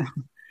appreciate that.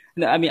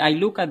 I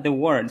look at the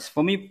words.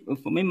 For me,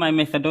 my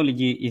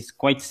methodology is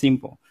quite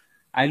simple.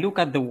 I look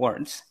at the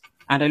words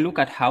and I look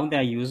at how they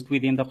are used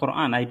within the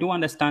Quran. I do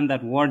understand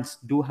that words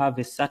do have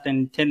a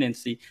certain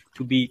tendency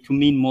to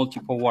mean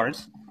multiple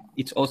words.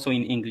 It's also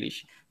in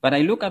English. But I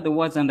look at the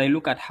words and I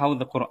look at how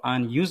the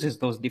Quran uses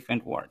those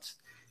different words.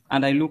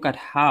 And I look at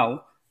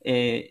how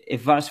a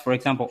verse, for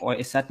example, or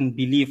a certain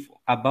belief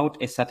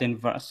about a certain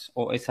verse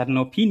or a certain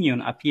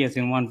opinion appears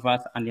in one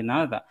verse and in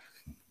another.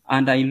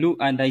 And I look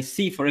and I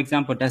see, for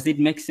example, does it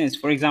make sense?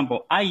 For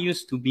example, I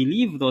used to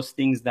believe those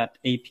things that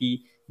AP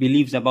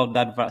believes about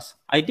that verse.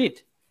 I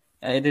did.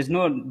 There's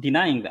no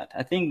denying that.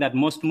 I think that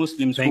most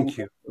Muslims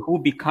who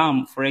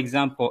become, for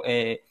example,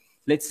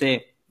 let's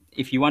say,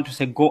 if you want to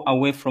say, go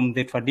away from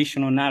the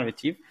traditional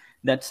narrative,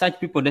 that such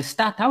people, they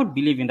start out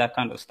believing that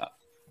kind of stuff.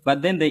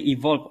 But then they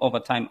evolve over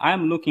time.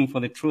 I'm looking for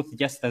the truth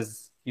just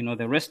as,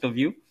 the rest of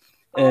you.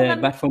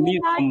 But for me,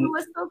 you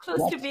were so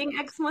close to being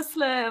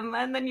ex-Muslim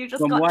and then you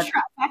just got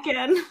trapped back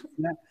in.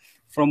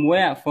 For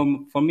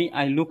me,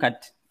 I look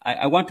at,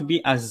 I want to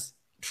be as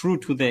true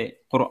to the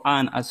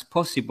Quran as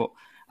possible.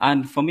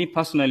 And for me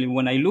personally,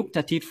 when I looked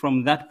at it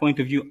from that point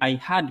of view, I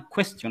had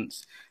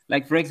questions.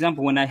 Like, for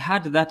example, when I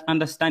had that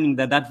understanding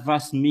that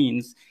verse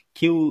means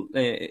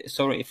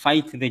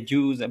fight the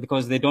Jews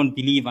because they don't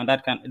believe, and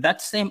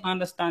that same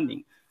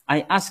understanding,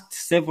 I asked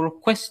several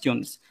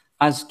questions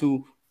as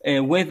to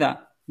whether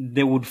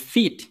they would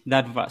fit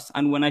that verse.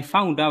 And when I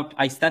found out,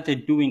 I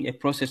started doing a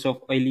process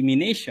of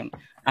elimination.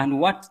 And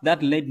what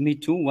that led me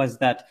to was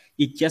that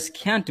it just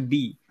can't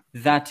be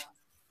that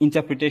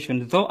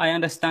interpretation. Though I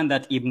understand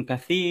that Ibn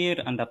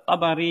Kathir and the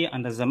Tabari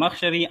and the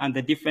Zamakhshari and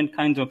the different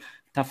kinds of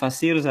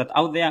tafasirs that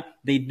out there,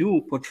 they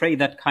do portray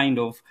that kind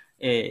of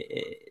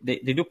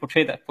they do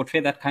portray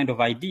that kind of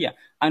idea.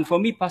 And for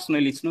me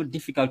personally, it's not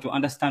difficult to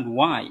understand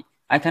why.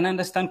 I can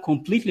understand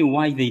completely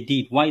why they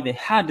did, why they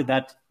had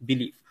that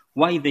belief,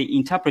 why they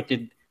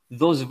interpreted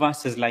those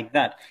verses like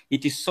that.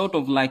 It is sort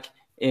of like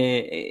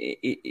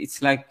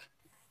it's like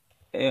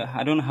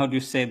I don't know how do you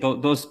say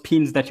those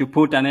pins that you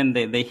put and then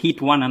they hit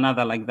one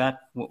another like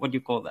that. What do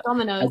you call that?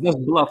 Dominoes. Those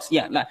blocks.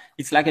 Yeah,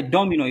 it's like a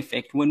domino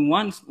effect. When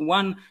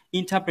one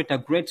interpreter,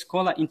 great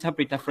scholar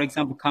interpreter, for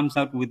example, comes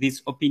out with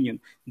this opinion,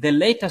 the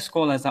later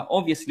scholars are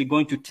obviously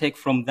going to take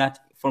from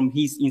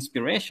his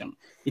inspiration.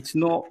 It's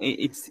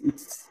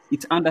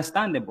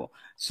understandable.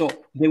 So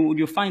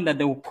you find that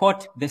they will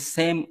quote the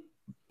same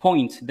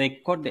point. They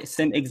quote the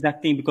same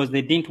exact thing because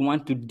they didn't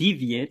want to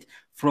deviate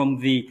from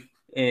the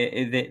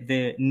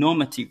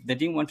normative. They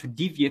didn't want to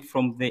deviate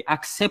from the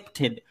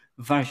accepted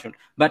version.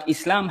 But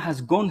Islam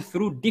has gone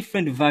through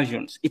different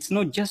versions. It's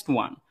not just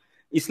one.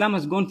 Islam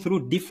has gone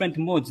through different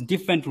modes,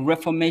 different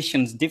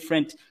reformations,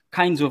 different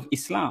kinds of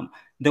Islam.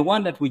 The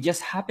one that we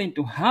just happen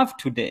to have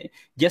today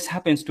just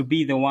happens to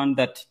be the one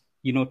that,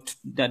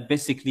 that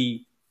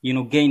basically,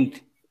 gained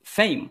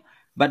fame.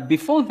 But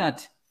before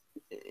that,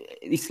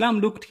 Islam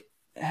looked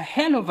a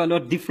hell of a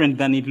lot different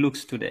than it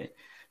looks today.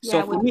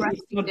 So for me,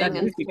 it's not that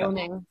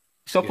difficult.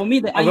 So for me,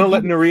 I'm going to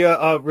let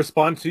Nuriyah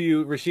respond to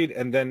you, Rashid,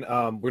 and then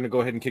we're going to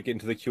go ahead and kick it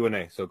into the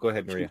Q&A. So go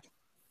ahead, Nuriyah.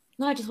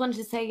 No, I just wanted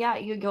to say, yeah,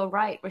 you're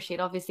right, Rashid.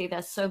 Obviously,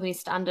 there's so many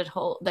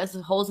there's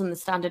holes in the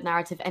standard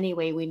narrative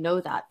anyway. We know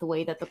that, the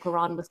way that the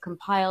Quran was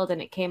compiled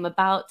and it came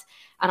about.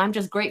 And I'm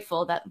just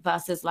grateful that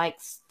verses like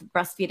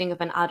breastfeeding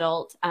of an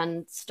adult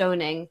and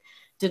stoning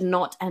did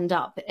not end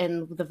up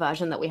in the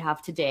version that we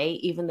have today,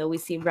 even though we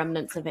see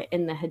remnants of it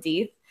in the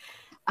Hadith.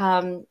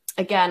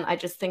 Again, I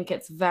just think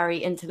it's very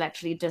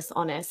intellectually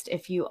dishonest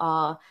if you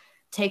are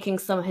taking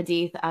some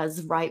hadith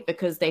as right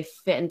because they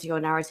fit into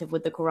your narrative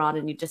with the Quran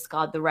and you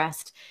discard the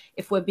rest.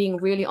 If we're being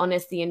really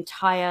honest, the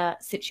entire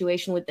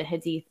situation with the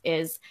hadith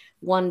is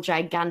one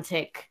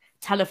gigantic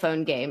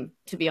telephone game,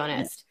 to be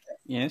honest.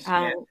 Yes.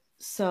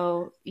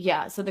 So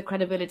the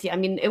credibility, I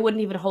mean, it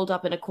wouldn't even hold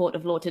up in a court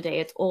of law today.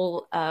 It's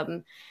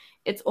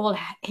all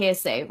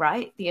hearsay,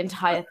 right? The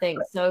entire thing.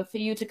 So for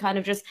you to kind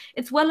of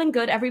it's well and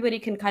good. Everybody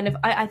can kind of,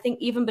 I think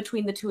even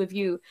between the two of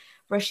you,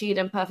 Rashid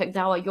and Perfect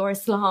Dawah, your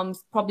Islams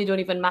probably don't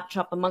even match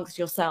up amongst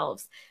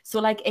yourselves. So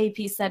like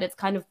AP said, it's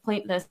kind of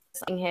pointless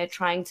sitting here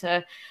trying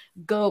to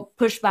go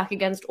push back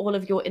against all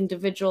of your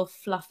individual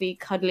fluffy,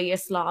 cuddly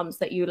Islams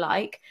that you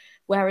like.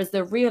 Whereas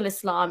the real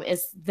Islam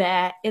is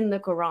there in the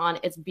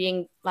Quran. It's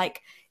being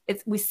like,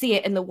 we see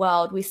it in the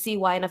world. We see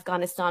why in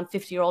Afghanistan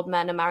 50-year-old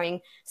men are marrying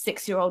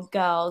 6-year-old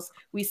girls.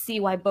 We see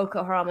why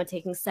Boko Haram are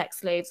taking sex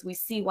slaves. We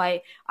see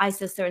why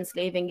ISIS are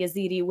enslaving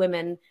Yazidi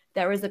women.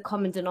 There is a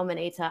common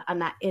denominator,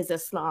 and that is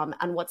Islam.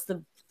 And what's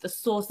the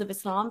source of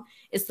Islam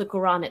is the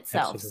Quran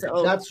itself.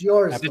 Absolutely. So that's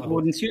yours.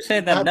 Wouldn't you say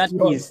that that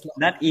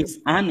is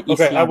an Islam?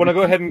 Okay, I want to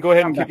go ahead and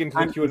kick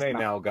into the Q&A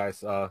now,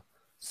 guys.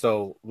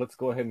 So let's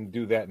go ahead and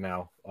do that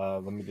now.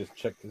 Let me just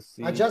check to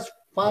see. I just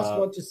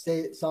want to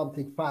say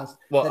something fast.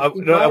 Well,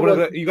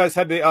 you guys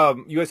had the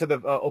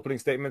opening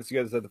statements.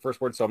 You guys had the first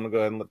word, so I'm gonna go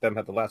ahead and let them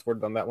have the last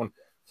word on that one.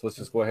 So let's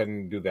just go ahead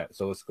and do that.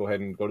 So let's go ahead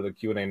and go to the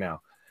Q&A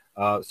now.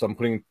 So I'm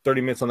putting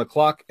 30 minutes on the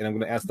clock, and I'm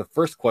going to ask the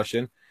first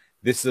question.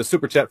 This is a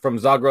super chat from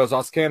Zagros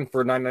Oskan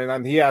for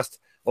 $9.99. He asked,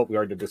 we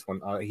already did this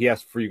one. He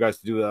asked for you guys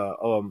to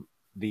do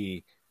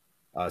the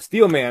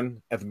Steel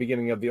Man at the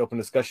beginning of the open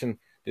discussion.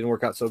 Didn't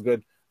work out so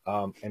good.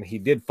 And he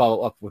did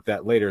follow up with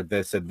that later.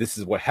 That said, this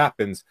is what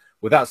happens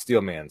without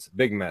Steel Man's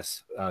big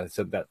mess.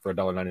 Said that for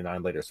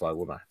 $1.99 later, so I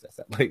will not ask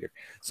that later.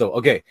 So,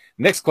 okay,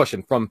 next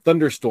question from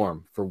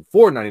Thunderstorm for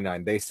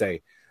 $4.99. They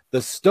say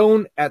the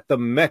stone at the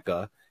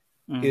Mecca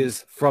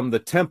is from the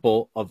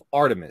temple of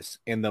Artemis,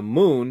 and the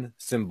moon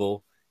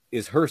symbol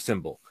is her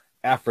symbol.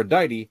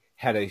 Aphrodite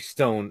had a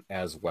stone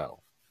as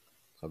well.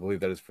 So I believe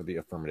that is for the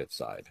affirmative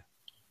side.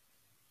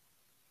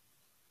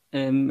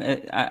 I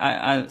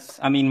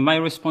mean, my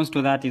response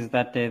to that is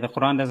that the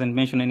Quran doesn't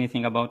mention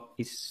anything about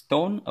a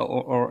stone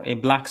or a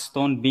black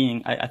stone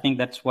being. I think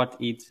that's what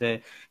it's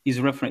a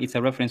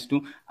reference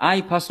to.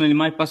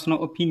 My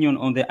personal opinion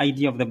on the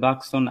idea of the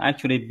black stone, I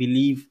actually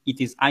believe it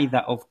is either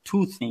of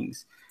two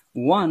things.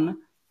 One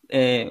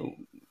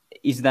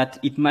is that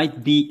it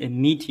might be a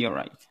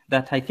meteorite.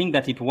 That I think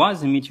that it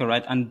was a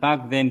meteorite, and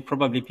back then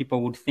probably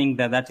people would think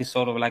that that is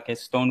sort of like a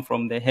stone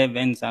from the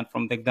heavens and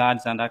from the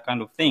gods and that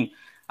kind of thing.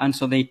 And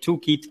so they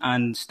took it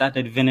and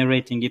started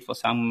venerating it for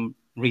some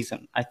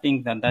reason. I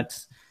think that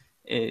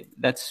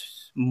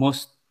that's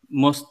most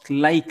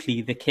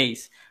likely the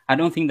case. I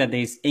don't think that there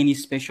is any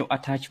special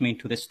attachment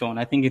to the stone.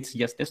 I think it's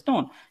just a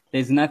stone.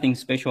 There's nothing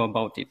special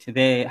about it.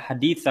 The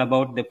hadiths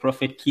about the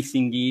Prophet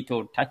kissing it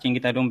or touching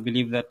it, I don't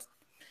believe that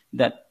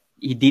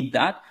he did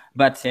that.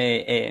 But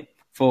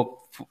for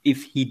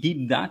if he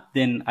did that,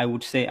 then I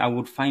would say I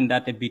would find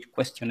that a bit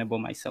questionable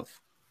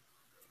myself.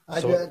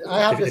 So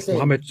I have to say,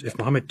 if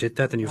Muhammad did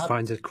that, then you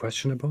find it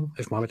questionable.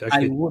 If Muhammad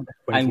actually,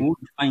 I would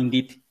find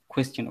it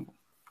questionable.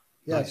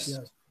 Yes, Nice.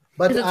 yes.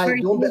 But it's I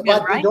very don't. pagan,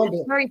 But right? we don't.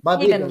 It's very But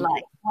we don't.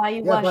 pagan-like. Why are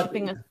you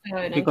worshipping a stone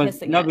and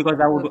kissing it?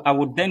 Because I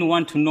would then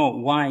want to know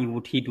why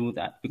would he do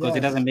that? Because it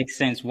doesn't make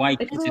sense. Why?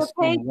 Because he's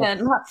a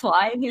pagan. That's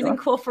why he's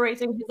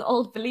incorporating his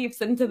old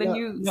beliefs into the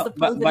new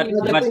supposedly.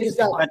 The thing is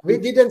that we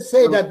didn't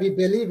say that we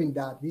believe in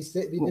that. We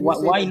said we didn't say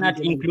why that not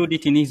include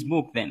it in his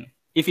book then?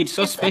 If it's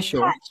so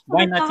special,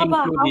 why not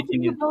include it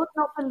in you both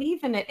not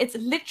believe in it? It's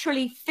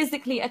literally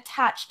physically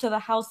attached to the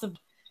house of.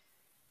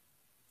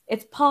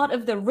 It's part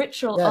of the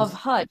ritual of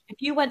Hajj.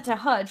 If you went to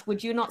Hajj,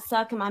 would you not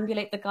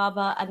circumambulate the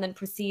Kaaba and then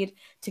proceed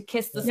to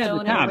kiss the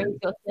stone and erase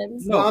your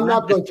sins? No, I'm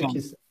not going to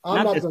kiss.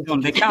 I'm not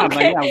going to kiss. The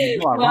Kaaba,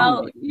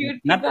 well, you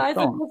guys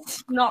are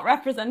just not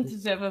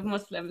representative of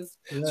Muslims.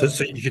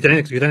 So you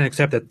then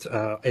accept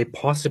that a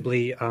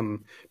possibly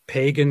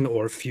pagan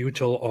or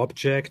futile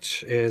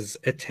object is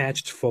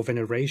attached for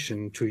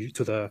veneration to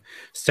the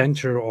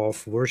center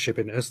of worship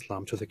in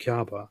Islam, to the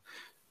Kaaba,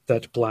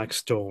 that black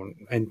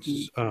stone, and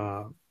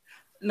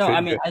no,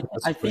 I mean,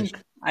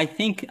 I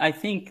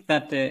think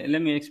that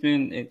let me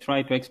explain.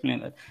 Try to explain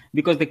that,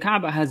 because the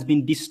Kaaba has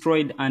been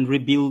destroyed and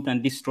rebuilt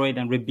and destroyed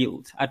and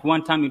rebuilt. At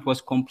one time, it was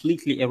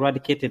completely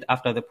eradicated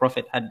after the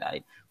Prophet had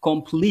died,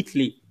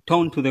 completely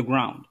torn to the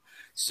ground.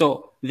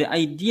 So the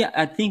idea,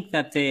 I think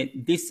that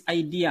this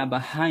idea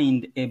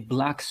behind a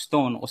black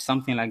stone or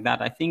something like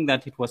that, I think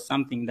that it was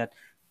something that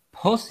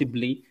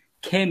possibly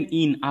came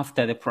in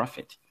after the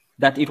Prophet.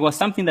 That it was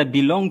something that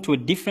belonged to a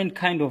different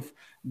kind of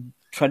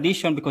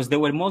tradition, because there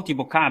were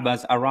multiple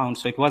Kaabas around,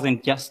 so it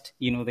wasn't just,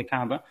 the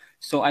Kaaba.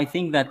 So I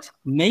think that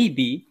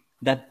maybe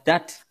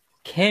that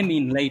came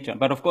in later,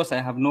 but of course I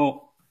have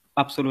no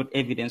absolute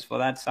evidence for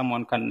that.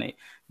 Someone can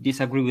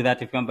disagree with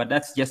that if you want, but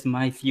that's just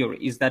my theory,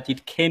 is that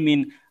it came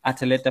in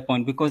at a later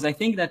point, because I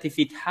think that if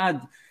it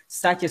had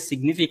such a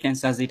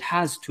significance as it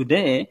has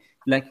today,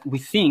 like we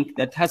think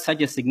that has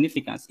such a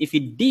significance, if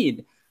it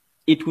did,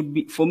 it would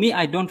be, for me,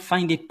 I don't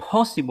find it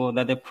possible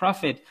that the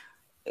Prophet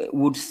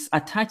would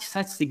attach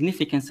such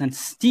significance and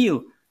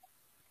still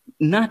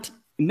not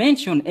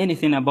mention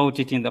anything about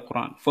it in the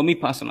Quran, for me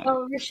personally.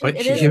 Oh, Rashid,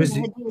 it is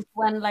in the hadith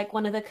when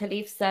one of the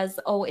caliphs says,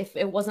 oh, if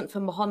it wasn't for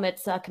Muhammad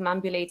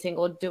circumambulating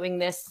or doing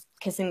this,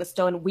 kissing the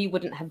stone, we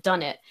wouldn't have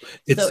done it.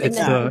 It's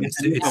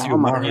the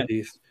Umar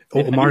hadith.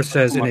 Omar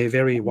says in a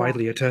very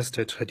widely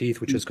attested hadith,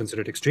 which is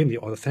considered extremely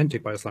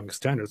authentic by Islamic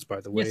standards,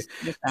 by the way,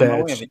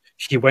 that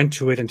he went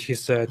to it and he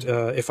said,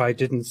 if I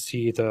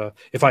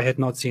had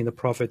not seen the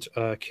Prophet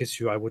kiss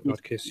you, I would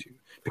not kiss you,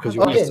 because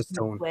you kissed the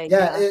stone.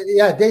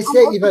 Yeah, they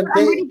say even.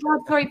 I'm really glad,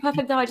 sorry,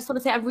 perfect. Though I just want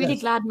to say, I'm really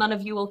glad none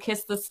of you will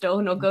kiss the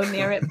stone or go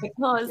near it,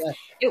 because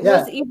it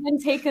was even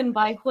taken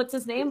by, what's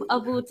his name,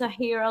 Abu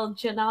Tahir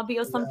al-Janabi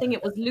or something.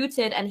 It was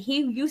looted, and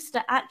he used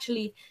to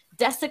actually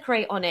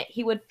desecrate on it.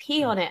 He would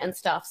pee on it and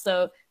stuff.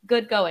 So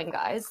good going,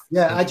 guys.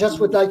 Yeah, I just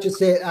would like to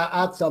say,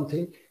 add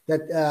something,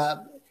 that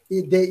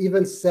they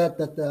even said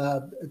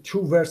that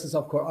 2 verses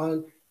of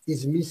Quran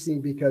is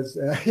missing because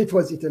it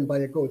was eaten by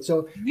a goat.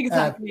 So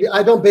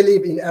I don't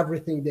believe in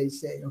everything they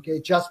say. Okay,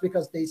 just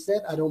because they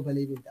said, I don't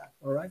believe in that.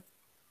 All right.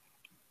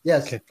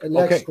 Yes. Okay.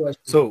 Next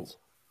question. So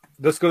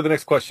let's go to the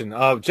next question.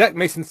 Jack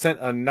Mason sent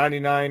a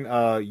 99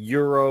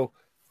 euro,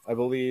 I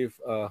believe.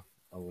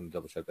 I want to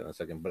double check that in a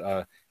second,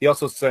 but he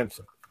also sent,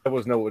 there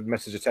was no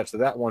message attached to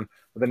that one,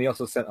 but then he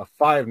also sent a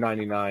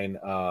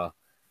 $5.99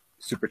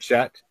 super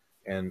chat,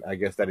 and I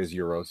guess that is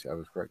euros. I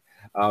was correct.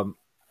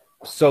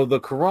 So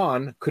the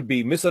Quran could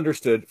be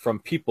misunderstood from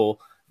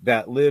people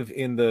that live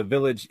in the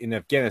village in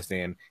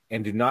Afghanistan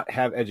and do not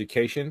have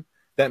education.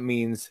 That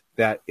means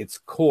that its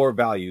core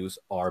values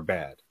are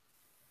bad.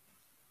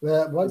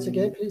 Once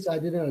again, please, I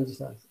didn't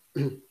understand.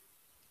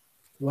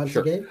 Once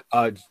again?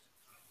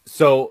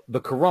 So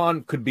the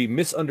Quran could be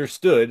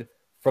misunderstood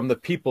from the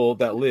people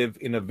that live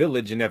in a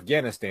village in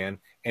Afghanistan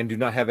and do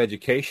not have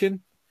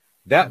education.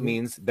 That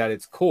means that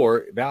its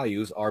core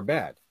values are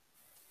bad.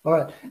 All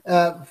right.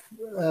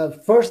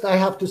 First, I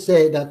have to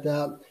say that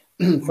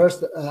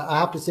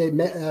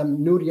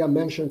Nuriyah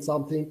mentioned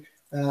something,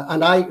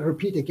 and I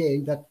repeat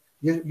again that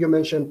you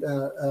mentioned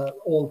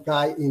old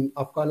guy in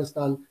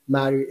Afghanistan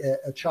marry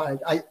a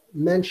child. I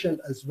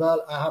mentioned as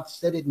well, I have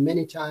said it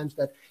many times,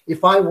 that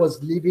if I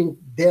was living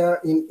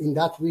there in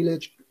that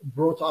village,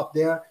 brought up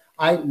there,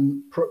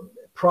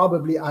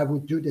 probably I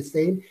would do the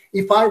same.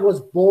 If I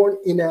was born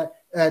in a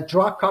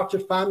drug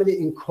cartel family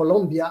in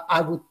Colombia,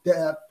 I would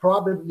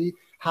probably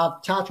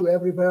have tattoo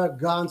everywhere,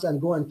 guns, and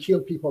go and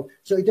kill people.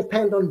 So it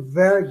depends on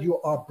where you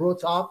are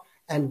brought up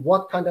and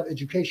what kind of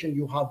education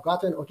you have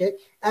gotten, okay?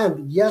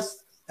 And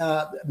yes,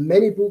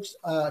 many books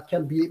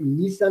can be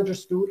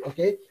misunderstood,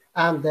 okay?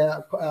 And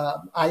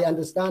I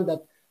understand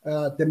that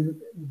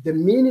the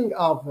meaning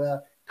of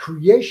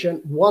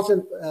creation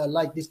wasn't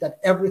like this, that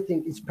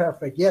everything is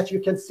perfect. Yes, you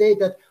can say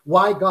that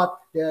why God,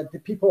 the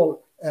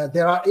people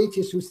there are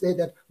atheists who say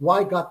that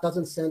why God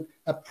doesn't send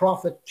a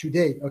prophet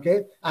today,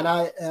 okay?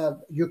 And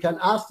you can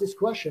ask this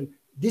question.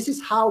 This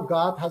is how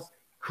God has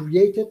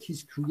created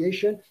his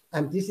creation,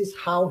 and this is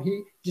how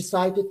he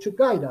decided to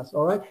guide us,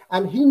 all right?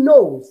 And he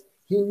knew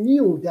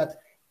that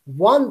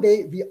one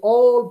day we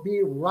all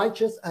be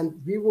righteous and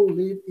we will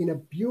live in a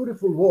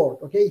beautiful world,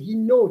 okay? He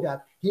know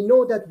that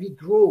we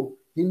grow,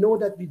 he know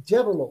that we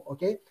develop,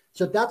 okay?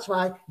 So that's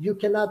why you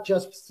cannot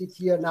just sit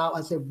here now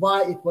and say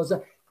why it was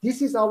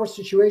this is our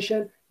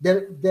situation.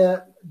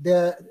 The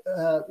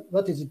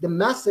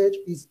message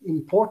is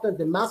important,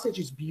 the message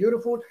is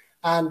beautiful,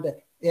 and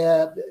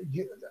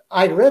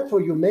I read for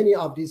you many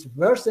of these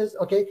verses,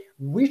 okay?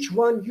 Which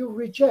one you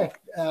reject?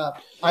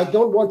 I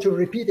don't want to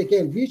repeat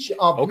again which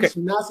of these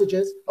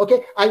messages,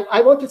 okay?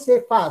 I want to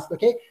say fast,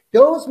 okay?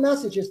 Those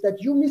messages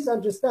that you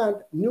misunderstand,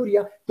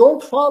 Nuriyah,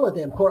 don't follow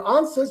them.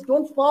 Quran says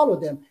don't follow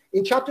them.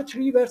 In chapter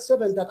 3, verse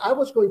 7, that I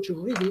was going to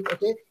read it,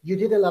 okay? You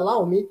didn't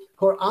allow me.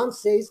 Quran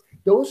says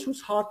those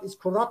whose heart is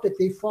corrupted,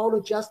 they follow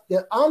just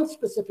the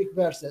unspecific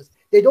verses.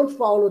 They don't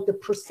follow the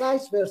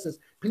precise verses.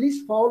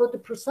 Please follow the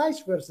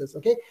precise verses,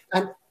 okay?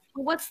 And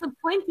what's the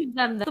point of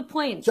them? The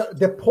point. So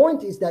the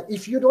point is that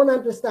if you don't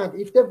understand,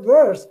 if the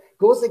verse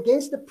goes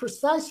against the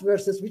precise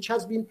verses, which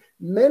has been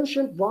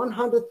mentioned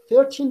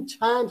 113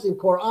 times in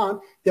Quran,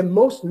 the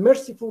most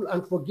merciful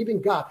and forgiving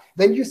God,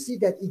 when you see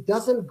that it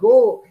doesn't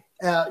go,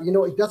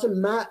 it doesn't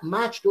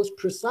match those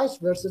precise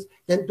verses,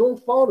 then don't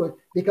follow it,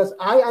 because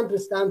I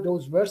understand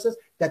those verses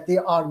that they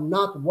are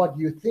not what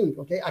you think,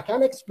 okay? I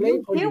can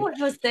explain for you. You hear what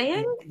you're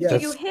saying? Yes. Do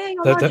you hear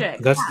your logic?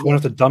 That's one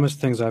of the dumbest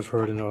things I've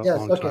heard in a long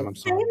time. I'm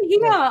sorry.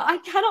 Yeah, I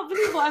cannot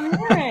believe what I'm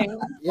hearing.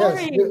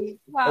 Sorry.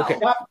 Wow. Okay.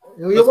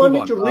 You want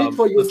me to read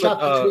for you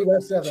chapter 3,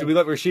 verse 7? Should we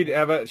let Rashid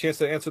have a chance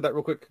to answer that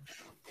real quick?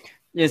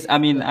 Yes, I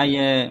mean,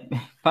 I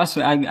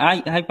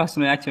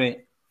personally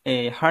actually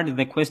heard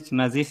the question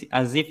as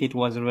if it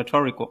was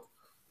rhetorical.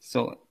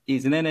 So,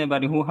 is there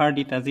anybody who heard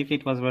it as if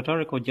it was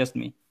rhetorical? Just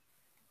me.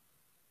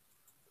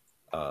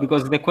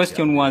 Because the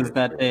question was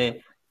that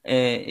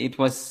it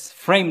was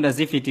framed as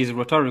if it is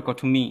rhetorical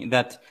to me,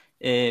 that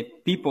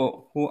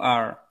people who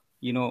are,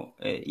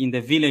 in the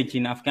village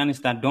in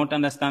Afghanistan don't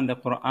understand the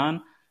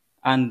Quran,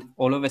 and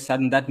all of a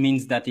sudden that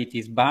means that it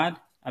is bad.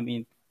 I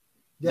mean,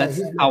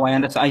 that's how I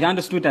understood. I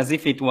understood as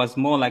if it was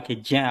more like a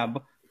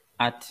jab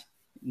at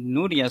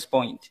Nuriyah's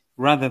point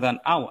rather than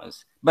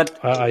ours. But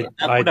I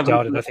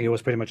doubt it. I think it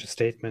was pretty much a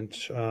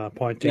statement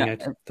pointing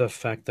at the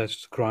fact that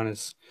the Quran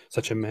is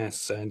such a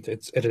mess and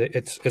it's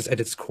at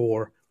its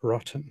core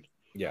rotten.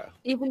 Yeah.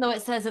 Even though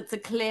it says it's a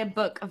clear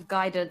book of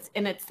guidance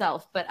in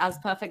itself, but as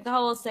Perfect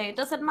Dawah will say, it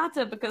doesn't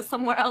matter because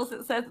somewhere else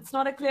it says it's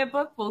not a clear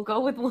book. We'll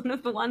go with one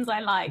of the ones I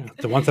like. Yeah,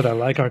 the ones that I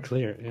like are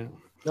clear. Yeah.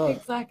 No,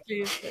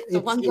 exactly. The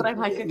ones that I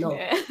like are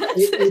clear.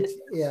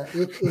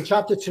 In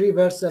chapter 3,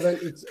 verse 7,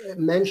 it's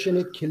mention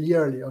it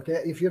clearly.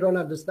 Okay, if you don't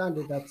understand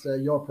it, that's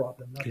your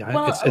problem. Yeah,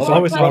 well, it's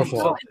always our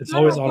fault. It's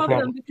always our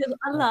problem because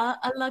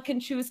Allah can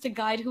choose to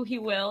guide who He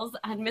wills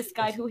and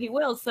misguide who He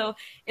wills. So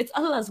it's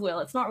Allah's will.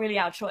 It's not really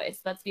our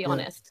choice. Let's be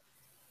honest.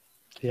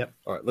 Yep.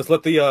 All right. Let's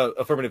let the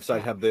affirmative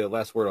side have the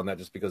last word on that,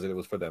 just because it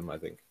was for them, I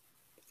think.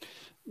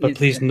 But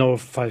please, no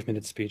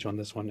 5-minute speech on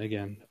this one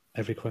again.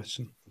 Every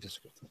question.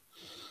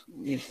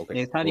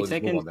 Okay. 30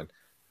 seconds.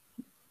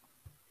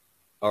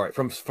 All right.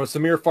 For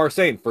Samir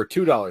Farsain for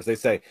 $2, they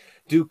say,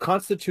 do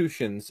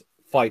constitutions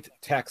fight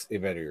tax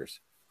evaders?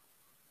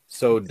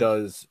 So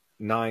does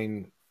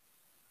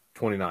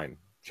 9:29,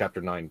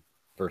 chapter 9,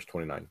 verse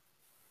 29.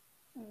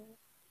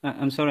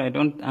 I'm sorry, I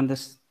don't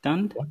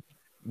understand. What?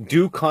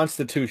 Do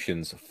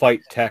constitutions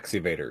fight tax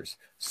evaders?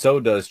 So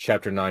does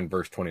chapter 9,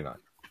 verse 29.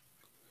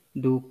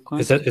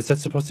 Is that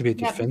supposed to be a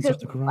defense of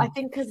the Quran? I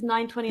think because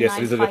 929. Yes,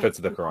 it is a defense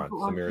of the Quran.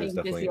 Samir is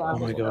definitely. Oh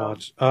my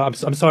God! I'm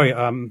sorry.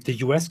 The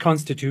U.S.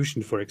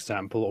 Constitution, for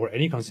example, or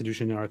any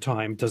constitution in our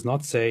time, does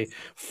not say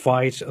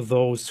fight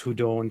those who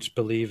don't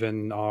believe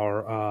in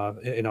our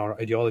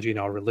ideology, in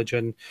our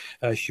religion,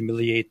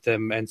 humiliate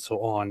them, and so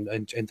on,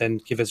 and then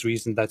give us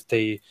reason that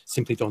they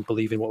simply don't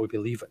believe in what we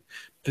believe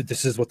in.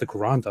 This is what the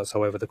Quran does.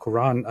 However, the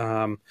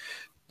Quran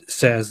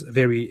says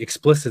very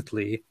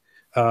explicitly.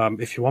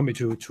 If you want me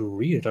to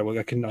read it,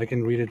 I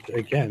can read it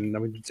again. I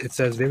mean, it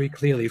says very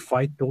clearly,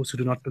 fight those who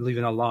do not believe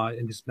in Allah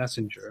and His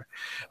Messenger,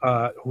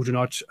 who do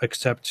not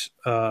accept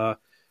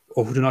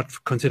or who do not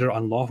consider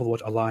unlawful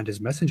what Allah and His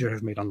Messenger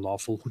have made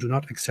unlawful, who do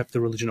not accept the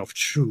religion of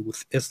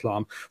truth,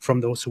 Islam, from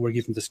those who were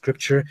given the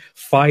scripture,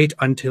 fight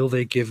until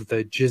they give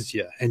the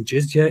jizya. And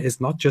jizya is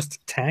not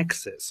just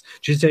taxes.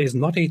 Jizya is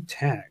not a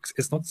tax.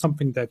 It's not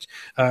something that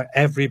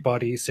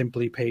everybody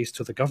simply pays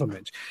to the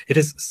government. It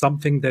is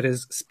something that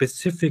is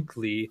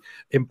specifically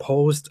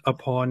imposed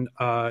upon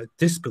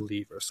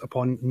disbelievers,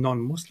 upon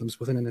non-Muslims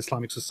within an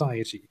Islamic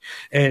society.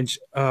 And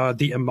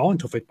the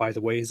amount of it, by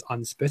the way, is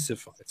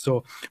unspecified.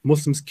 So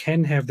Muslims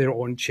can have their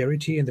own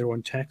charity and their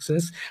own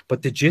taxes,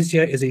 but the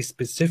jizya is a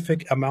specific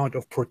amount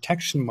of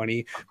protection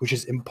money which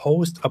is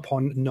imposed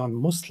upon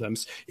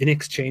non-Muslims in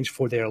exchange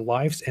for their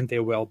lives and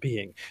their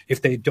well-being. If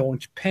they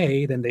don't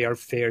pay, then they are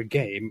fair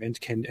game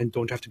and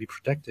don't have to be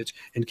protected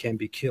and can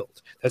be killed.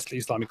 That's the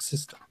Islamic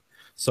system.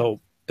 So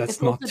that's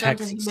it's not also done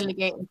to taxes.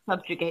 humiliate and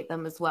subjugate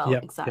them as well.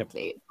 Yep,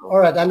 exactly. Yep. All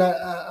right, and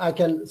I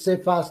can say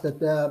fast that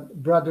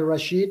Brother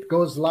Rashid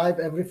goes live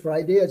every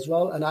Friday as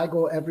well, and I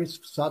go every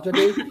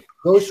Saturday.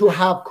 Those who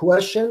have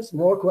questions,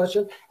 more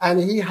questions, and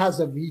he has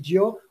a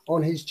video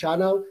on his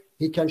channel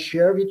he can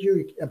share with you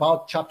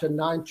about chapter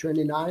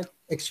 929,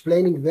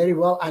 explaining very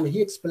well, and he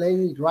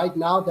explained right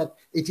now that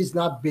it is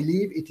not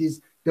belief, it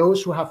is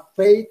those who have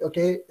faith,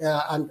 okay,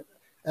 and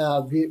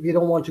we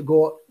don't want to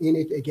go in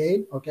it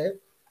again, okay?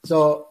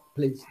 So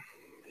please.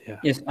 Yeah.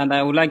 Yes, and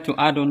I would like to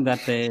add on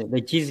that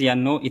the jizya,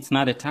 no, it's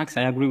not a tax.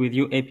 I agree with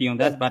you, AP, on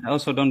that, but I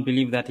also don't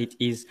believe that it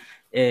is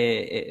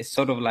a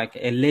sort of like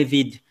a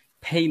levied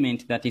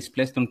payment that is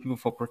placed on people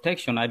for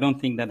protection. I don't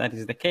think that that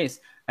is the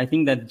case. I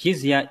think that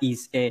jizya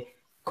is a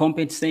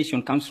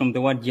compensation, comes from the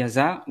word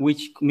jaza,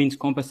 which means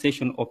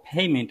compensation or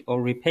payment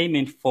or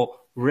repayment for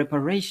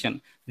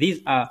reparation.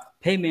 These are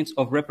payments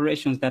of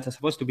reparations that are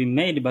supposed to be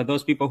made by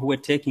those people who were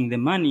taking the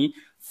money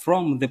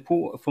from the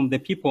poor, from the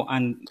people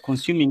and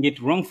consuming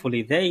it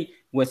wrongfully. They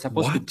were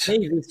supposed to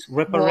pay this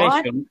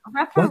reparation.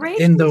 What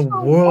in the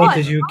world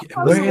did you get?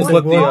 Where is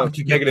the world?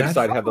 The negative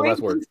side have the last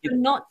word. For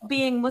not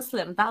being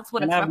Muslim. That's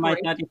what Can it's I have my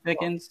reparation 30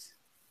 seconds?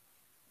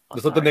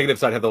 Just let the negative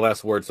side have the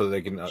last word so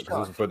they can, this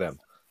is for them.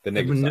 The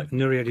negative side.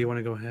 Nuriyah, do you want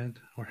to go ahead?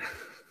 Or...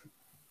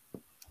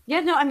 Yeah,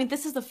 no, I mean,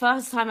 this is the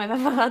first time I've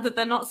ever heard that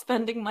they're not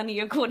spending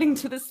money according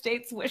to the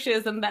state's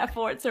wishes and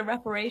therefore it's a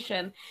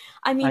reparation.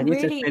 I mean,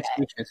 really,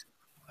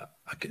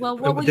 well,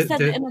 what you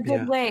said in a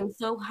good way.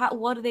 So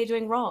what are they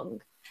doing wrong?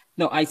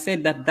 No, I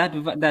said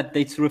that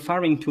it's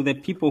referring to the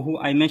people who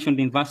I mentioned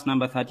in verse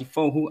number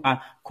 34 who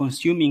are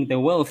consuming the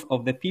wealth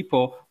of the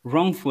people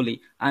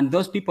wrongfully. And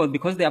those people,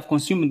 because they have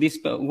consumed this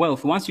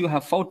wealth, once you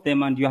have fought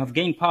them and you have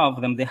gained power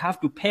of them, they have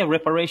to pay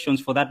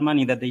reparations for that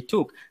money that they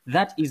took.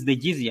 That is the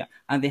jizya.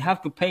 And they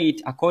have to pay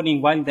it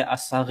according while they are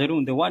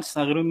saghirun. The word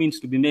saghirun means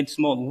to be made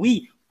small.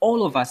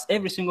 All of us,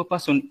 every single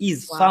person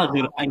is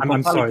saghir.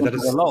 I'm sorry,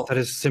 that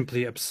is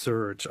simply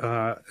absurd.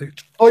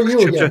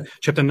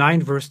 Chapter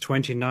 9, verse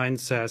 29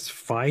 says,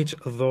 fight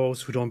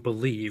those who don't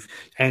believe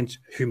and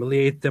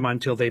humiliate them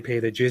until they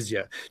pay the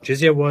jizya.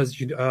 Jizya was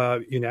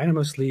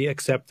unanimously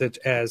accepted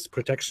as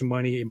protection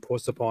money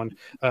imposed upon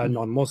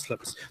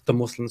non-Muslims. The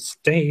Muslim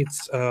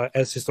states,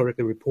 as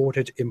historically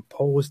reported,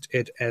 imposed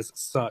it as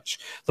such.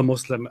 The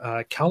Muslim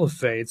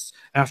caliphates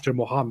after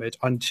Muhammad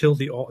until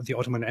the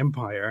Ottoman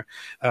Empire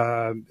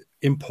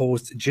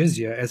imposed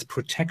jizya as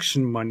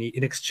protection money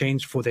in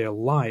exchange for their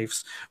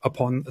lives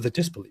upon the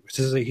disbelievers.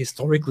 This is a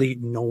historically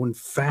known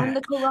fact. And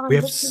the Quran we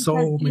have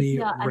so many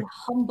and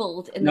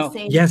humbled in the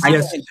same yes,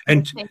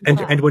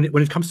 and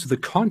when it comes to the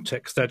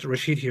context that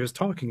Rashid here is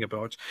talking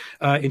about,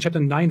 in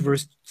chapter 9,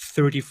 verse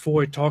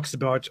 34, it talks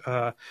about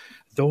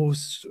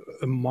those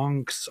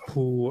monks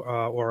who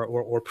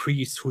or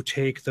priests who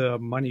take the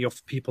money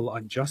of people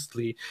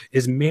unjustly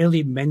is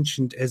merely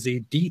mentioned as a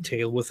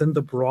detail within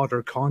the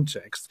broader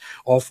context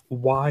of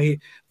why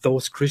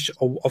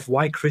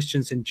why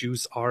Christians and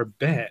Jews are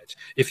bad.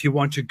 If you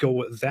want to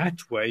go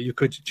that way, you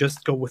could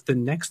just go with the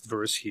next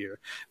verse here,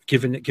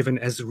 given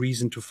as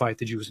reason to fight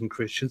the Jews and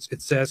Christians.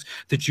 It says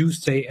the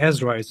Jews say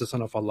Ezra is the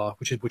son of Allah,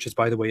 which is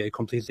by the way a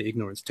completely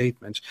ignorant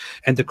statement,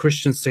 and the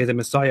Christians say the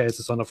Messiah is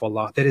the son of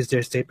Allah. That is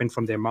their statement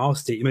from their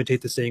mouths. They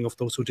imitate the saying of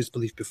those who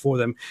disbelieve before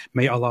them.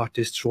 May Allah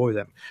destroy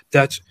them.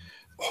 That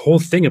whole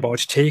thing about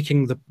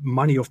taking the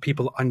money of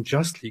people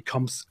unjustly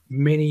comes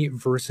many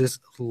verses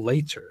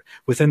later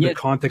within the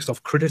context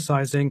of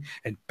criticizing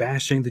and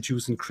bashing the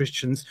Jews and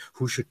Christians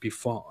who should be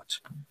fought.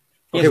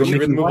 Okay, we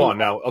need to move on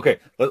now. Okay,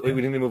 we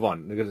need to move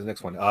on. Let's go to the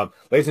next one.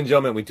 Ladies and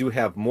gentlemen, we do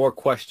have more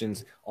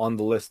questions on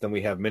the list than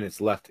we have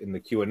minutes left in the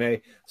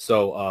Q&A.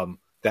 So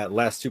that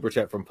last super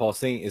chat from Paul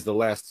Singh is the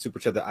last super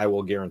chat that I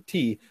will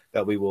guarantee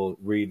that we will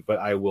read, but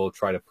I will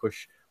try to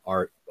push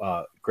our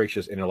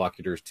gracious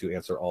interlocutors to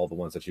answer all the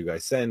ones that you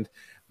guys send.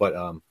 But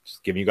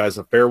just giving you guys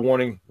a fair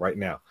warning right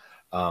now.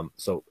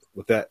 So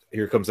with that,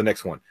 here comes the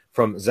next one.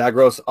 From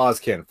Zagros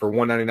Ozcan for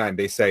 $1.99,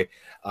 they say,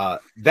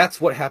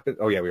 that's what happened.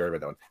 Oh, yeah, we already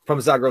read that one.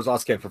 From Zagros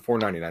Ozcan for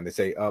 $4.99, they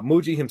say,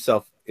 Muji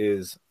himself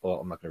is, well,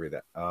 I'm not going to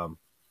read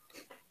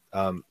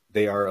that.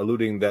 They are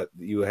alluding that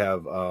you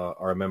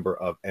are a member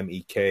of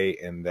MEK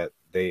and that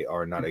they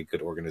are not a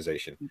good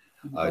organization.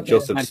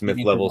 Joseph Smith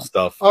level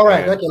stuff. All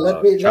right, and,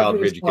 okay. Child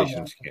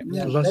re-education.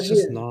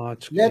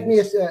 Let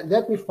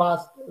me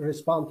fast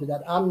respond to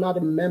that. I'm not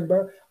a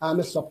member. I'm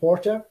a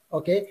supporter.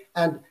 Okay,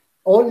 and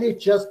only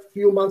just a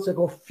few months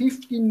ago,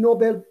 50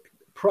 Nobel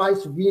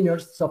Prize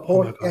winners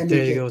support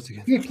MEK.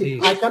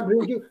 50. I can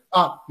bring you.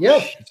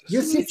 Yes,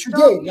 you see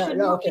today.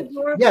 Okay.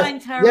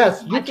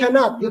 Yes.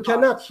 You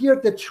cannot hear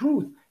the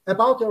truth.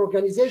 about the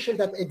organization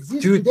that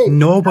exists Dude, today.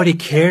 nobody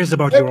cares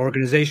about your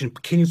organization.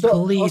 Can you So,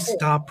 please okay.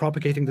 stop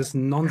propagating this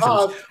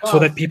nonsense so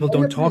that people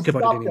can you don't talk please about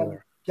it stop them?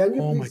 anymore? Can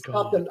you Oh my please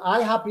stop them? God.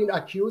 I have been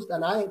accused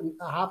and I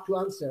have to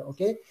answer,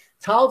 okay?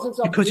 Thousands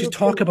of Because you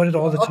talk about it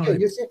all the okay,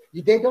 time. you see,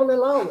 they don't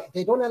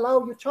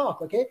allow you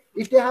talk, okay?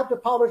 If they have the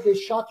power, they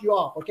shut you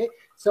off, okay?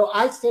 So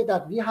I say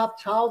that we have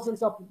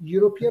thousands of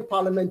European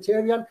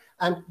parliamentarians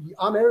and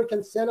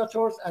American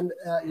senators and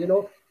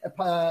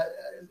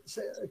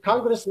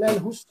congressmen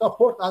who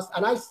support us,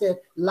 and I said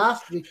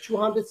last week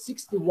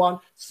 261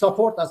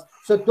 support us.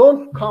 So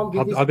don't come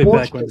with this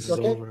bullshit,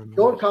 okay?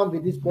 Don't come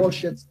with these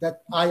bullshits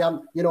that I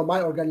am,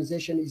 my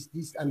organization is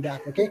this and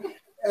that, okay?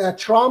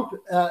 Trump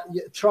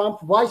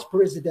vice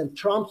president,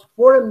 Trump's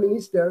foreign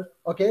minister,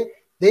 okay?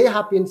 They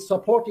have been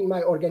supporting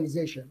my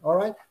organization. All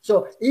right.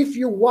 So if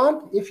you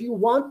want,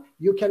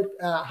 you can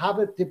have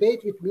a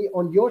debate with me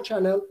on your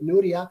channel,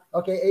 Nuriyah.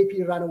 Okay,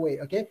 AP Runaway.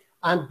 Okay,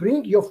 and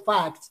bring your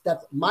facts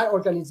that my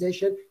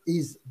organization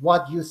is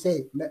what you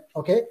say.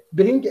 Okay,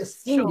 bring a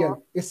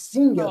single.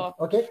 Sure.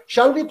 Okay,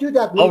 shall we do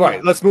that? Nuriyah? All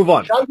right, let's move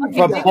on.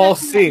 From Paul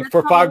C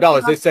for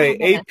 $5, they say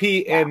AP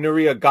and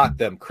Nuriyah got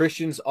them.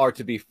 Christians are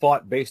to be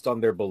fought based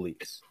on their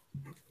beliefs.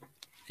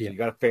 Yeah. So you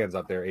got fans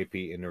out there, AP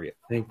and Nuriyah.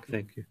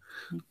 Thank you.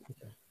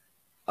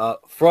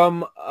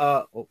 From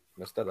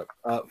messed that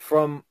up.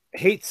 From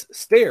Hates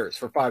Stairs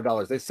for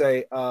 $5, they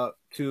say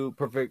to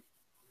Perfect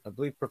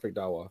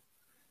Dawah.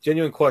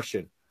 Genuine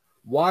question: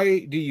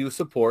 why do you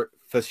support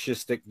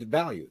fascistic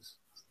values?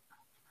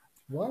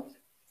 What?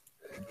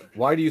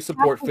 Why do you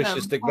support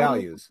fascistic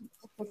values?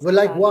 Well,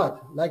 like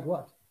what? Like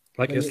what?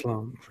 Like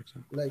Islam, for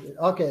example. Like,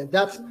 okay,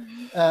 that's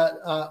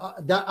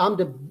that I'm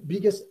the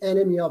biggest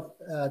enemy of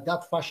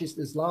that fascist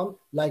Islam,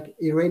 like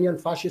Iranian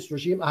fascist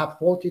regime. I have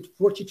fought it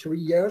 43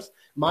 years.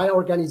 My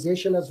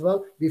organization as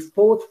well. We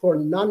fought for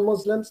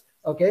non-Muslims.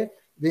 Okay,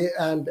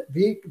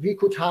 we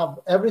could have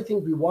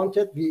everything we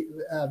wanted.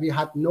 We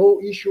had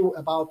no issue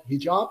about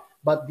hijab,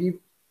 but we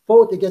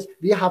fought against.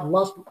 We have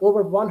lost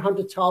over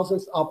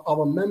 100,000 of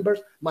our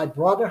members. My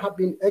brother have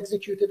been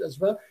executed as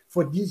well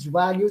for these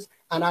values,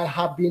 and I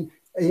have been.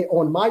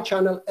 On my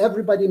channel,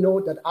 everybody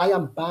know that I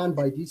am banned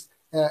by this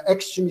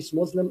extremist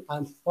Muslim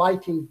and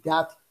fighting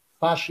that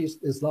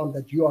fascist Islam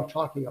that you are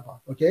talking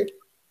about. Okay,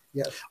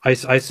 yes.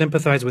 I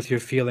sympathize with your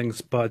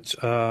feelings, but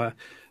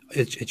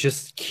it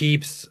just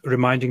keeps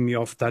reminding me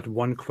of that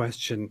one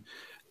question.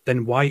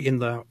 Then why in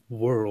the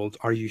world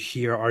are you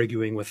here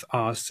arguing with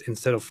us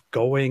instead of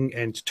going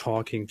and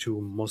talking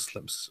to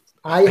Muslims?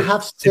 I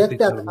have said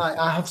that.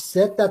 I have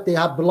said that they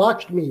have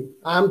blocked me.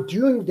 I'm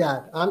doing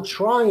that. I'm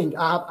trying.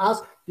 I have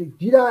asked.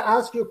 Did I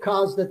ask you,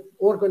 Kaz, that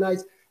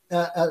organize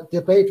a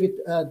debate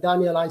with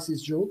Daniel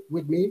Isis Jew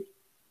with me?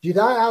 Did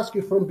I ask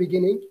you from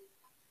beginning?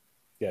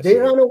 Yes, they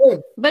ran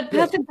away. But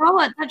Perfect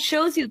Dawah, that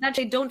shows you that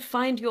they don't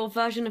find your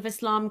version of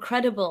Islam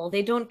credible.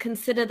 They don't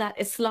consider that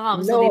Islam.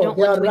 No, so they don't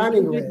they want are to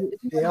running away.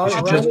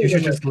 You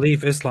should just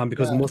leave Islam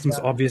because Muslims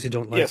obviously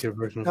don't like your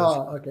version of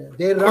Islam. Okay.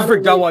 They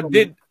Perfect Dawah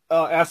did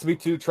ask me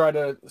to try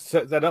to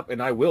set that up,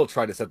 and I will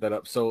try to set that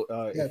up. So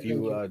if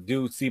you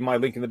do see my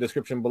link in the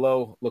description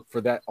below, look for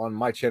that on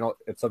my channel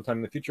at some time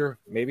in the future,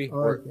 maybe,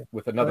 or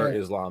with another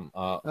Islam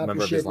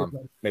member of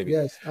Islam, maybe.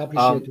 Yes, I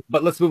appreciate it.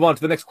 But let's move on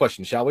to the next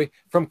question, shall we?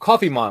 From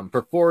Coffee Mom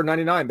for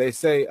 $4.99, they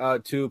say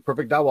to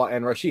Perfect Dawah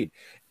and Rashid,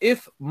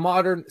 if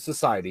modern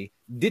society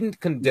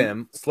didn't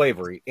condemn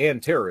slavery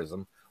and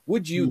terrorism,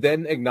 would you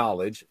then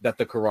acknowledge that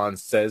the Quran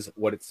says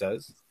what it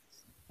says?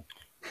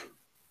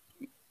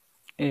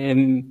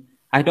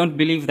 I don't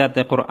believe that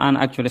the Quran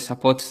actually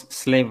supports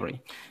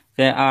slavery.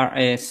 There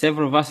are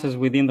several verses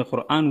within the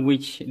Quran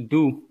which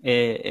do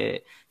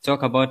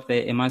talk about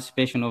the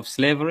emancipation of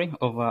slavery,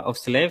 of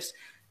slaves.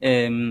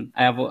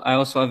 I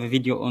also have a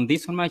video on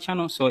this on my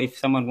channel, so if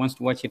someone wants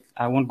to watch it,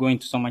 I won't go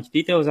into so much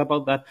details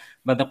about that,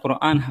 but the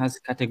Quran has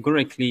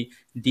categorically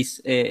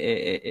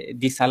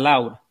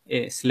disallowed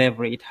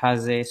slavery. It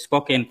has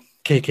spoken...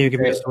 Can you give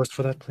me a source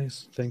for that,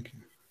 please? Thank you.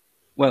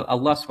 Well,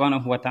 Allah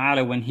subhanahu wa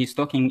ta'ala, when he's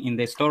talking in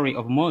the story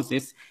of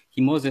Moses,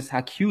 Moses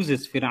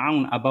accuses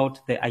Fir'aun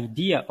about the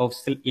idea of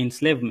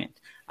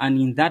enslavement. And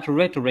in that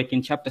rhetoric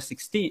in chapter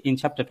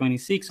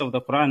 26 of the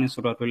Quran, in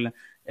Surah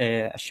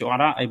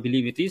Al-Shu'ara, I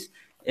believe it is,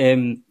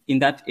 in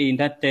that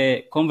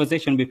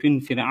conversation between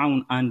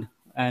Fir'aun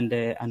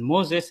and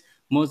Moses,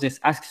 Moses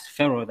asks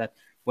Pharaoh that,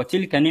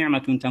 وَتِلْكَ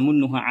نِعْمَةٌ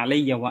تَمُنُّهَا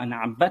عَلَيَّ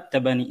وَأَنَا عَبَّدْتَ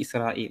بَنِي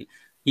إِسْرَائِيل.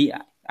 He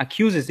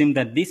accuses him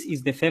that this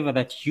is the favor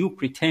that you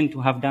pretend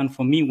to have done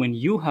for me when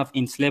you have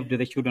enslaved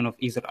the children of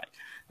Israel.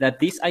 That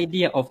this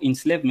idea of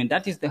enslavement,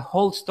 that is the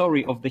whole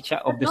story of the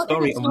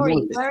story of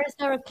Moses. Where is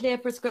there a clear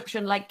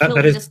prescription like that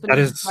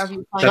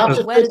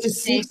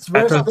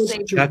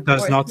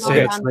does not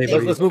say it's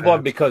slavery. Let's move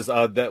on because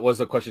that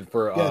was a question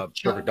for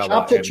Perfect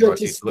Dawah and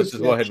Rashid. So let's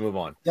just go ahead and move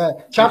on. Yeah,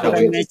 chapter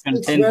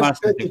 26, verse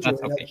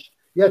 22.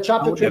 Yeah,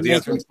 chapter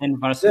 26.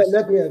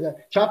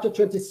 Chapter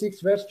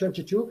 26, verse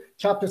 22.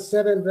 Chapter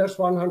 7, verse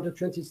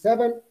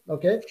 127.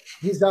 Okay,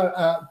 these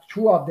are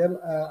two of them,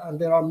 and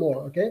there are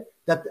more. Okay,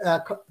 that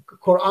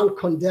Quran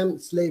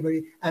condemns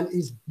slavery and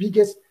is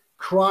biggest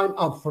crime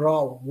of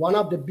Pharaoh. One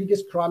of the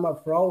biggest crime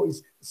of Pharaoh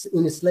is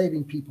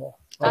enslaving people.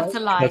 That's a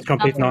lie. That's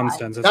complete That's a lie.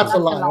 nonsense. That's a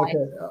lie. lie.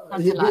 Okay.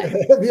 That's a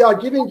lie. We are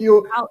giving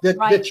you the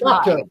Outright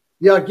chapter. lie.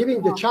 We are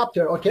giving the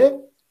chapter, okay?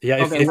 Yeah,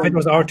 if Okay, it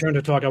was our turn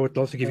to talk, I would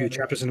love to give you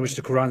chapters in which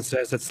the Quran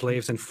says that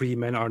slaves and free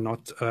men are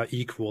not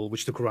equal,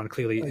 which the Quran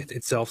clearly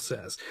itself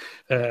says.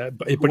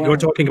 But you're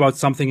talking about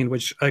something in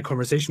which a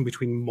conversation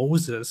between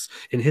Moses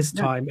in his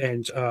time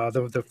and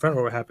the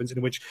Pharaoh happens,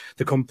 in which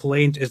the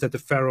complaint is that the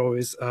Pharaoh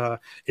is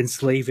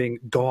enslaving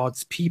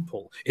God's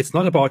people. It's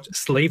not about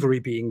slavery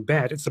being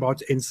bad. It's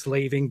about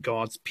enslaving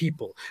God's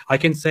people. I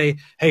can say,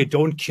 hey,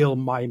 don't kill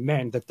my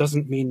men. That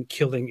doesn't mean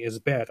killing is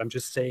bad. I'm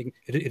just saying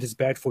it is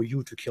bad for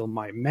you to kill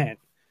my men.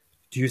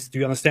 Do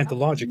you understand the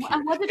logic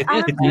here?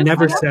 It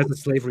never says that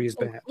slavery is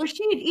bad.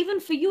 Rashid, even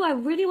for you, I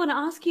really want to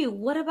ask you,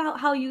 what about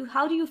how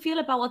do you feel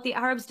about what the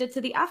Arabs did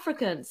to the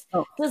Africans?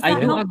 Does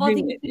that not bother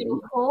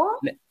you before?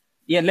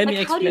 Yeah, let me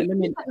Like, how do explain.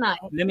 you sleep at night?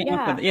 Let me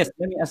Yeah. answer. Yes,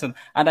 let me answer.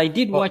 And I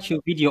did watch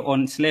your video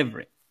on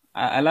slavery.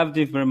 I loved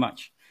it very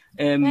much.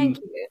 Thank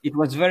you. It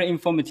was very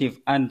informative,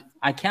 and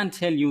I can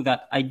tell you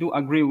that I do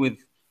agree with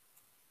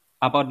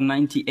about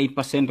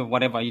 98% of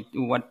what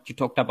you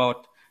talked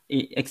about,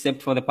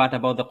 except for the part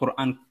about the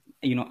Quran,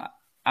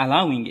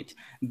 allowing it.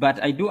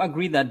 But I do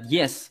agree that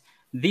yes,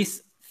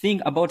 this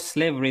thing about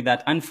slavery,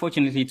 that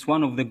unfortunately it's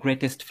one of the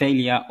greatest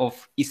failure of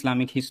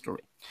Islamic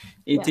history.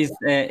 It is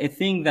a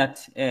thing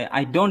that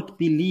I don't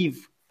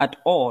believe at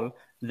all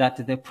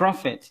that the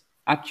Prophet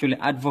actually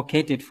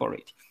advocated for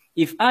it.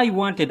 If I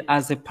wanted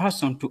as a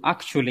person to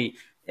actually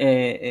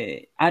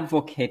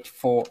advocate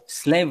for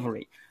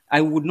slavery, I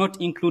would not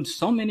include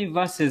so many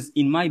verses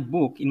in my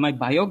book, in my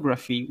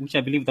biography, which I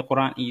believe the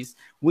Quran is,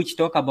 which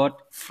talk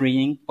about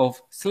freeing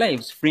of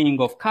slaves, freeing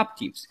of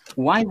captives.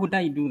 Why would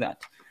I do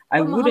that?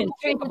 I wouldn't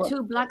trade the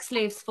 2 black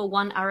slaves for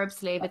 1 Arab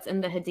slave. It's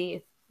in the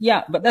Hadith.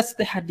 Yeah, but that's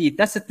the Hadith.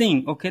 That's the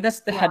thing. Okay,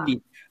 that's the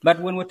Hadith. But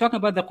when we're talking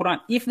about the Quran,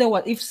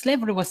 if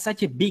slavery was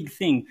such a big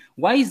thing,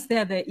 why is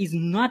there is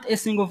not a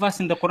single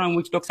verse in the Quran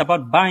which talks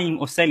about buying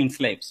or selling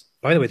slaves?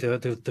 By the way,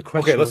 the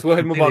question. Okay, let's go ahead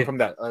and move on from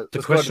that.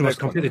 The question was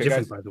completely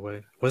different, by the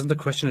way. Wasn't the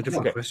question a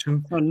different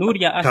question? No,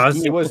 Nuriyah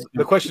asked.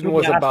 The question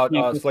was about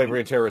slavery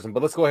and terrorism.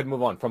 But let's go ahead and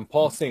move on from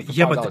Paul Singh.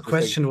 Yeah, but the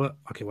question was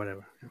okay.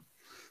 Whatever.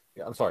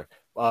 Yeah, I'm sorry.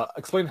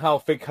 Explain how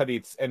fake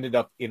hadiths ended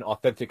up in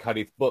authentic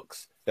hadith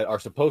books that are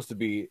supposed to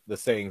be the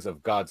sayings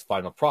of God's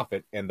final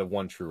prophet and the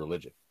one true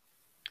religion.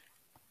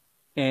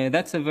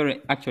 That's a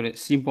very actually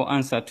simple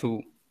answer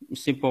to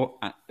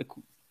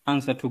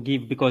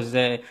give, because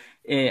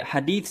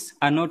hadiths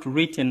are not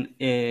written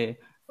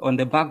on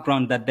the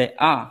background that they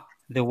are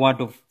the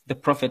word of the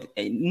prophet.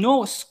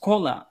 No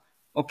scholar,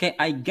 okay,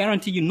 I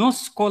guarantee you, no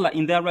scholar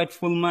in their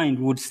rightful mind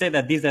would say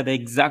that these are the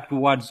exact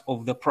words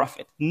of the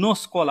prophet. No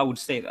scholar would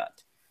say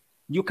that.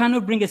 You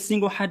cannot bring a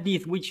single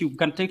hadith which you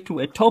can take to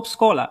a top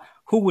scholar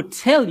who would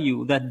tell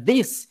you that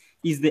this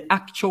is the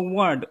actual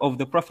word of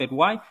the prophet.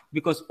 Why?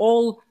 Because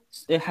all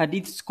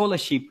hadith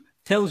scholarship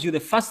tells you the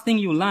first thing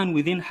you learn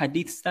within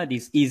hadith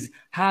studies is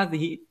how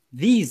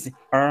these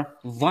are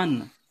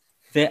one.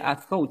 They are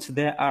thoughts.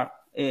 They are,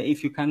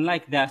 if you can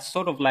like, they are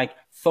sort of like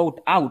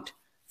thought out,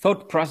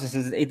 thought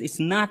processes. It's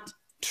not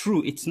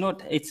true. It's not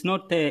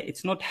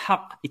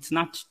haqq. It's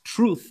not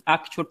truth,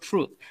 actual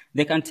truth.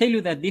 They can tell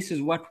you that this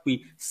is what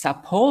we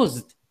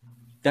supposed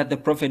that the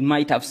prophet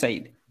might have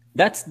said.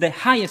 That's the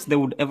highest they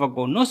would ever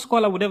go. No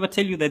scholar would ever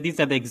tell you that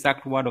these are the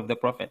exact word of the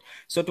prophet.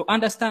 So to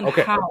understand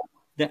how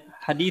the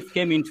hadith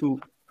came into,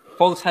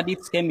 false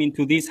hadiths came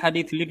into this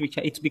hadith literature,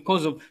 it's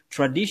because of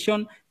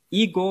tradition,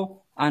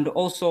 ego, and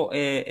also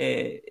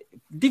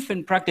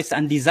different practice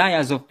and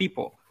desires of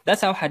people.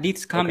 That's how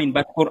hadiths come in,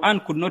 but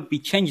Quran could not be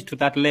changed to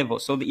that level.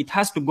 So it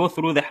has to go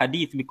through the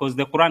hadith, because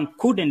the Quran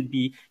couldn't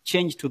be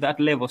changed to that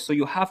level. So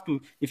you have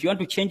to, if you want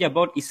to change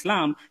about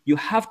Islam, you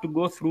have to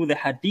go through the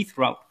hadith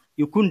route.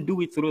 You couldn't do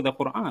it through the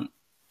Quran.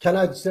 Can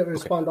I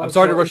respond? I'm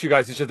sorry to rush you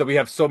guys. It's just that we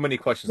have so many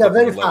questions. Yeah,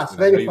 very fast,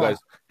 very fast. You guys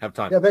have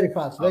time. Yeah, very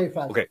fast, very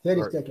fast. Okay,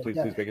 30 right. seconds. Please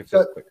make it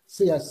so, quick.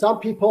 So yeah, some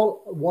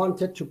people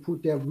wanted to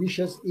put their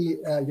wishes, in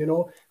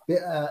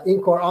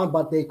Quran,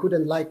 but they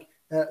couldn't, like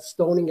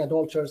stoning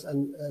adulterers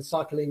and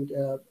suckling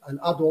an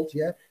adult.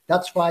 Yeah,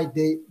 that's why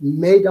they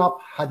made up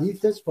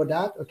hadiths for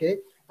that. Okay,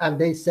 and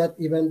they said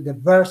even the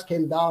verse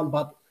came down,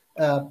 but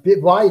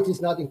why it is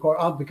not in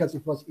Quran? Because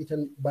it was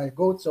eaten by a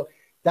goat. So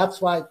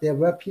that's why there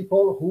were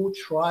people who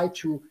tried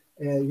to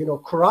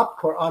corrupt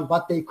Quran,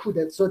 but they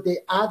couldn't. So they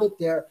added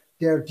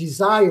their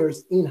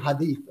desires in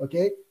hadith.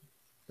 Okay,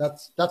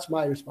 that's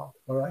my response.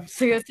 All right.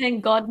 So you're saying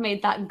God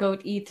made that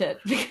goat eat it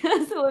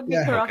because it would be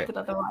corrupted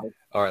otherwise.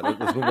 All right,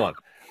 let's move on.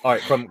 All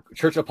right, from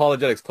Church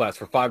Apologetics class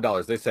for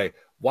 $5, they say,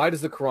 why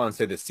does the Quran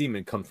say that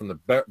semen comes from the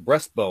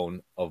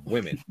breastbone of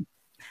women?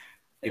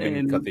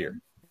 Ibn Kathir.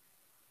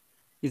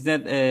 Is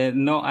that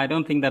no? I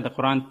don't think that the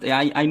Quran.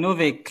 I know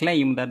they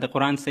claim that the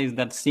Quran says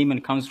that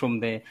semen comes from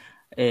the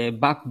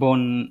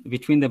backbone,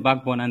 between the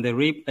backbone and the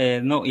rib.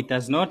 No, it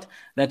does not.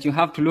 That you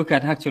have to look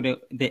at actually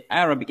the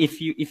Arabic.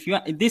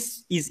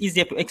 This is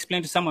easier to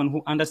explain to someone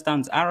who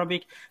understands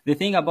Arabic. The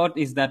thing about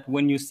is that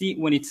when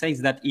it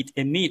says that it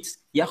emits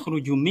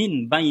يخرج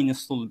من بين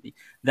الصلب,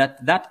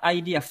 that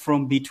idea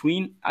from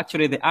between,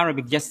 actually the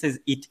Arabic just says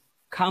it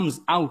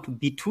comes out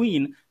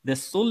between the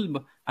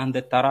sulb and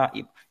the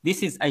tara'ib.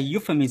 This is a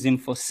euphemism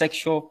for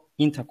sexual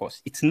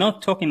intercourse. It's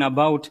not talking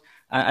about,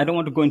 I don't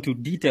want to go into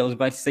details,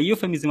 but it's a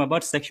euphemism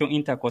about sexual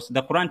intercourse.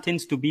 The Quran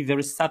tends to be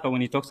very subtle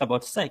when it talks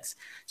about sex.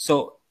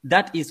 So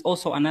that is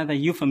also another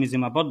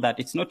euphemism about that.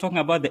 It's not talking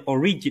about the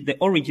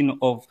origin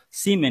of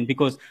semen,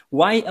 because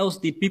why else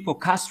did people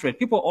castrate?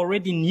 People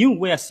already knew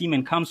where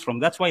semen comes from.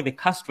 That's why they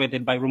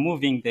castrated by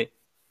removing the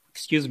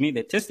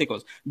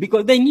testicles,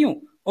 because they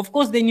knew. Of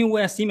course, they knew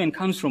where semen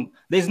comes from.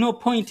 There's no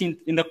point in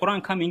the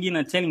Quran coming in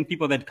and telling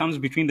people that it comes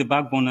between the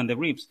backbone and the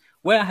ribs.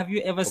 Where have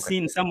you ever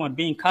seen someone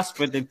being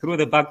castrated through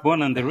the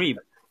backbone and the rib?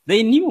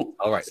 They knew.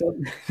 All right.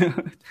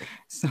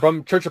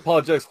 From Church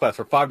Apologetics class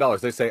for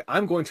 $5, they say,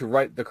 I'm going to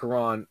write the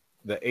Quran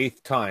the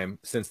 8th time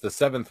since the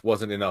 7th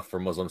wasn't enough for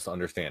Muslims to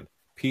understand.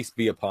 Peace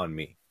be upon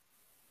me.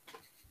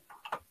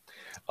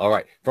 All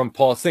right. From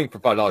Paul Singh for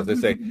 $5, they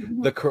say,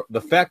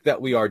 the fact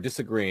that we are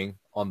disagreeing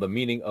on the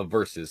meaning of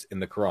verses in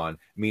the Quran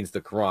means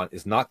the Quran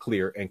is not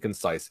clear and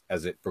concise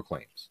as it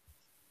proclaims.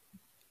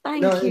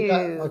 Thank you.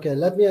 Okay,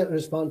 let me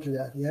respond to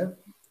that. Yeah.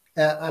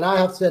 And I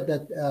have said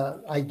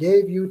that I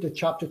gave you the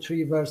chapter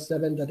 3, verse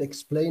 7 that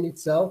explain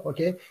itself.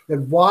 Okay.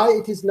 And why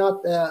it is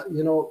not,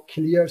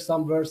 clear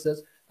some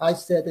verses. I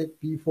said it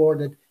before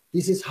that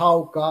this is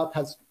how God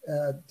has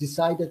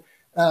decided.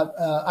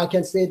 I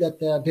can say that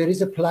there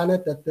is a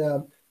planet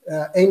that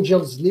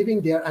angels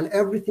living there and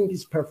everything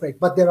is perfect,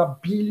 but there are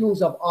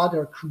billions of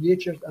other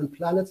creatures and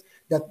planets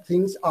that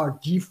things are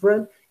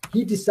different.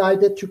 He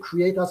decided to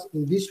create us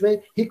in this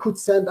way. He could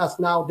send us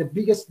now the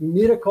biggest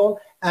miracle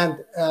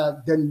and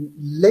the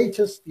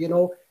latest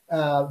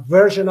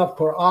version of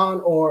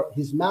Quran or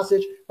his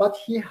message, but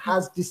he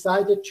has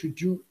decided to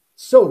do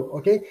so.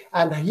 Okay,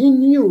 and he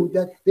knew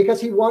that because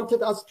he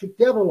wanted us to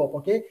develop.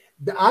 Okay,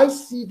 I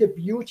see the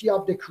beauty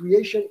of the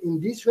creation in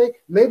this way.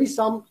 Maybe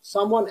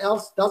someone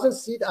else doesn't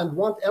see it and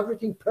want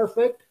everything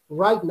perfect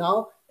right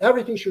now.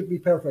 Everything should be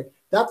perfect.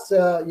 That's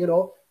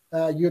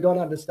you don't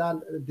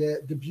understand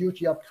the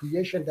beauty of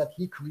creation, that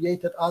he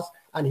created us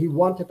and he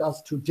wanted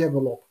us to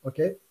develop.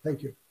 Okay,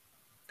 thank you.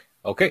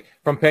 Okay,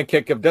 from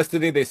Pancake of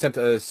Destiny, they sent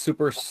a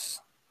super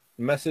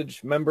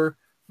message,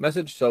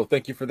 so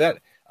thank you for that.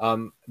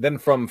 Then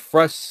from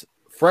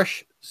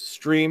Fresh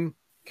Stream,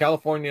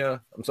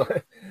 California,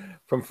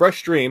 from Fresh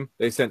Stream,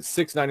 they sent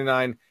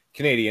 $6.99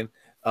 Canadian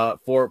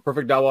for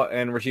Perfect Dawah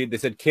and Rashid. They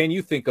said, can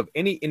you think of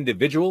any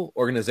individual,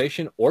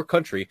 organization, or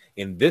country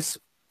in this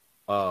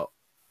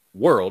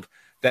world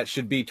that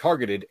should be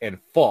targeted and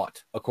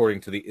fought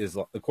according to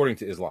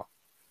Islam?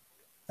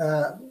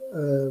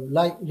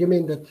 Like, you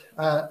mean that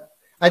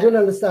I don't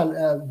understand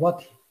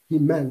what he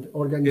meant.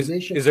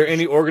 Organization. Is there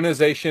any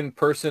organization,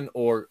 person,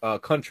 or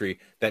country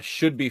that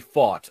should be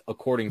fought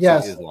according to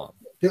Islam?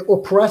 The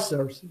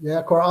oppressors.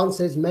 The Quran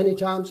says many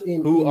times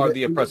who are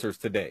the oppressors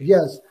today?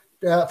 Yes.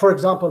 For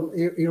example,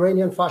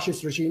 Iranian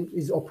fascist regime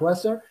is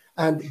oppressor,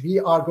 and we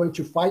are going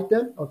to fight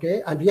them.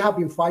 Okay, and we have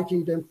been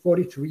fighting them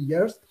 43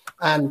 years,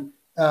 and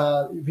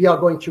we are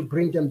going to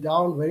bring them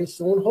down very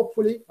soon,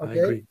 hopefully. Okay.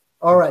 I agree.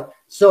 All right.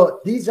 So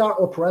these are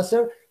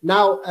oppressor.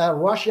 Now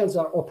Russians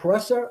are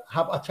oppressor,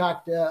 have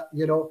attacked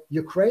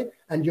Ukraine,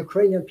 and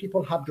Ukrainian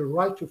people have the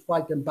right to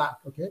fight them back.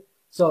 Okay.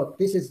 So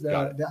this is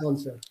the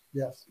answer.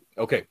 Yes.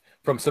 Okay.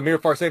 From Samir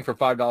Farsain for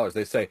 $5,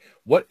 they say,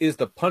 what is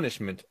the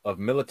punishment of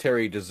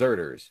military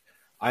deserters?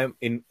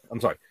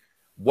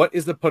 What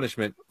is the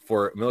punishment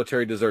for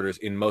military deserters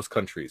in most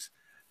countries?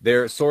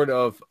 They're sort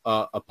of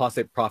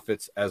apostate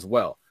prophets as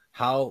well.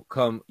 How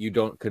come you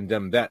don't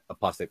condemn that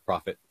apostate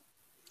prophet?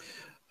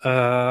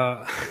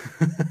 The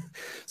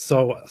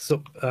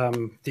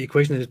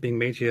equation that is being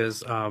made here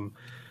is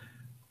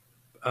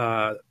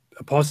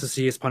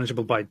apostasy is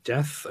punishable by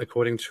death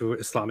according to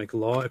Islamic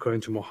law,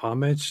 according to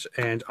Muhammad,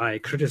 and I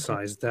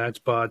criticize that.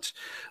 But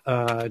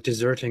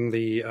deserting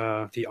the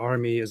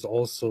army is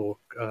also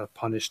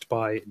punished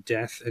by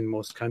death in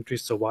most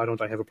countries. So why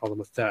don't I have a problem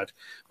with that?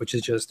 Which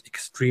is just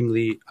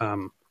extremely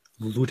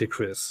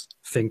ludicrous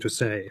thing to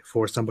say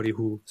for somebody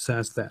who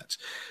says that.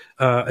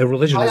 A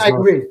religion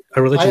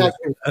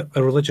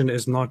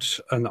is not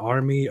an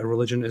army. A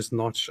religion is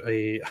not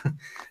a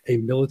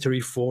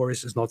military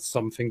force. It's not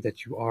something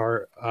that you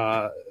are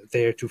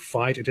there to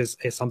fight. It is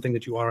something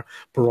that you are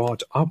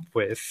brought up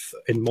with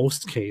in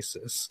most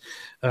cases.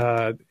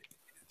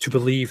 To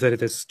believe that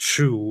it is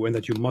true and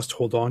that you must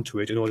hold on to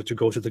it in order to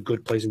go to the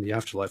good place in the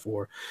afterlife,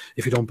 or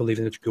if you don't believe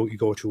in it, you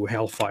go to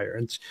hellfire.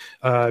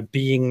 And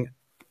being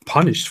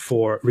punished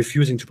for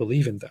refusing to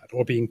believe in that,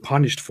 or being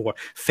punished for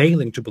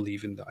failing to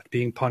believe in that,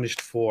 being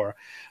punished for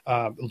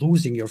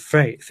losing your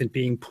faith and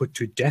being put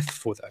to death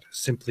for that is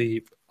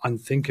simply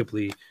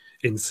unthinkably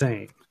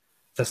insane.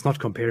 That's not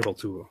comparable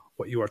to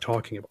what you are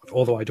talking about,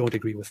 although I don't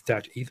agree with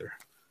that either.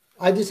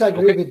 I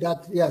disagree with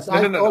that. Yes,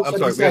 no, I'm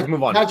sorry. We have to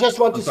move on. I just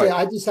want to say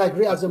I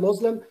disagree as a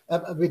Muslim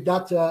with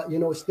that,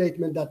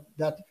 statement,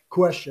 that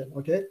question.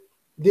 Okay,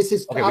 this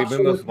is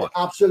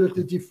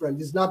absolutely different.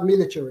 It's not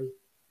military.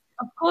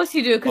 Of course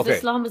you do, because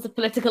Islam is a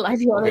political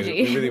ideology.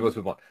 Okay, we really must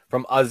move on.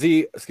 From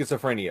Aziri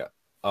schizophrenia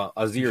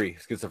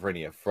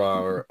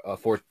for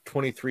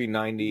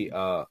 2390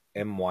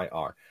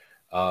 MYR.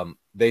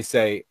 They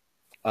say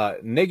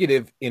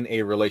negative in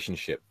a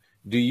relationship.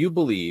 Do you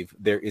believe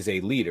there is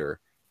a leader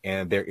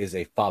and there is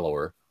a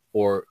follower,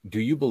 or do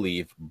you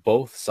believe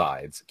both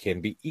sides can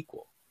be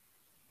equal?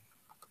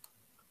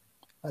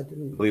 I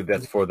believe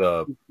that's for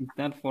the. Is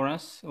that for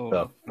us? Or?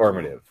 The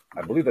affirmative.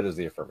 I believe that is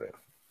the affirmative.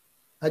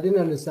 I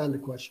didn't understand the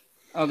question.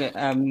 Okay.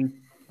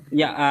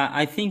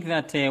 I think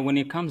that when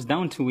it comes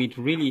down to it,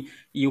 really,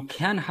 you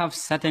can have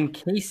certain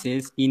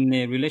cases in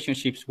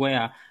relationships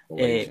where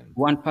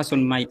one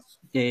person might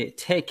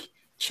take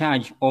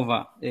charge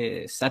over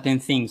certain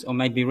things, or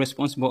might be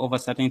responsible over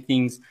certain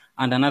things,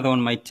 and another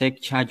one might take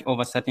charge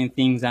over certain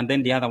things, and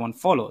then the other one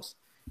follows.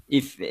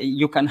 If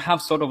you can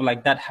have sort of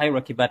like that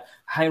hierarchy, but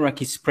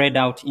hierarchy spread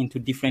out into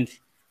different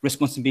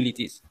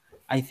responsibilities,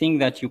 I think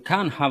that you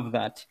can have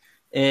that.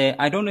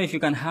 I don't know if you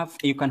can have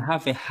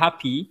a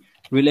happy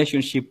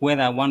relationship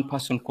where one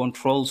person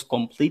controls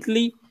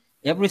completely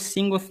every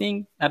single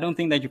thing. I don't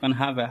think that you can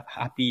have a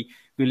happy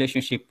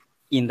relationship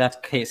in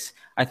that case.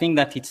 I think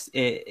that it's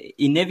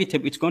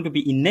inevitable. It's going to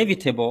be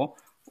inevitable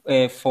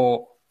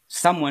for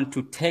someone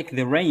to take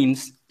the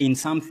reins in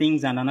some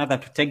things and another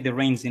to take the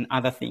reins in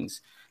other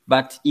things.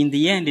 But in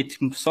the end, it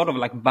sort of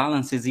like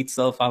balances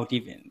itself out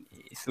even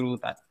through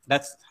that.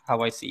 That's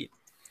how I see it.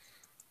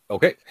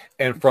 Okay.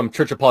 And from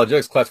Church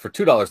Apologetics class for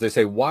 $2, they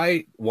say,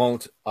 why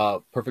won't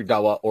Perfect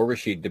Dawah or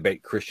Rashid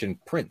debate Christian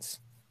Prince?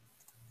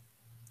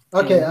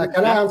 Okay,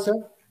 can I answer?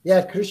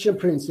 Yeah, Christian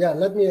Prince. Yeah,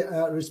 let me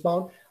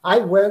respond. I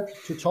went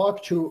to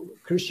talk to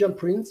Christian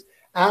Prince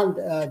and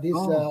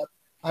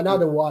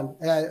another one.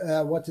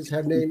 What is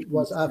her name?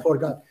 I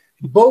forgot.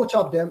 Both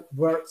of them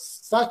were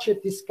such a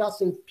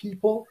disgusting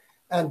people,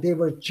 and they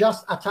were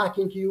just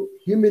attacking you,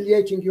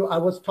 humiliating you. I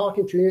was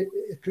talking to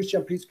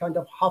Christian Prince kind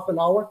of half an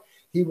hour.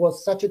 He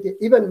was such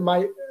even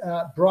my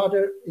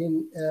brother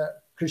in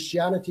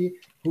Christianity,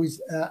 who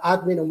is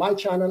admin on my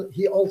channel,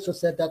 he also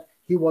said that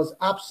he was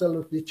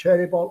absolutely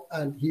terrible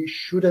and he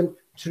shouldn't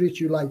treat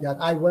you like that.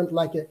 I went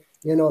like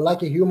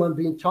a human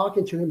being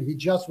talking to him. He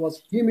just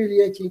was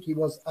humiliating. He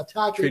was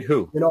attacking. Treat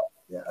who?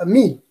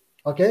 Me.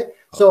 Okay.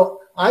 So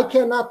I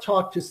cannot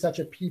talk to such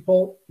a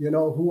people,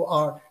 who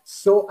are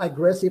so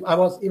aggressive. I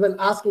was even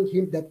asking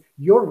him that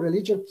your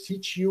religion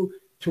teach you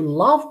to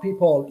love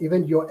people,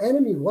 even your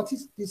enemy. What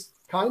is this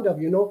kind of,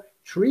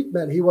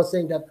 treatment? He was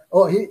saying that,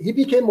 he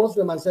became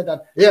Muslim and said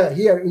that,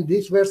 here in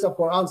this verse of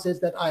Quran says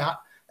that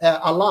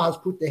Allah has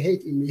put the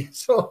hate in me.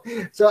 So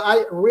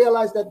I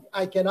realized that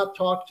I cannot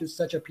talk to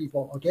such a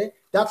people. Okay.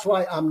 That's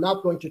why I'm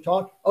not going to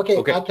talk.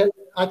 Okay.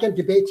 I can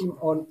debate him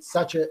on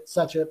such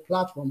a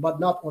platform, but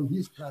not on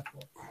his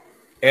platform.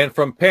 And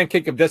from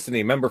Pancake of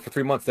Destiny, member for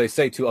 3 months, they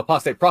say to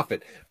Apostate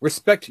Prophet,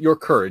 respect your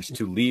courage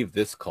to leave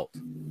this cult.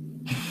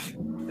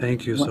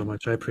 Thank you so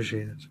much. I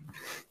appreciate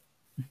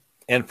it.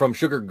 And from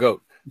Sugar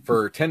Goat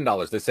for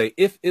 $10, they say,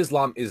 if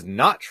Islam is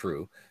not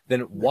true,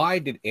 then why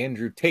did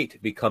Andrew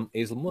Tate become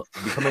a Muslim?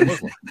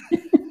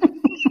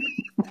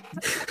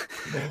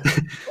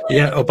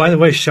 Yeah. Oh, by the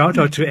way, shout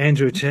out to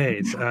Andrew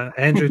Tate.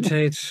 Andrew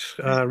Tate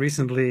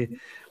recently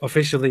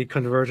officially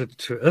converted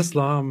to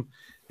Islam,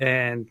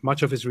 and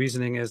much of his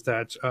reasoning is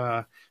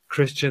that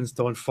Christians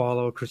don't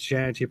follow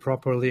Christianity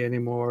properly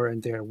anymore,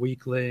 and they're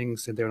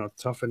weaklings, and they're not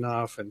tough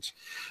enough, and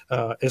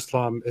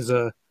Islam is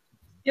a...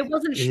 It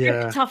wasn't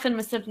strict, tough, and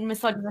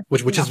misogynistic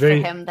which is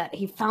very, for him that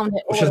he found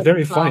it. Which is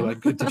very funny.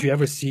 Like, did you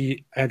ever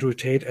see Andrew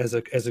Tate as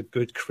a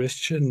good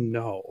Christian?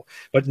 No,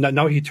 but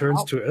now he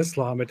turns to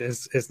Islam. It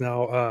is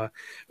now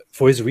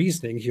for his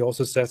reasoning. He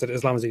also says that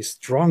Islam is a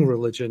strong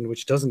religion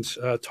which doesn't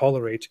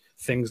tolerate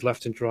things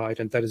left and right,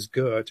 and that is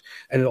good.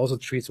 And it also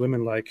treats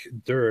women like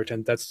dirt,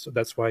 and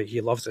that's why he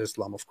loves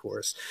Islam, of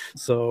course.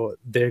 So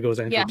there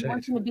goes Andrew Tate. He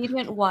wants an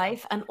obedient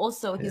wife, and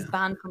also he's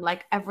banned from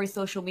like every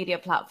social media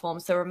platform.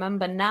 So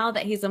remember, now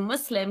that he's a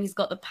Muslim, he's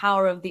got the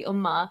power of the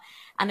Ummah,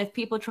 and if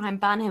people try and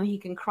ban him, he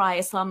can cry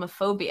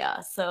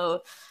Islamophobia.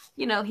 So,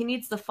 he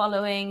needs the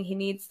following, he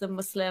needs the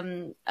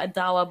Muslim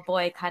Dawah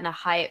boy kind of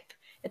hype.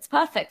 It's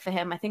perfect for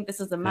him. I think this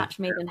is a match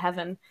made in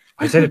heaven.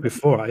 I said it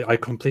before. I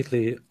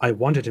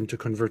wanted him to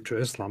convert to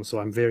Islam, so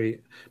I'm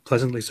very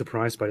pleasantly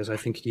surprised by this. I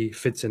think he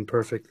fits in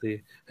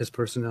perfectly, his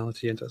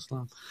personality into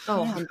Islam.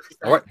 Oh, 100%.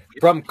 All right.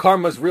 From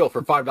Karma's Real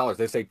for $5,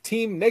 they say,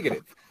 Team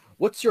Negative,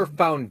 what's your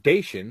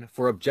foundation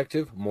for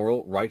objective,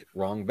 moral, right,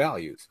 wrong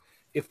values?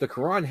 If the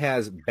Quran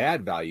has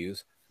bad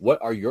values, what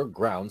are your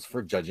grounds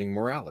for judging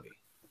morality?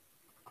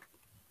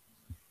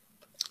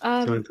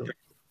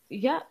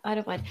 Yeah, I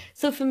don't mind.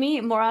 So for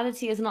me,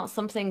 morality is not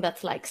something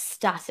that's like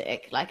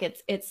static. Like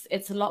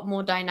it's a lot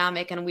more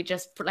dynamic, and we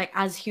just like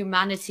as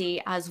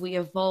humanity, as we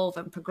evolve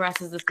and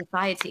progress as a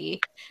society,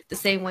 the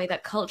same way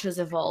that cultures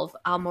evolve,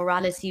 our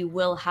morality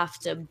will have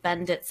to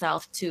bend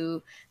itself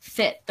to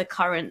fit the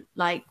current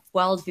like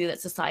worldview that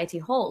society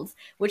holds,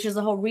 which is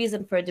the whole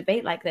reason for a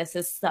debate like this,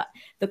 is that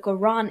the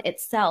Quran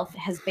itself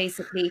has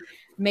basically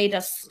made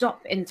us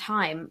stop in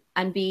time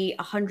and be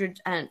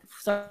 100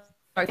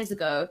 years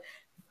ago,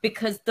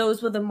 because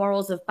those were the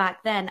morals of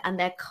back then, and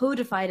they're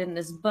codified in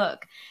this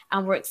book,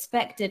 and we're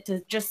expected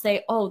to just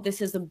say, oh,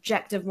 this is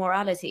objective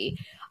morality.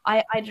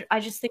 I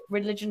just think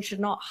religion should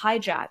not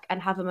hijack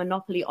and have a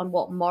monopoly on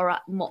what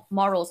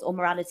morals or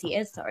morality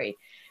is. Sorry.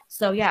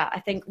 So yeah, I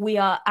think we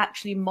are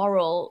actually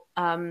moral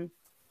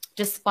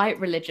despite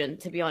religion,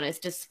 to be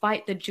honest,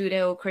 despite the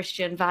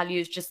Judeo-Christian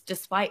values, just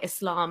despite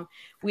Islam.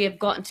 We have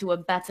gotten to a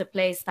better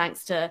place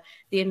thanks to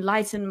the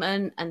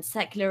Enlightenment and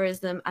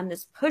secularism, and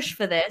this push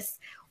for this,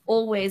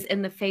 always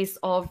in the face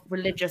of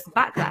religious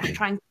backlash,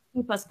 trying to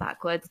keep us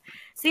backwards.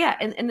 So yeah,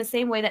 in the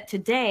same way that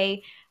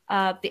today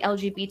the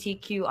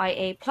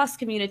LGBTQIA plus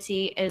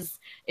community is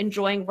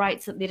enjoying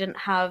rights that they didn't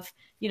have,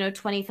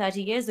 20,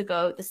 30 years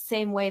ago, the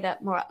same way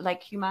that more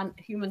like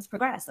humans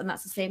progress. And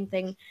that's the same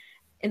thing.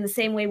 In the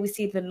same way we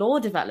see the law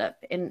develop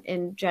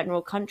in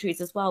general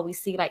countries as well, we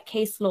see like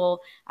case law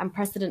and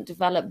precedent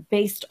develop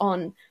based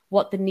on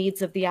what the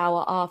needs of the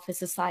hour are for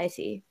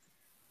society.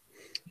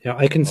 Yeah,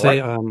 I can say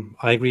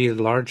I agree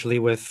largely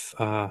with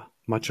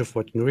much of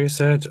what Nuriyah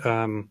said.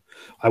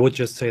 I would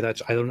just say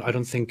that I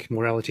don't think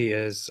morality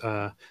is.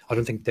 I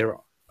don't think there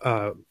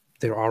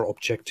are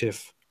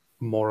objective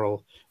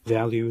moral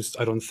values.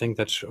 I don't think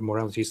that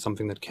morality is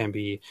something that can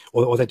be,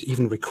 or that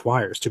even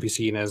requires to be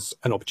seen as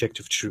an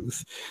objective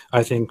truth.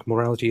 I think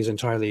morality is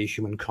entirely a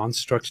human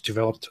construct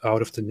developed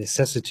out of the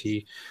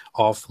necessity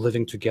of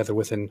living together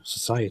within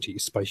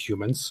societies by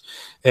humans.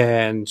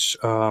 And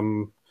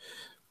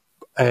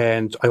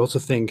I also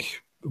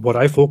think what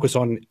I focus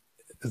on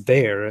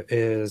there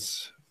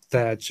is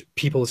that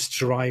people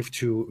strive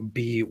to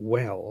be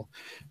well.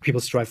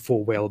 People strive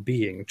for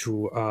well-being,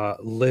 to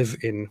live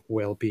in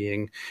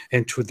well-being,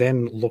 and to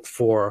then look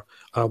for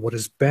what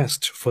is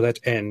best for that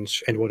end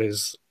and what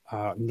is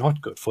not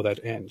good for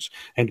that end.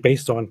 And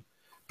based on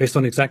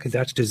exactly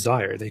that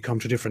desire, they come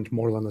to different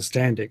moral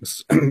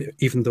understandings,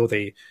 even though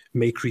they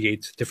may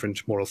create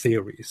different moral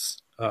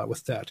theories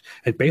with that.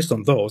 And based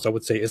on those, I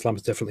would say Islam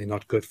is definitely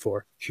not good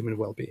for human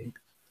well-being.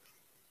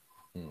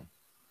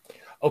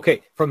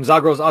 Okay, from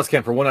Zagros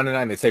Ozcan for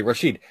 199, they say,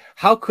 Rashid,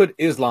 how could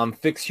Islam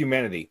fix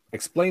humanity?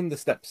 Explain the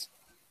steps.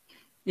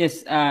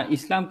 Yes,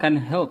 Islam can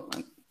help.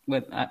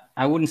 But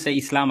I wouldn't say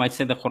Islam, I'd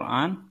say the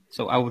Quran.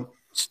 So I would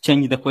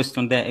change the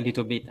question there a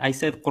little bit. I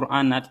said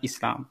Quran, not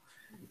Islam.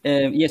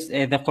 Yes,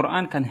 the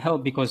Quran can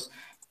help because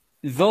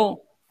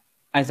though,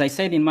 as I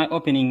said in my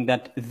opening,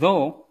 that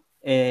though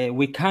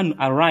we can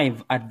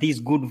arrive at these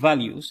good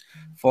values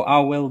for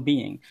our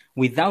well-being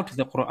without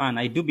the Quran,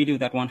 I do believe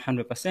that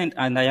 100%,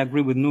 and I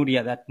agree with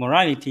Nuriyah that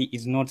morality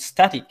is not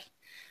static.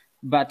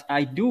 But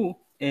I do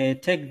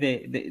take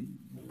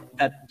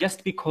that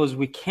just because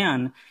we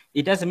can,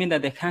 it doesn't mean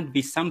that there can't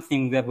be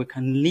something that we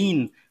can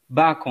lean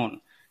back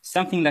on.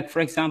 Something like, for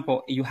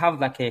example, you have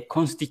like a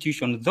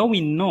constitution. Though we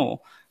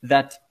know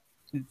that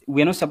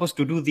we're not supposed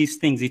to do these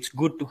things, it's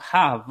good to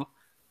have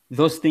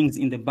those things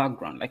in the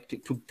background, like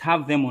to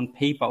have them on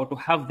paper or to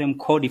have them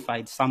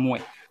codified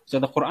somewhere. So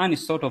the Quran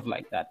is sort of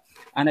like that.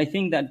 And I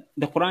think that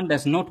the Quran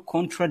does not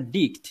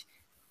contradict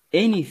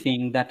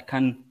anything that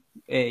can,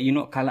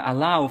 can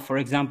allow, for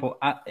example,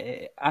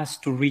 us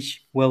to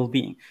reach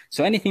well-being.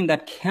 So anything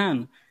that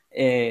can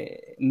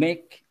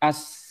make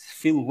us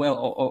feel well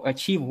or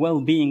achieve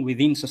well-being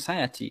within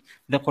society,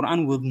 the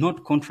Quran will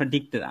not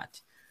contradict that.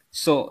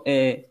 So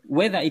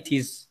whether it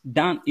is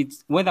done,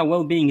 whether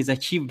well-being is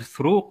achieved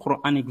through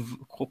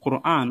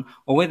Quran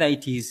or whether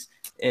it is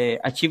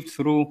achieved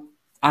through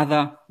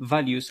other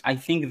values, I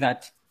think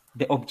that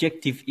the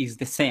objective is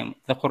the same.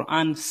 The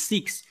Quran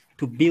seeks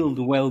to build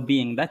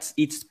well-being. That's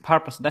its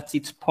purpose. That's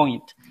its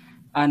point.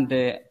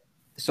 And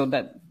so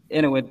that,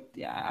 anyway,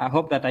 I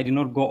hope that I did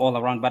not go all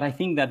around, but I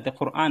think that the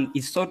Quran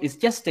is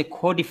just a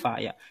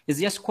codifier.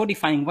 It's just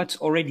codifying what's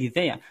already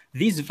there.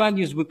 These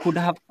values, we could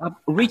have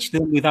reached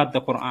them without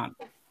the Quran.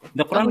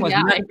 The Quran was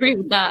I agree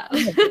with that.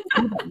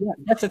 Yeah,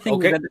 that's the thing,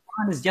 that the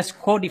Quran is just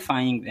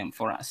codifying them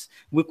for us.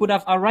 We could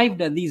have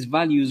arrived at these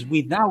values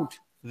without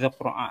the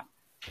Quran.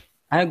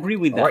 I agree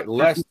with that. All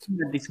right,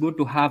 it's good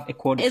to have a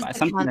codifier.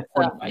 Something that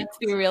codifies. Let's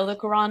be real. The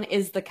Quran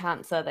is the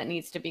cancer that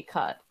needs to be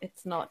cut.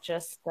 It's not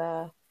just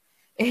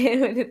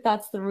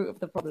that's the root of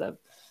the problem,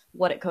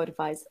 what it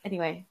codifies.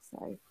 Anyway,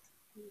 sorry.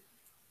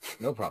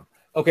 No problem.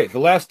 Okay, the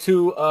last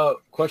two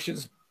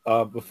questions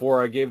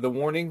before I gave the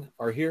warning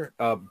are here.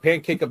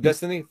 Pancake of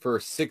Destiny for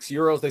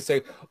 €6. They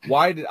say,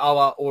 why did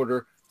Allah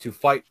order to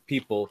fight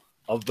people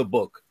of the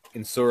book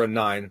in Surah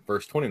 9,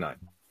 verse 29?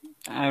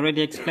 I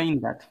already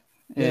explained that.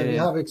 Yeah, we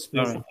have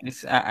explained.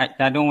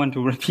 I don't want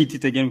to repeat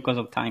it again because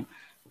of time.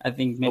 I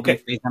think maybe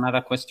if there's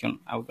another question,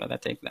 I would rather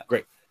take that.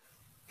 Great.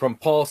 From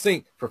Paul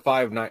Sink for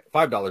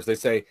 $5. They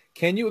say,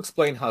 can you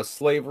explain how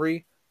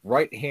slavery,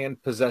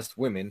 right-hand possessed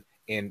women,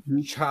 and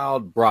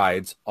child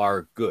brides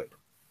are good?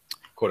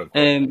 Quote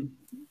unquote.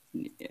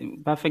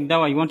 Perfect.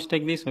 Dawah, you want to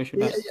take this or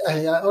should I?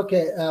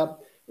 Okay.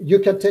 You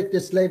can take the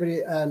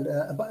slavery and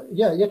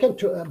you can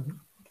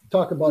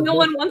talk about. No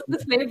one wants the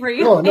slavery.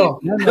 No.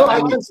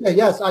 I can say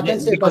yes. I can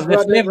say, because but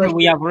the slavery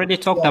we have already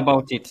talked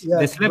about it.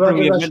 The slavery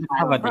we have already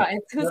covered. Right.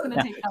 Who's going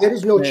to take that? There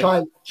is no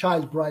child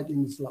bride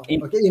in Islam.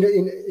 Okay.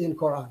 In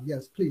Quran.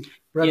 Yes, please.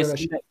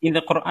 Yes. In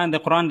the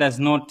Quran does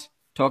not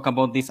talk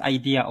about this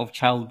idea of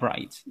child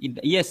brides.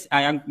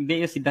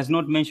 It does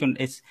not mention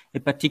a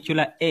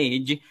particular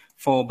age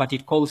but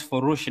it calls for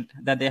rushd,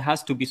 that there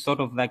has to be sort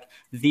of like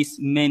this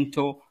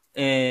mental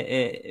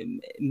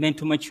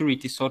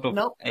maturity sort of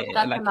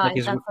like that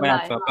is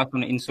required for a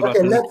person in Surah.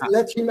 Okay,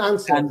 let him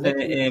answer.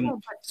 And,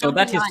 so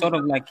that is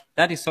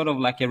sort of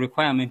like a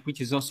requirement which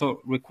is also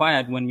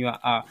required when you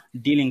are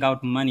dealing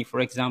out money,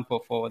 for example,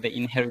 for the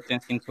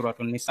inheritance in Surah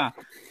An-Nisa.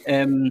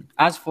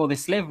 As for the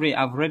slavery,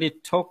 I've already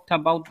talked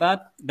about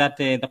that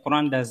the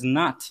Quran does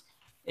not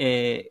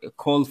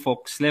call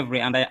for slavery.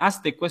 And I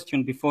asked the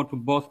question before to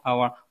both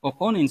our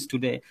opponents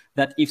today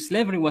that if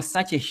slavery was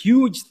such a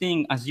huge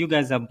thing as you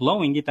guys are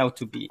blowing it out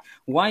to be,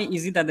 why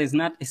is it that there's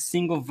not a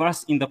single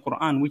verse in the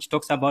Quran which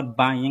talks about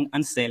buying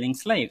and selling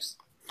slaves?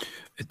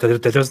 There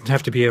doesn't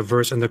have to be a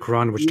verse in the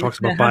Quran which talks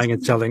about buying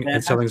and selling.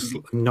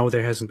 No,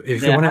 there hasn't.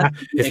 If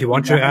you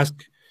want to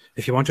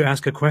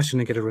ask a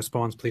question and get a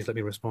response, please let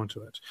me respond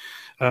to it.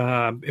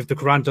 If the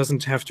Quran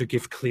doesn't have to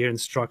give clear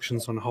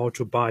instructions on how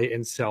to buy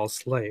and sell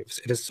slaves,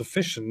 it is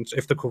sufficient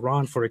if the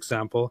Quran, for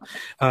example,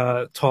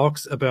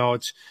 talks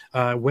about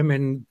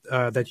women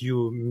that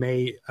you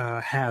may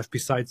have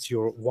besides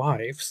your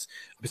wives,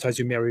 besides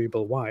your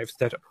marriageable wives,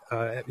 that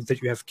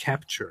you have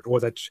captured or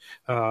that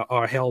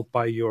are held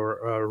by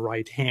your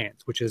right hand,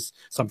 which is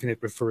something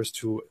that refers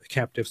to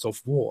captives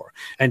of war.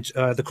 And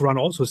the Quran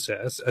also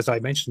says, as I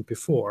mentioned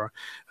before,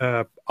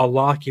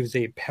 Allah gives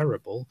a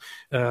parable,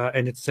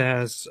 and it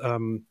says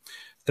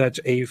that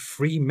a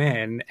free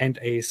man and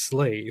a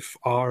slave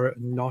are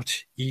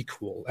not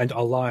equal, and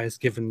Allah has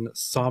given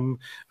some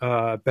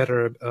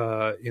better,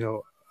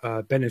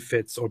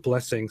 benefits or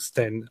blessings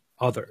than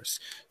others.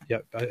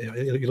 Yeah,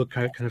 you look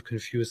kind of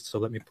confused, so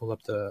let me pull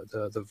up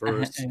the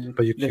verse,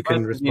 but you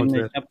can respond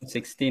to it. Chapter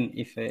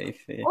 16.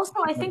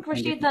 Also, I think,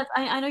 Rashid, that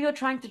I know you're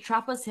trying to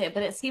trap us here,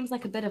 but it seems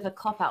like a bit of a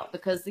cop-out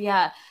because,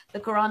 the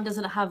Quran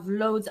doesn't have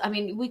loads. I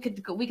mean, we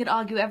could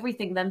argue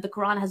everything. Then the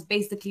Quran has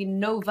basically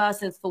no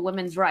verses for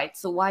women's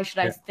rights. So why should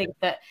I think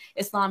that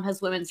Islam has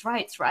women's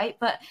rights, right?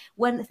 But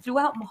when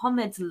throughout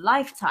Muhammad's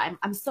lifetime,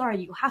 I'm sorry,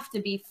 you have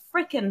to be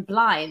freaking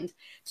blind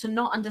to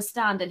not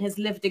understand in his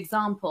lived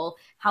example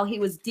how he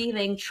was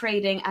dealing,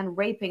 trading, and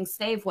raping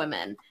slave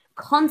women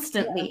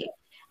constantly.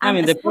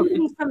 And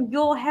somebody from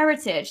your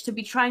heritage to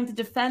be trying to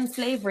defend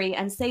slavery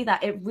and say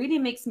that, it really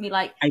makes me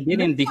like, I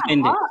didn't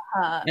defend it.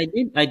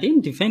 I didn't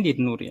defend it,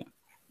 Nuriyah.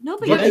 No,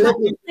 but if it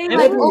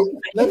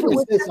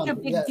was such a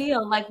big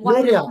deal, like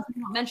why did it not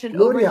mentioned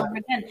over and over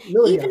again?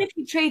 Even if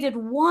he traded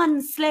one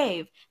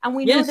slave, and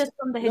we know this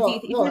from the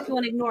Hadith, even if you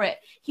want to ignore it,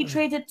 he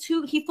traded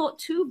he thought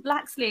 2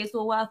 black slaves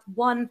were worth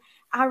 1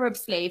 Arab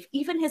slave.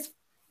 Even his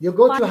You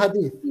go to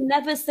Hadith. He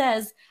never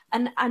says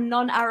a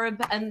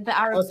non-Arab and the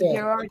Arab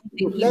superiority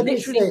thing. He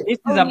literally this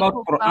is about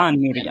Quran,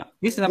 Nuriyah.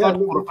 This is about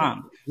Quran.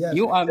 Yes.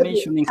 You are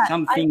mentioning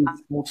something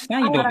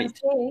outside of it.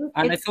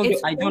 And I told you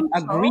I don't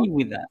agree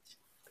with that.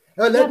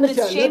 Let me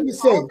say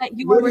that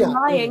you are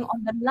relying on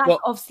the lack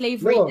of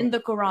slavery in the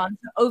Quran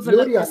to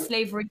overlook the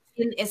slavery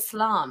in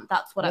Islam.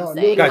 That's what I'm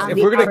saying. Guys, if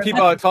we're going to keep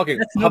talking,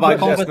 how about I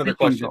just ask another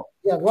question?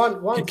 Yeah,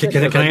 one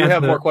can I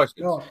have more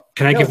questions?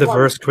 Can I give the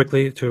verse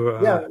quickly to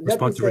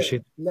respond to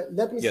Rashid?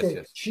 Let me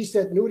say, she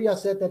said, Nuriyah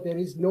said that there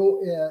is no,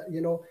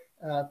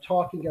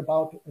 talking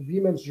about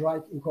women's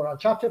right in Quran.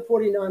 Chapter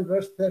 49,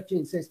 verse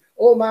 13 says,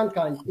 "O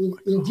mankind,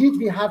 indeed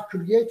we have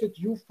created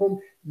you from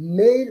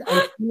male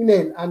and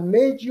female and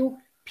made you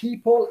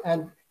people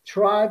and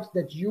tribes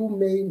that you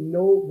may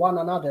know one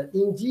another.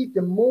 Indeed,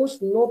 the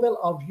most noble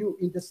of you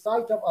in the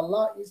sight of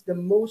Allah is the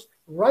most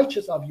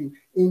righteous of you.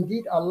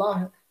 Indeed,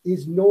 Allah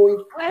is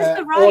knowing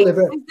all of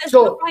it."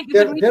 So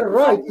the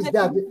right is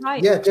that,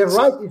 the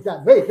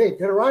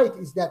right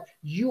is that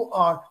you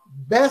are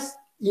best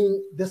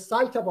in the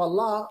sight of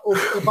Allah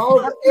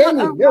about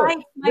any.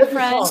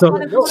 So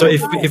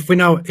if we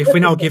now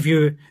give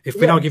you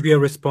a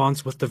response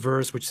with the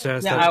verse which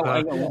says that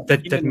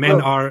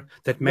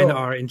men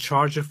are in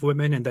charge of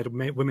women and that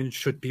women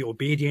should be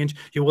obedient,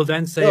 you will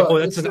then say,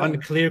 that's an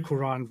unclear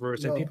Quran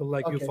verse, and people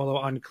like you follow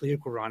unclear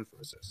Quran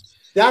verses.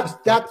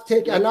 That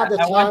take another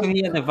time. I want to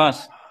hear the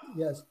verse.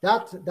 Yes,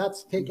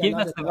 that's take Give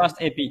another us the verse,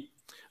 AP.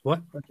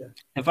 What? Okay.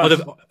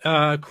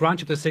 Quran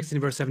chapter 16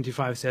 verse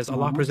 75 says,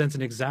 Allah presents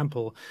an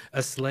example,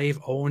 a slave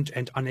owned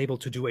and unable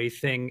to do a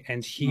thing,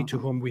 and he to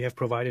whom we have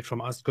provided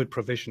from us good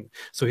provision,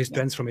 so he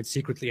spends from it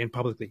secretly and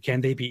publicly.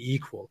 Can they be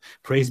equal?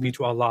 Praise be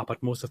to Allah,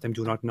 but most of them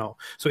do not know.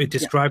 So it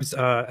describes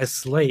a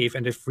slave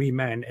and a free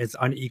man as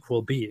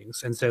unequal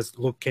beings and says,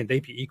 look, can they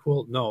be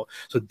equal? No.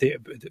 So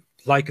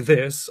like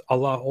this,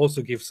 Allah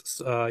also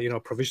gives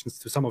provisions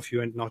to some of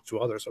you and not to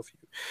others of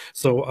you.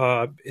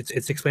 So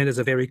it's explained as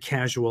a very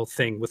casual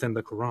thing within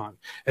the Quran,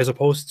 as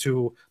opposed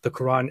to the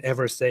Quran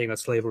ever saying that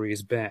slavery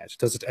is bad.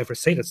 Does it ever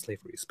say that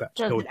slavery is bad?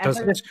 No, it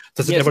doesn't.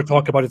 Does it ever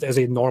talk about it as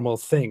a normal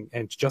thing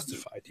and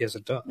justify it? Yes,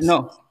 it does.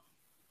 No.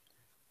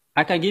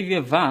 I can give you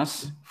a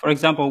verse, for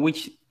example,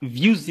 which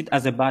views it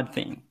as a bad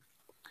thing.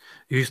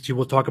 You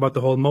will talk about the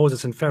whole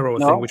Moses and Pharaoh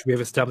thing, which we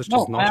have established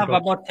is not I have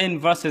about 10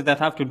 verses that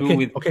have to do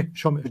with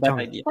show me, that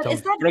idea. But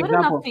is that good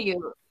enough for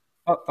you?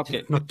 Oh,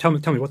 okay. No, tell me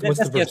what's the verse?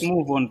 Let's just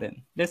move on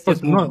then. Let's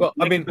just move on. Well,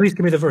 I mean, please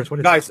give me the verse. What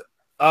is guys,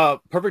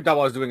 Perfect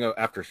Dawah is doing an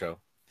after show.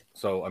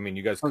 So, I mean,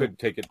 you guys could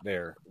take it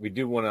there. We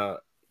do want to,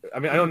 I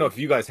mean, I don't know if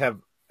you guys have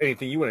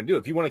anything you want to do.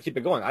 If you want to keep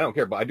it going, I don't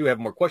care. But I do have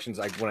more questions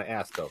I want to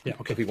ask, though,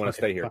 if we want to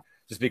stay here.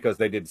 Just because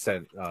they did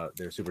send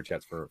their super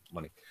chats for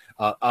money.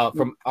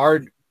 From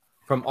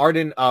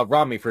Arden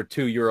Rami for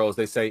 €2,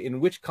 they say, in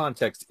which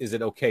context is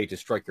it okay to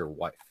strike your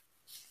wife?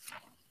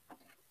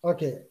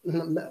 Okay.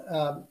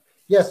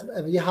 Yes,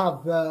 we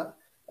have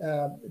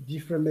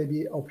different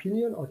maybe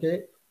opinion,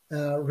 okay?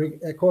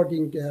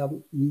 According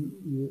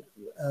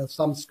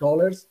some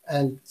scholars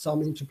and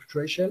some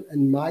interpretation,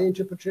 and my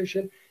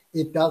interpretation,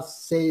 it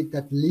does say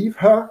that leave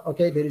her,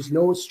 okay? There is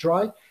no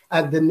strike.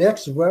 And the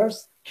next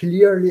verse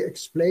clearly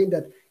explain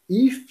that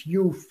if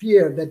you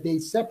fear that they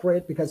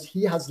separate because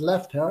he has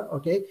left her,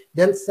 okay,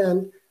 then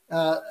send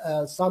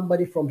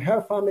somebody from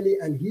her family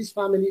and his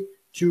family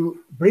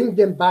to bring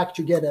them back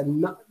together,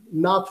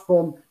 not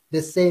from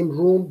the same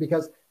room,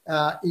 because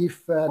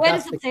if where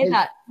does it say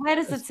that? Where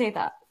does it say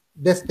that?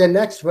 This the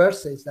next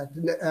verse says that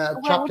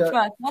chapter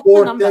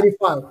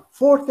 435.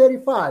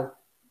 435.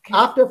 Okay.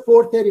 After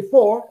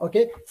 434,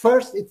 okay,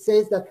 first it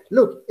says that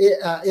look,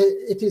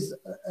 it is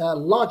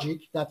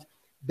logic that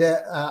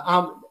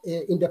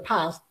in the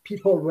past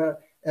people were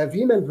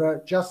women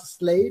were just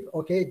slave,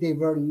 okay, they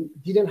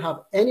didn't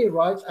have any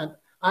rights, and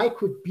I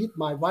could beat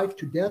my wife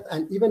to death,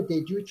 and even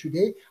they do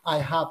today. I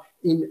have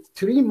in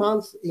 3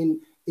 months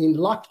in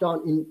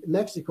lockdown in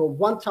Mexico,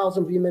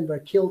 1,000 women were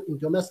killed in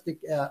domestic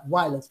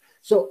violence.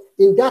 So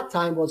in that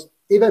time was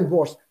even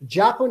worse.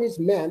 Japanese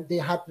men, they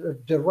had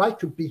the right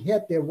to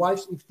behead their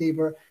wives if they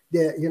were,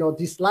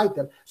 disliked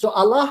them. So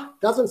Allah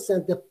doesn't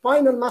send the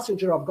final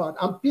messenger of God.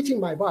 I'm beating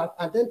my wife,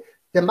 and then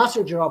the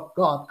messenger of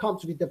God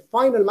comes with the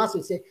final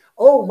message, say,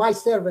 oh, my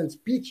servants,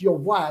 beat your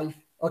wife.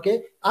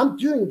 Okay, I'm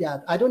doing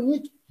that. I don't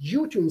need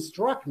you to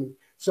instruct me.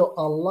 So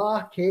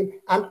Allah came,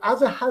 and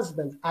as a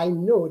husband, I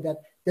know that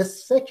the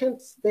second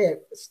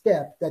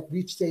step that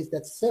which says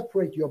that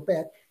separate your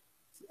bed,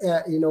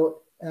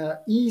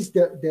 ease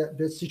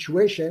the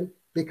situation,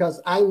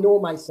 because I know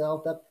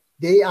myself that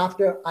day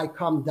after I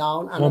come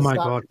down and oh my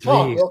God,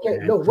 please, okay,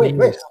 man, no, wait.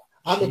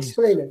 I'm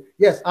explaining.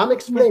 Yes, I'm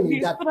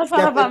explaining that.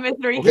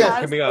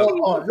 Yes,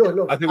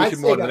 no. I think we should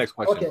move on to the next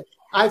question. Okay,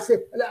 I say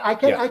I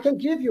can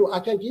give you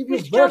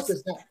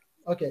verses.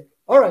 Okay,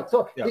 all right.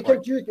 So we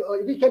can do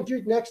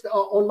it next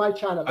on my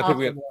channel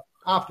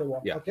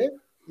afterward. Yeah. Okay.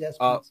 Yes.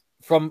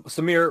 From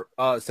Samir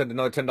sent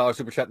another $10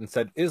 super chat and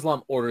said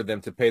Islam ordered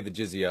them to pay the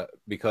jizya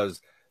because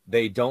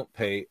they don't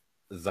pay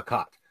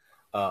zakat.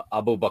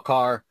 Abu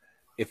Bakr,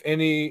 if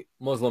any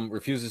Muslim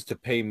refuses to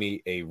pay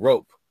me a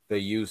rope they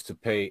use to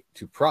pay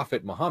to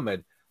Prophet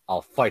Muhammad,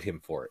 I'll fight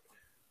him for it.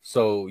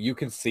 So you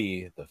can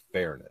see the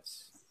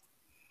fairness.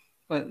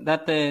 Well,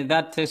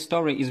 that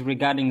story is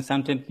regarding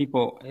certain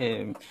people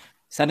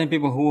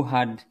who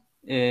had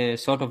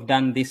sort of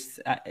done this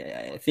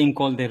thing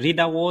called the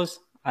Rida Wars,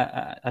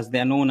 as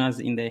they are known as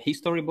in the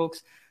history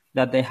books,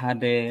 that they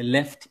had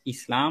left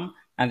Islam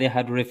and they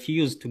had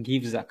refused to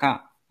give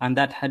zakah. And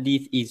that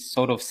hadith is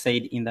sort of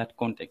said in that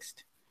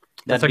context.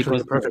 That's actually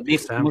the perfect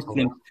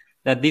example.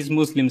 That these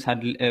Muslims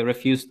had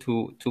refused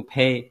to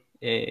pay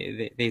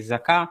the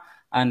zakah,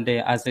 and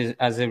as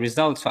a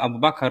result, so Abu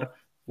Bakr,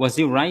 was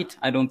he right?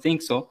 I don't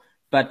think so.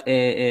 But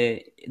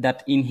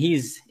that in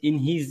his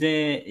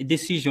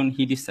decision,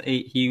 he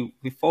decided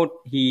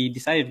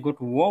to go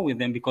to war with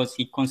them because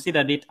he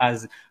considered it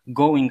as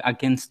going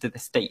against the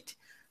state.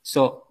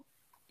 So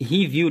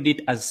he viewed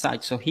it as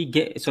such. So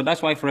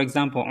that's why, for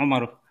example,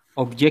 Umar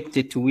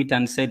objected to it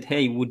and said,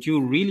 "Hey, would you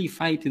really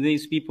fight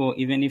these people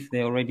even if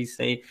they already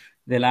say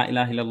the La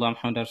ilaha illallah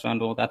Muhammad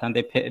and all that, and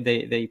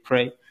they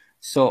pray?"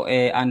 So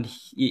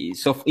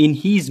so in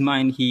his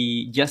mind,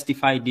 he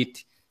justified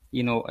it,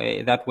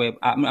 that way.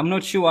 I'm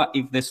not sure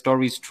if the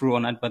story is true or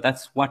not, but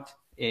that's what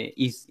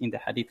is in the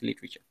hadith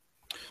literature.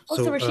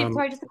 Also, So, Rashid,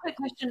 sorry, just a quick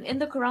question. In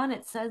the Quran,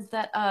 it says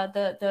that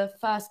the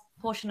first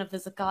portion of the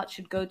zakat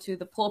should go to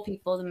the poor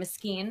people, the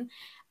miskin,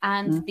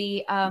 and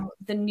the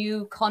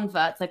new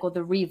converts, like, or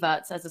the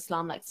reverts, as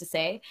Islam likes to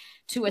say,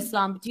 to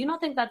Islam. Do you not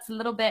think that's a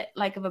little bit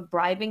like of a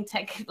bribing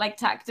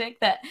tactic,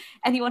 that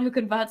anyone who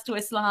converts to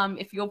Islam,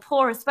 if you're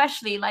poor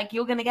especially, like,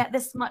 you're going to get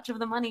this much of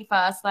the money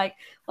first? Like,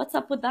 what's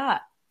up with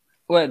that?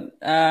 Well,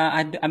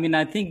 I mean,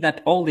 I think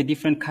that all the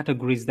different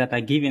categories that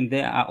are given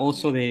there are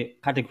also the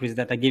categories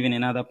that are given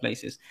in other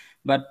places.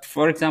 But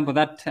for example,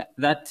 that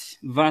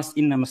verse,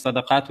 إنما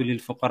الصدقات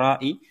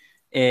للفقراء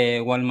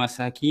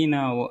والمساكين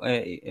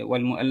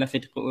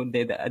والمؤلفة,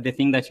 the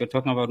thing that you're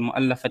talking about,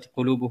 مؤلفة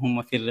قلوبهم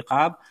وفي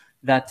الرقاب,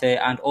 that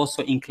and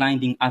also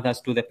inclining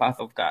others to the path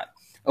of God,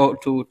 or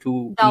to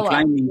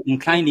Dawah.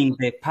 inclining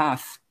the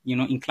path,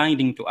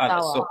 inclining to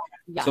others. Dawah. So.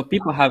 Yeah. So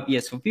people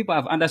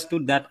have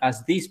understood that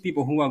as these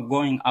people who are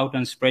going out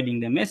and spreading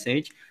the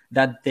message,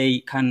 that they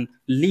can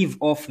live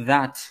off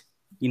that,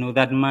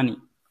 that money.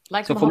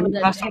 Like so Muhammad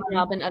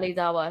bin Ali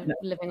Dawah,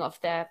 living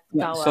off their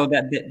Dawah. So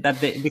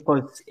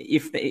because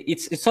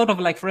it's sort of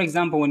like, for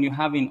example, when you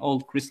have in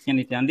old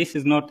Christianity, and this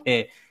is not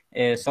a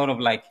sort of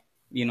like,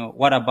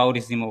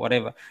 whataboutism or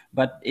whatever,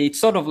 but it's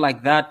sort of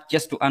like that,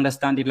 just to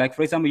understand it. Like,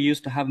 for example, you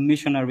used to have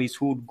missionaries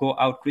who would go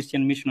out,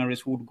 Christian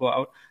missionaries who would go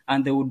out,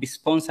 and they would be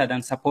sponsored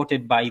and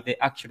supported by the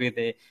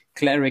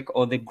cleric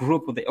or the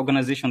group or the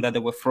organization that they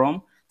were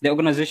from. The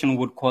organization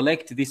would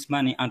collect this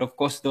money, and of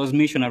course those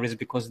missionaries,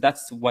 because that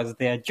was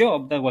their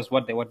job, that was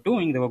what they were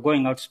doing, they were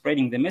going out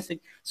spreading the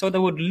message, so they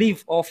would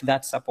live off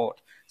that support.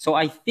 So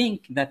I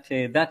think that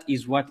that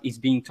is what is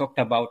being talked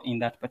about in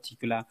that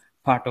particular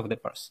part of the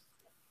verse.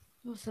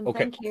 Awesome, okay.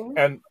 Thank you.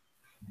 And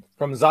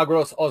from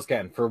Zagros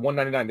Ozcan for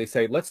 $1.99, they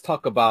say, let's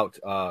talk about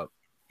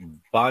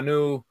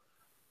Banu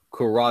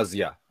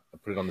Qurayza. I'll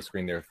put it on the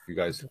screen there for you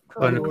guys.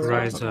 Banu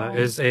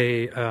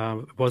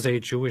Qurayza was a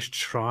Jewish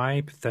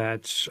tribe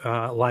that,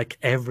 like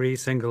every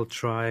single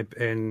tribe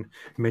in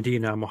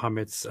Medina,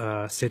 Muhammad's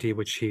city,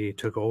 which he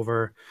took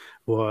over,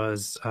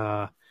 was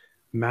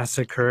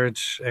massacred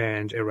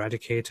and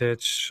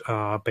eradicated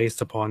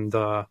based upon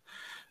the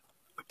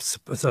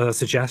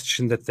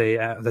suggestion that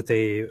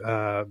they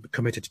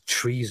committed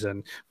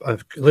treason. A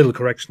little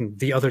correction: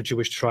 the other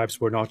Jewish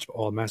tribes were not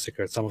all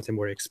massacred; some of them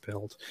were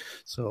expelled.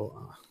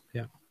 So,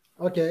 yeah.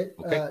 Okay.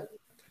 Okay.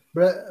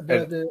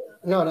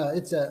 No,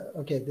 it's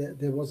okay.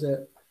 There was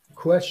a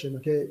question.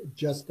 Okay,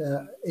 just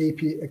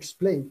AP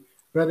explained.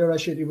 Brother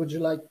Rashid, would you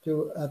like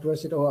to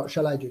address it, or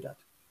shall I do that?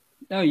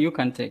 No, you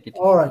can take it.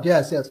 All right.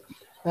 Yes.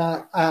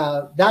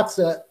 That's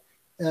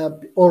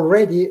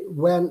already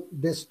when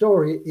the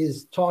story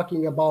is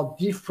talking about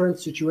different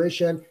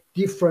situation,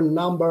 different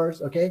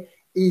numbers. Okay,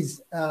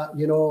 is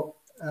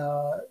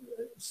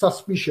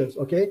suspicious.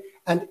 Okay,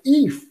 and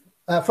if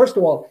first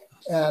of all,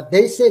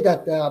 they say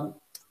that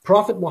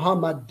Prophet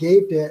Muhammad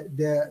gave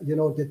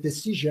the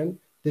decision,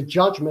 the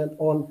judgment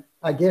on,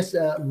 I guess,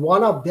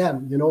 one of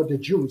them, the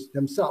Jews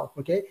themselves.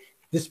 Okay,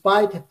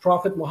 despite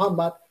Prophet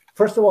Muhammad,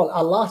 first of all,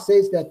 Allah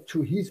says that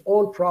to his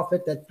own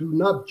prophet that do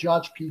not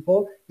judge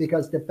people,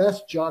 because the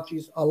best judge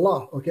is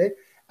Allah. Okay,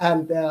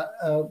 and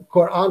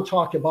Quran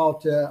talk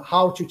about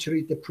how to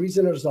treat the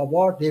prisoners of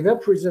war. They were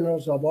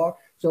prisoners of war.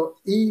 So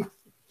if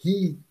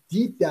he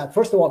did that,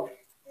 first of all,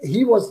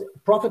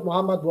 Prophet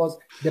Muhammad was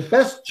the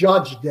best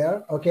judge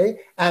there, okay?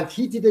 And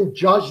he didn't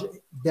judge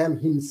them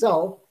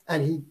himself,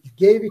 and he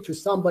gave it to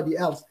somebody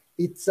else.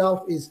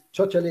 Itself is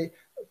totally,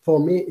 for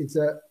me, it's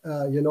a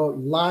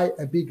lie,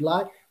 a big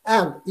lie.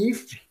 And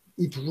if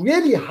it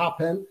really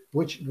happened,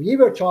 which we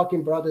were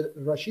talking, Brother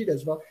Rashid,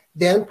 as well,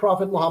 then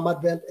Prophet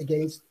Muhammad went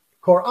against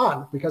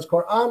Quran, because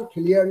Quran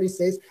clearly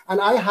says,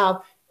 and I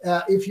have,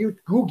 if you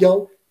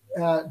Google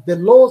the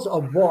laws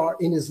of war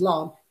in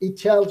Islam, it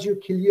tells you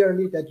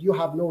clearly that you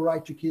have no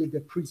right to kill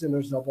the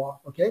prisoners of war.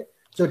 Okay,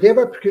 so they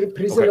were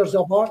prisoners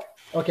of war.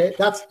 Okay,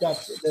 that's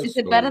Is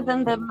it better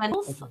than the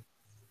Mandela? Okay.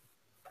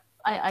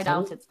 I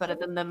doubt it's better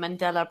than the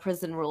Mandela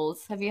prison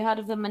rules. Have you heard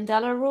of the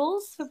Mandela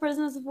rules for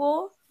prisoners of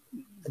war?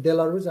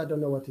 Belarus, I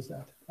don't know what is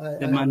that.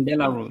 The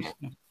Mandela rules.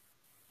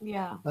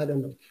 Yeah, I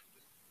don't know.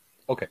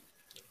 Okay.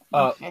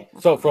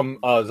 So from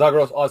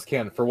Zagros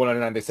Ozcan for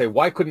 $1.99, they say,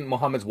 why couldn't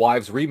Muhammad's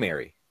wives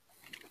remarry?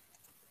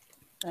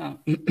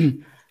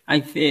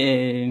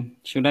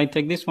 Should I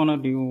take this one, or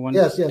do you want?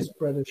 Yes,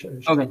 brother.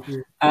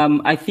 Okay.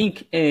 I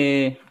think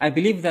I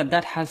believe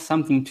that has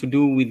something to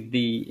do with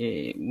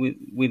the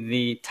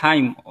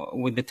time,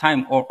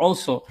 or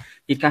also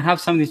it can have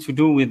something to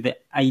do with the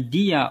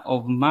idea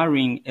of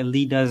marrying a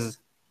leader's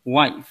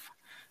wife.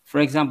 For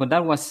example,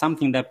 that was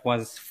something that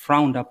was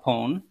frowned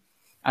upon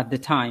at the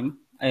time,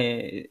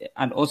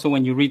 and also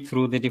when you read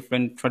through the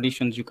different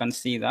traditions, you can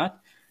see that.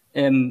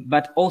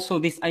 But also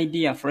this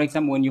idea, for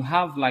example, when you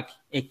have like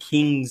a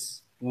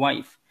king's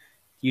wife,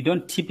 you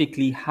don't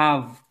typically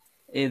have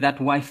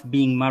that wife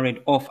being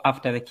married off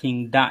after the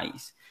king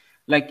dies.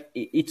 Like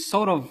it's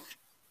sort of,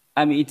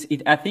 I mean,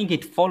 I think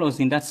it follows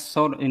in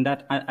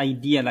that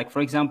idea. Like, for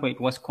example, it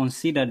was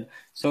considered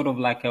sort of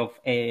like of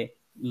a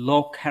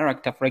low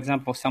character, for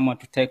example, someone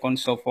to take on.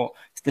 So for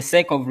the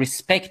sake of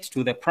respect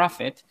to the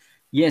Prophet,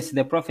 yes,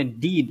 the Prophet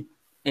did,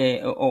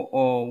 we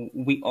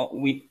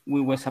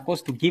were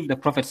supposed to give the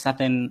Prophet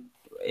certain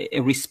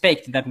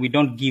respect that we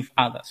don't give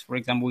others. For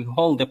example, we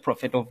hold the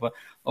Prophet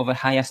of a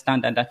higher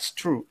standard. That's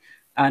true.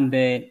 And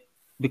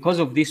because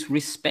of this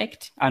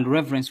respect and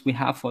reverence we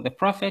have for the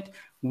Prophet,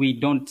 we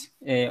don't,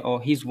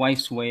 or his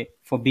wives were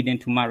forbidden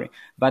to marry.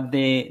 But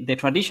the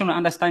traditional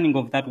understanding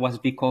of that was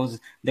because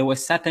there were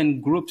certain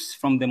groups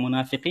from the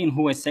Munafiqeen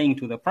who were saying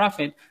to the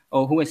Prophet,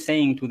 or who were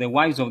saying to the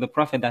wives of the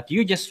Prophet, that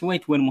you just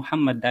wait when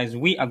Muhammad dies,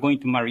 we are going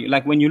to marry you.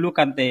 Like when you look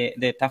at the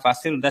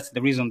tafsir, that's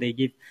the reason they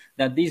give,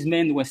 that these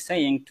men were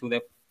saying to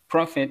the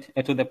Prophet,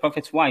 to the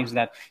Prophet's wives,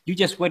 that you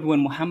just wait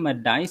when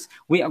Muhammad dies,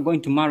 we are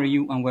going to marry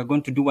you and we're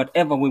going to do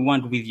whatever we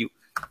want with you.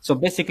 So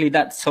basically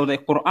so the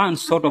Quran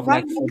sort of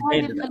like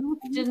forbade that.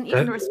 Didn't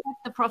even respect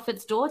the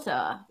Prophet's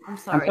daughter. I'm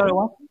sorry. I'm sorry,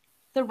 what?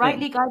 The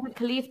rightly guided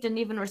caliph didn't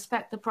even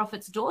respect the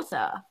Prophet's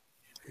daughter.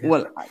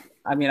 Well,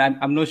 I mean,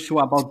 I'm not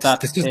sure about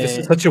that. This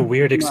is such a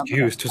weird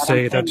excuse to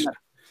say that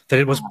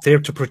it was there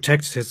to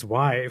protect his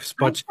wives,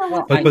 but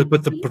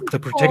the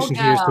protection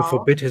here is to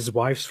forbid his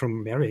wives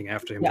from marrying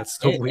after him. That's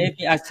so weird.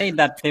 I say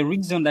that the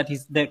reason that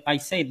is that I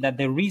say that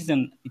the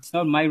reason, it's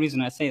not my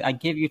reason. I say I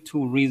gave you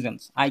two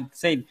reasons. I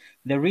said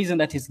the reason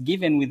that is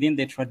given within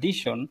the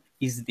tradition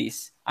is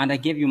this, and I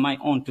gave you my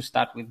own to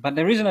start with. But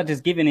the reason that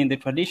is given in the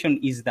tradition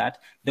is that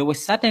there were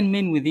certain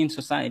men within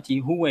society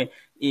who were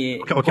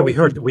okay, we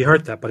heard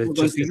that, but it's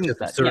just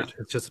absurd. Yeah.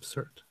 It's just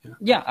absurd.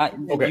 Yeah,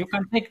 okay. You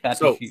can take that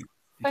if you.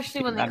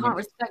 Especially when they can't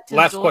respect his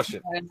last daughter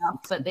question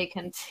enough, but they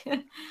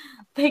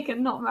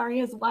can not marry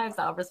his wives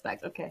out of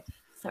respect. Okay,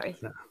 sorry.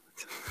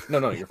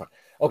 No, you're fine.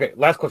 Okay,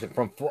 last question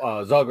from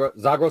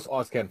Zagros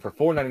Oscan for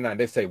 $4.99.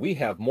 They say we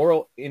have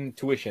moral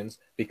intuitions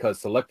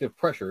because selective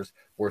pressures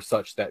were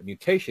such that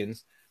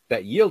mutations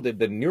that yielded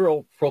the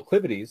neural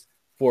proclivities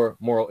for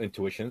moral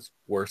intuitions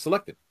were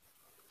selected.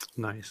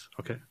 Nice.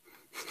 Okay.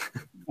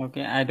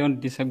 Okay, I don't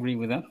disagree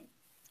with that.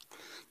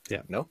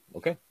 Yeah. No.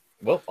 Okay.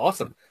 Well,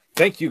 awesome.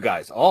 Thank you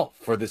guys all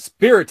for the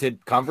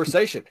spirited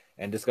conversation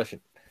and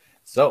discussion.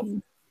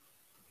 So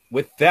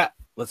with that,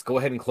 let's go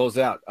ahead and close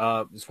out.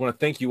 Just want to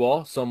thank you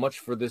all so much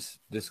for this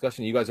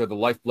discussion. You guys are the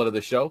lifeblood of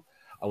the show.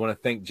 I want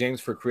to thank James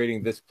for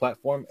creating this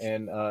platform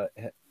and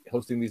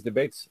hosting these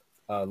debates.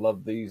 I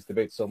love these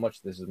debates so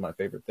much. This is my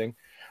favorite thing.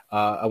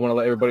 I want to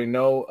let everybody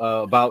know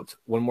about,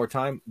 one more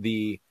time,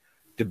 the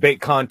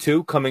DebateCon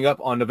 2 coming up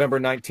on November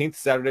 19th,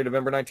 Saturday,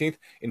 November 19th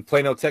in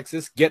Plano,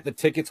 Texas. Get the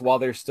tickets while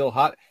they're still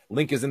hot.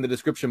 Link is in the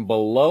description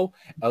below,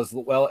 as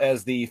well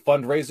as the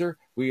fundraiser.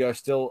 We are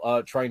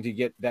still trying to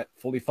get that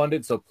fully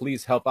funded, so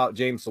please help out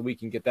James so we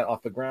can get that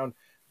off the ground.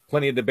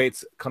 Plenty of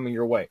debates coming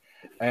your way.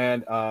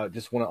 And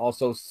just want to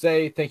also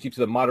say thank you to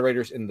the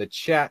moderators in the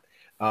chat.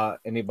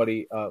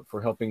 Anybody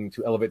for helping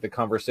to elevate the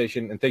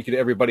conversation, and thank you to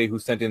everybody who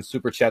sent in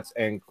super chats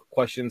and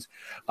questions.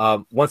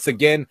 Once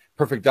again,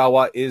 Perfect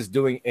Dawah is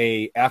doing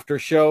a after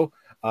show.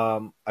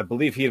 I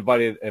believe he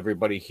invited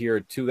everybody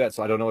here to that,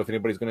 so I don't know if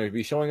anybody's going to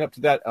be showing up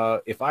to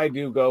that. If I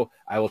do go,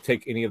 I will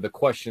take any of the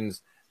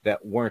questions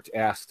that weren't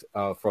asked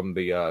from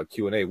the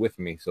Q&A with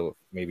me, so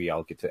maybe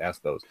I'll get to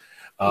ask those.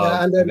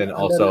 And then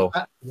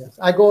yes,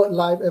 I go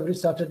live every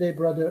Saturday,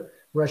 brother.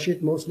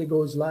 Rashid mostly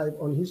goes live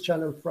on his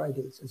channel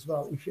Fridays as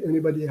well. If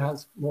anybody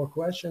has more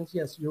questions,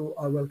 yes, you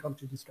are welcome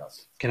to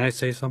discuss. Can I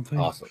say something?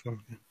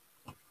 Awesome.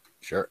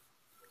 Sure.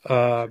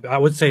 I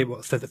would say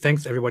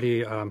thanks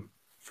everybody,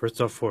 first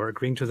off, for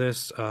agreeing to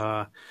this.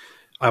 I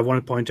want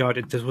to point out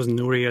this was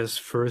Nuriyah's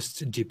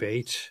first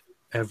debate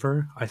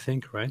ever, I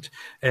think, right?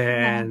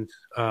 And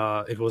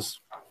it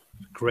was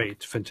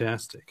great,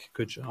 fantastic,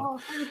 good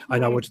job.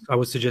 And I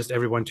would suggest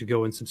everyone to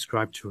go and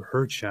subscribe to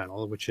her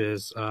channel, which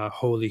is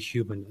Holy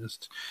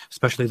Humanist,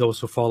 especially those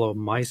who follow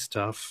my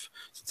stuff,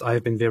 since I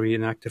have been very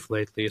inactive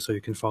lately, so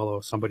you can follow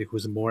somebody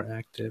who's more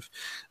active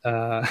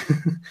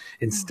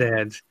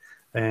instead.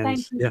 And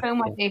thank you so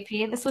much,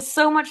 AP. This was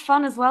so much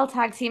fun as well,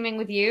 tag teaming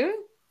with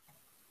you.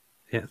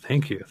 Yeah,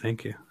 thank you.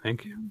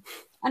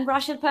 And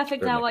Rashid,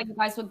 Perfect Dawah, you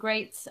guys were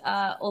great,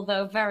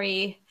 although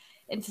very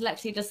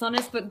intellectually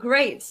dishonest, but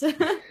great.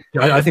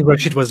 Yeah, I think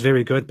Rashid was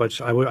very good,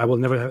 but I will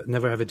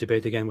never have a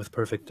debate again with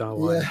Perfect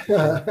Dawah.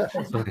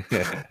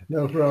 Yeah.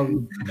 No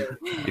problem.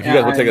 If you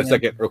guys will take a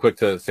second real quick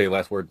to say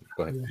last word,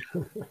 go ahead.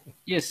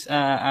 Yes,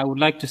 I would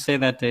like to say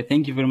that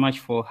thank you very much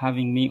for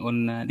having me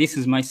on. This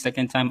is my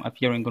second time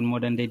appearing on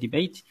Modern Day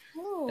Debate.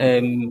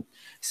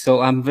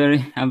 So I'm very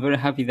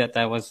happy that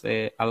I was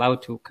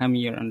allowed to come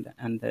here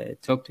and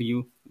talk to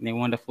you, the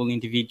wonderful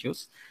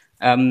individuals.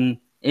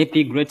 AP,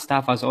 great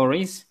stuff as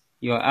always.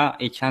 You are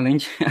a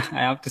challenge,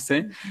 I have to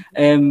say.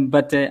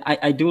 But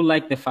I do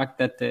like the fact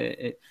that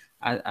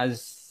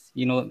as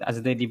you know,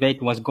 as the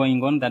debate was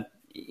going on, that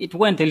it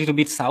went a little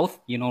bit south,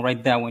 you know,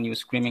 right there when you were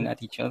screaming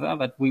at each other.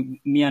 But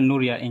me and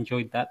Nuriyah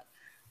enjoyed that.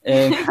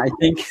 I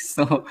think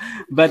so.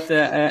 But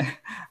I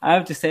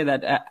have to say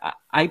that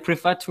I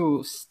prefer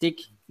to stick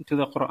to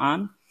the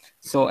Quran.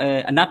 So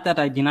not that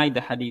I deny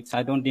the hadiths.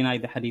 I don't deny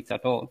the hadiths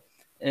at all.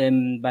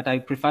 but I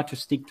prefer to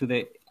stick to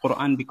the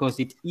Quran because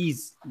it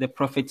is the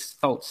Prophet's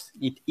thoughts.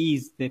 It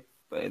is the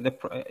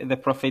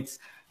Prophet's,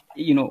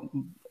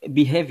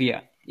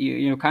 behavior.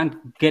 You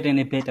can't get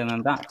any better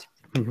than that.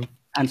 Mm-hmm.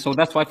 And so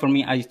that's why for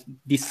me, I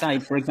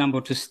decide, for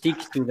example, to stick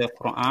to the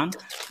Quran.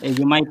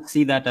 You might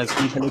see that as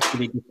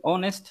intellectually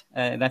dishonest.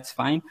 That's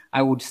fine.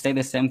 I would say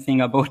the same thing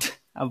about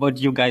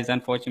you guys,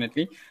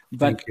 unfortunately.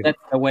 But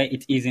that's the way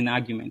it is in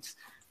arguments.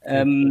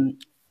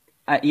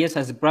 Yes,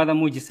 as Brother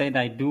Muji said,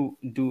 I do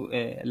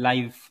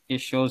live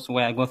shows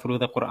where I go through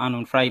the Quran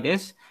on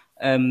Fridays.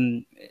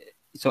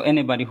 So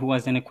anybody who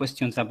has any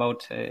questions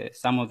about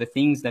some of the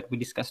things that we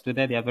discussed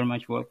today, they are very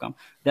much welcome.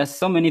 There's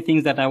so many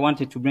things that I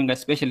wanted to bring,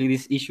 especially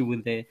this issue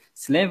with the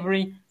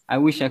slavery. I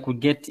wish I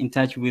could get in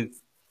touch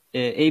with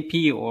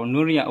AP or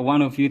Nuriyah, or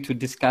one of you, to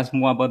discuss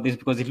more about this,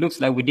 because it looks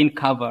like we didn't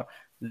cover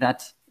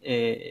that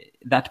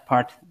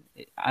part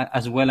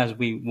as well as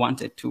we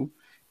wanted to.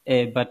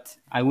 But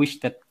I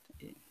wish that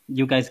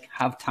you guys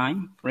have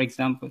time, for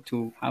example,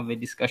 to have a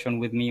discussion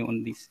with me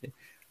on this.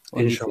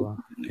 Inshallah.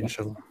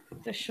 Inshallah.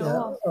 For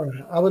sure.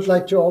 I would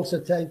like to also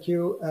thank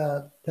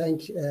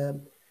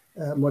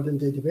Modern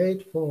Day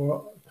Debate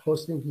for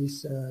hosting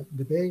this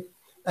debate.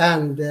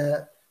 And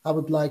I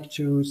would like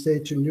to say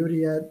to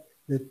Nuriyah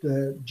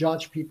that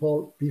judge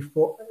people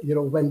before,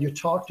 when you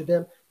talk to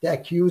them, the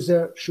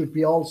accuser should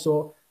be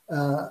also,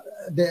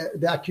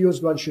 the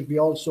accused one should be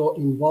also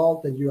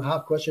involved, and you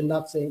have question,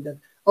 not saying that,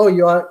 oh,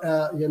 you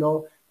are,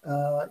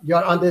 you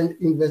are under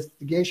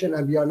investigation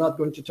and we are not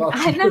going to talk to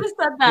you. I never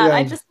said that. Yeah.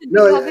 I just didn't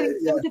have any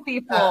sympathy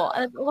for.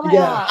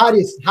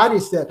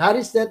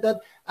 Harris said that,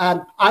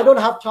 and I don't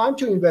have time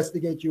to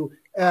investigate you.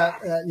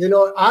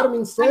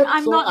 Armin said,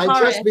 I'm so not I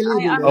Harris. just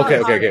believe you. Okay.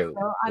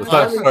 Let's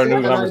not start a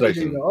new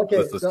conversation.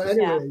 Okay, so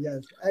anyway,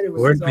 yes. Anyway,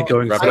 Where are we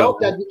going? I hope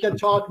that we can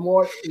talk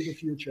more in the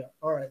future.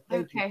 All right.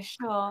 Thank you.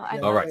 Sure.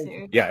 All right.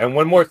 Yeah, and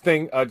one more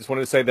thing. I just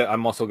wanted to say that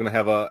I'm also going to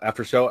have a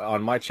after show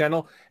on my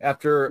channel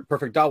after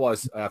Perfect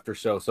Dawah's after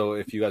show. So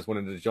if you guys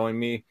wanted to join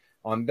me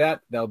on that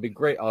would be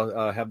great.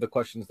 I'll have the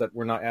questions that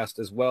were not asked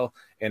as well,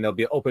 and there'll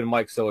be an open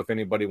mic. So if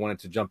anybody wanted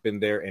to jump in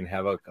there and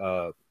have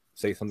a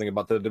say something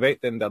about the debate,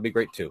 then that'll be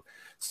great too.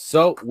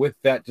 So with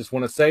that, just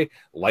want to say,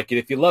 like it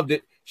if you loved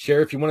it,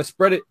 share if you want to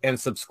spread it, and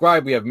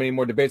subscribe. We have many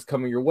more debates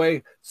coming your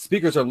way.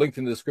 Speakers are linked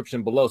in the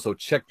description below, so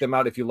check them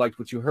out if you liked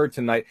what you heard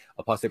tonight.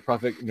 Apostate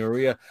Prophet,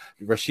 Nuriyah,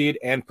 Rashid,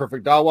 and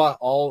Perfect Dawah,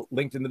 all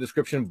linked in the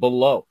description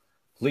below.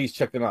 Please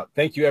check them out.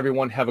 Thank you,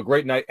 everyone. Have a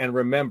great night, and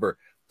remember,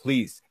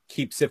 please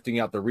keep sifting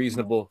out the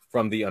reasonable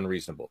from the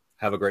unreasonable.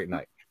 Have a great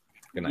night.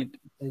 Good night.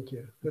 Thank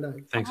you. Good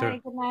night. Thanks, sir.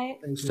 Good night.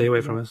 Thank you. Stay away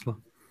from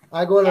Islam.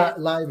 I go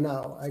live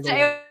now.